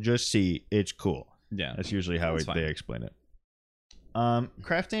it. You'll just see. It's cool." Yeah, That's usually how That's fine. they explain it.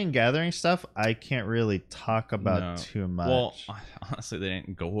 Crafting and gathering stuff, I can't really talk about No. too much. Well, honestly, they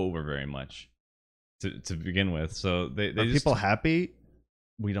didn't go over very much to begin with. So they Are just, people happy?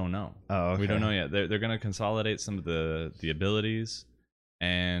 we don't know. Oh, okay. We don't know yet. They're going to consolidate some of the abilities,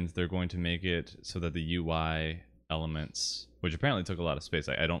 and they're going to make it so that the UI elements, which apparently took a lot of space,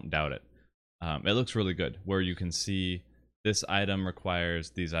 I don't doubt it. It looks really good, where you can see this item requires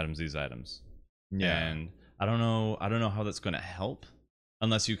these items. Yeah. And I don't know how that's going to help,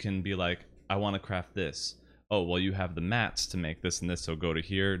 unless you can be like, I want to craft this. Oh, well, you have the mats to make this and this, so go to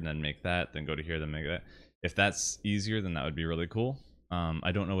here and then make that, then go to here, then make that. If that's easier, then that would be really cool.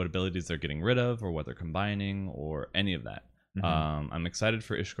 I don't know what abilities they're getting rid of or what they're combining or any of that. Mhm. I'm excited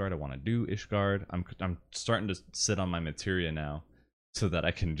for Ishgard. I want to do Ishgard. I'm starting to sit on my materia now, so that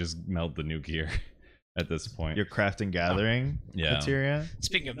I can just meld the new gear at this point. Your crafting gathering Yeah. materia.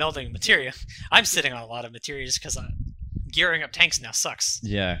 Speaking of melding materia, I'm sitting on a lot of materia just because gearing up tanks now sucks.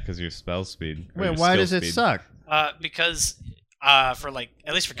 Yeah, because your spell speed. or Wait, your why skill does it speed. suck? Because for like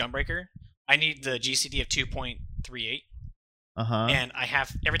at least for Gunbreaker, I need the GCD of 2.38, and I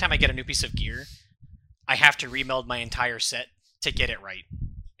have every time I get a new piece of gear, I have to remeld my entire set to get it right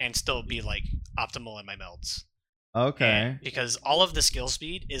and still be like optimal in my melds. Okay. And because all of the skill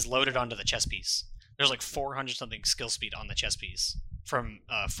speed is loaded onto the chess piece. There's like 400 something skill speed on the chess piece from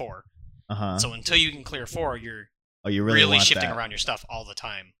 4. So until you can clear 4, you're Oh, you really, want shifting that. around your stuff all the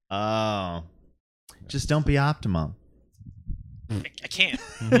time. Oh. Just don't be optimal. I can't.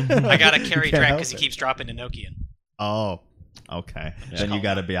 I gotta carry Can't Drek help because he it. keeps dropping Enochian. Oh. Okay. Yeah. Then you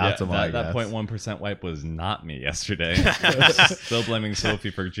got to be optimal. I That guess. 0.1% wipe was not me yesterday. Still blaming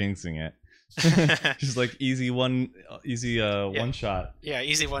Sophie for jinxing it. She's like one shot. Yeah,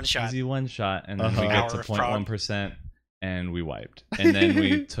 easy one shot. Easy one shot, and then we Uh-huh. get to Hour of prod. 0.1%, and we wiped. And then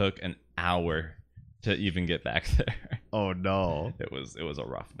we took an hour to even get back there. Oh no. It was a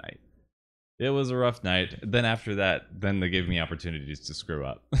rough night. It was a rough night. Then after that, then they gave me opportunities to screw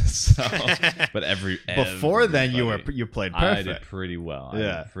up. So, but Before then, everybody- you played I perfect. did pretty well. I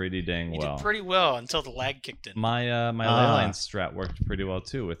Yeah. did pretty dang You well. did pretty well until the lag kicked in. My my Ah. leyline strat worked pretty well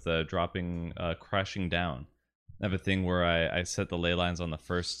too, with dropping crashing down. I have a thing where I set the ley lines on the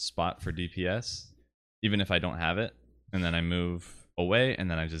first spot for DPS, even if I don't have it, and then I move away, and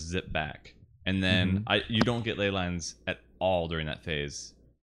then I just zip back, and then you don't get ley lines at all during that phase,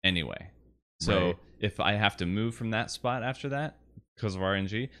 anyway. So Right. if I have to move from that spot after that because of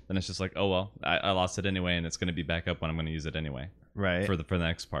RNG, then it's just like, oh well, I lost it anyway, and it's going to be back up when I'm going to use it anyway Right. for the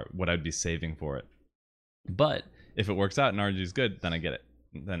next part, what I'd be saving for it. But if it works out and RNG is good, then I get it.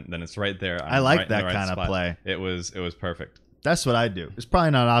 Then it's right there. I I'm like right in the that right kind of spot. play. It was perfect. That's what I do. It's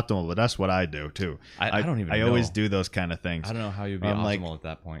probably not optimal, but that's what I do too. I don't even. I know. always do those kind of things. I don't know how you'd be I'm optimal like- at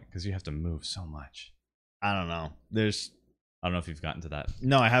that point because you have to move so much. I don't know. There's I don't know if you've gotten to that.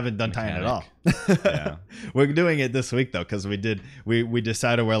 no, I haven't done Titan at all. Yeah. We're doing it this week though, because we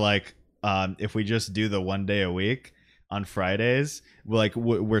decided we're like, if we just do the 1 day a week on Fridays,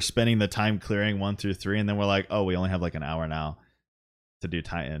 we're spending the time clearing 1 through 3, and then we're like, oh, we only have like an hour now to do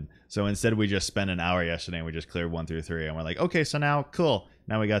Titan. So instead, we just spent an hour yesterday and we just cleared 1 through 3, and we're like, okay, so now cool.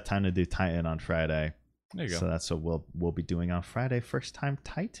 Now we got time to do Titan on Friday. There you go. So that's what we'll be doing on Friday. First time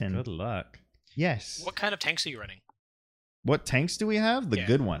Titan. Good luck. Yes. What kind of tanks are you running? What tanks do we have? The Yeah.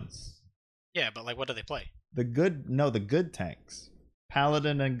 good ones. Yeah, but like, what do they play? The good tanks.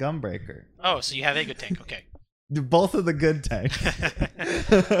 Paladin and Gunbreaker. Oh, so you have a good tank. Okay. Both of the good tanks.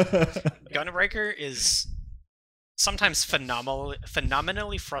 Gunbreaker is sometimes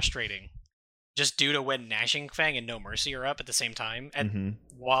phenomenally frustrating, just due to when Gnashing Fang and No Mercy are up at the same time, and Mhm.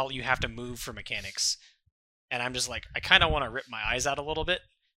 while you have to move for mechanics. And I'm just like, I kind of want to rip my eyes out a little bit,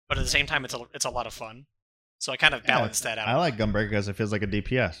 but at the same time, it's a lot of fun. So I kind of balance that out. I like Gunbreaker because it feels like a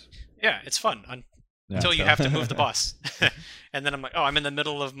DPS. Yeah, it's fun until you so- have to move the boss, and then I'm like, oh, I'm in the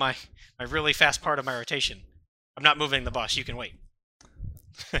middle of my really fast part of my rotation. I'm not moving the boss. You can wait.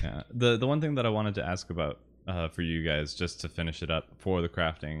 Yeah. The one thing that I wanted to ask about for you guys, just to finish it up for the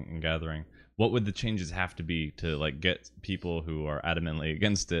crafting and gathering, what would the changes have to be to like get people who are adamantly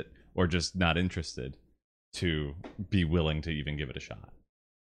against it or just not interested to be willing to even give it a shot?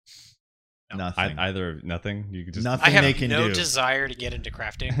 Nothing. Either nothing. You could just Nothing. I have they can no do. desire to get into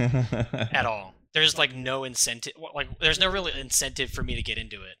crafting at all. There's like no incentive. Like, there's no real incentive for me to get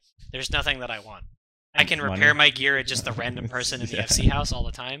into it. There's nothing that I want. I can Money. repair my gear at just the random person in the Yeah. FC house all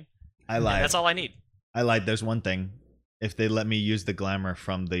the time. I And lied. that's all I need. I lied. There's one thing. if they let me use the glamour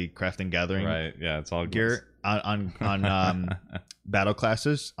from the Craft and Gathering Right. Yeah, it's all gear on battle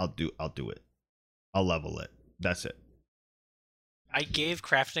classes, I'll do it. I'll level it. That's it. I gave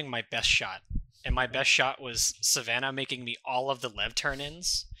crafting my best shot, and my best shot was Savannah making me all of the Lev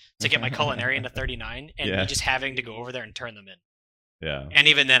turn-ins to get my Culinarian to 39, and Yeah. me just having to go over there and turn them in. Yeah. And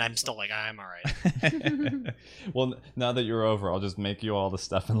even then, I'm still like, I'm all right. Well, now that you're over, I'll just make you all the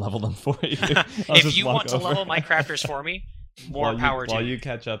stuff and level them for you. If you want to level my crafters for me, more power to While you. you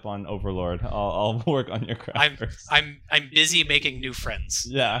catch up on Overlord, I'll work on your crafters. I'm busy making new friends.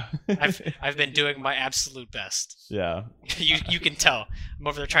 Yeah. I've been doing my absolute best. Yeah. You can tell. I'm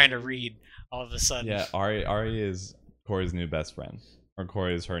over there trying to read. All of a sudden, Yeah. Ari is Corey's new best friend, or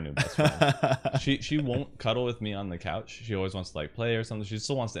Corey is her new best friend. She won't cuddle with me on the couch. She always wants to like play or something. She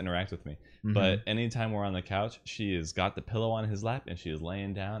still wants to interact with me. Mhm. But anytime we're on the couch, she has got the pillow on his lap and she is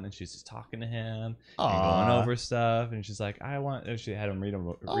laying down and she's just talking to him and going Aw. over stuff. And she's like, I want. She had him read her a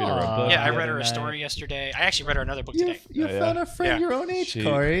book. yeah, I the read other her a night. story yesterday. I actually read her another book You today. you Oh, yeah? found a friend Yeah. your own age, She-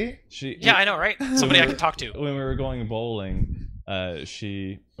 Corey. Yeah, I know, right? Somebody I can talk to. When we were going bowling,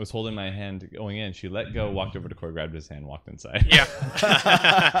 she was holding my hand going in. She let go, walked over to Corey, grabbed his hand, walked inside. Yeah.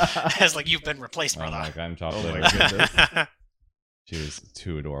 I was like, you've been replaced, I'm brother. like, I'm chocolate. Oh my goodness. She was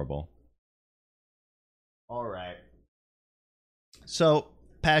too adorable. All right. So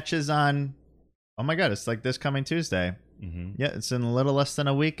patches on. Oh my god, it's like this coming Tuesday. Hmm. Yeah, it's in a little less than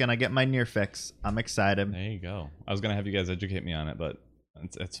a week, and I get my near fix. I'm excited. There you go. I was gonna have you guys educate me on it, but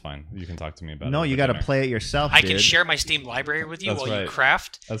it's fine. You can talk to me about it. No, you got to play it yourself, I dude. can share my Steam library with you That's while you right.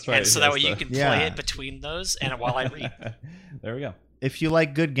 craft. That's right. And so that yes, way you the- can Yeah. play it between those and while I read. There we go. If you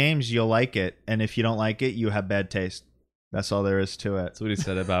like good games, you'll like it, and if you don't like it, you have bad taste. That's all there is to it. That's what he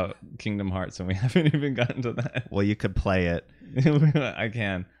said about Kingdom Hearts, and we haven't even gotten to that. Well, you could play it. I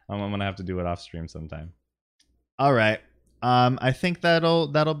can. I'm gonna have to do it off stream sometime. All right. I think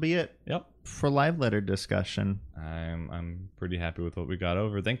that'll be it Yep. for live letter discussion. I'm pretty happy with what we got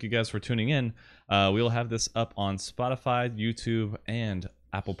over. Thank you guys for tuning in. We'll have this up on Spotify, YouTube, and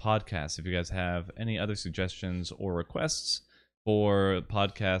Apple Podcasts. If you guys have any other suggestions or requests for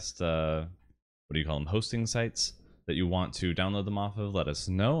podcast, what do you call them, hosting sites that you want to download them off of, let us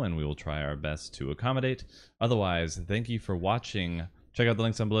know, and we will try our best to accommodate. Otherwise, thank you for watching. Check out the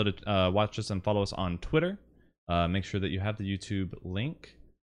links down below to watch us and follow us on Twitter. Make sure that you have the YouTube link.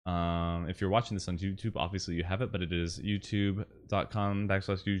 If you're watching this on YouTube, obviously you have it, but it is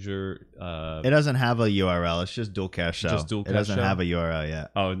youtube.com/user. It doesn't have a URL. It's just Dualcast Show. Just Dualcast It doesn't Show? have a URL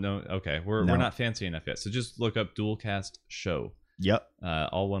yet. Oh no, okay, we're No. not fancy enough yet. So just look up Dualcast Show. Yep.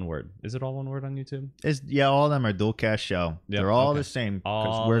 All one word. Is it all one word on YouTube? All of them are Dualcast Show. Yep, They're all okay. the same because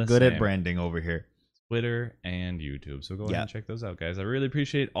All we're the good at same. branding over here. Twitter and YouTube. So go ahead Yeah. and check those out, guys. I really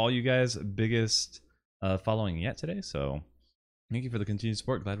appreciate all you guys' biggest following yet today. So thank you for the continued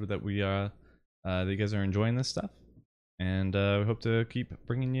support. Glad that we that you guys are enjoying this stuff, and we hope to keep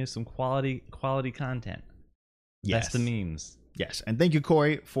bringing you some quality content. Yes. That's the memes. Yes. And thank you,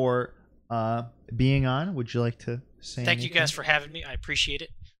 Corey, for being on. Would you like to say Thank you anything? guys for having me. I appreciate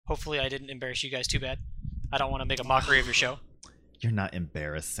it. Hopefully I didn't embarrass you guys too bad. I don't want to make a mockery of your show. You're not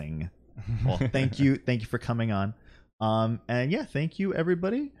embarrassing. Well, thank you. Thank you for coming on. And yeah, thank you,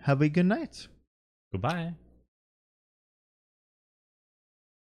 everybody. Have a good night. Goodbye.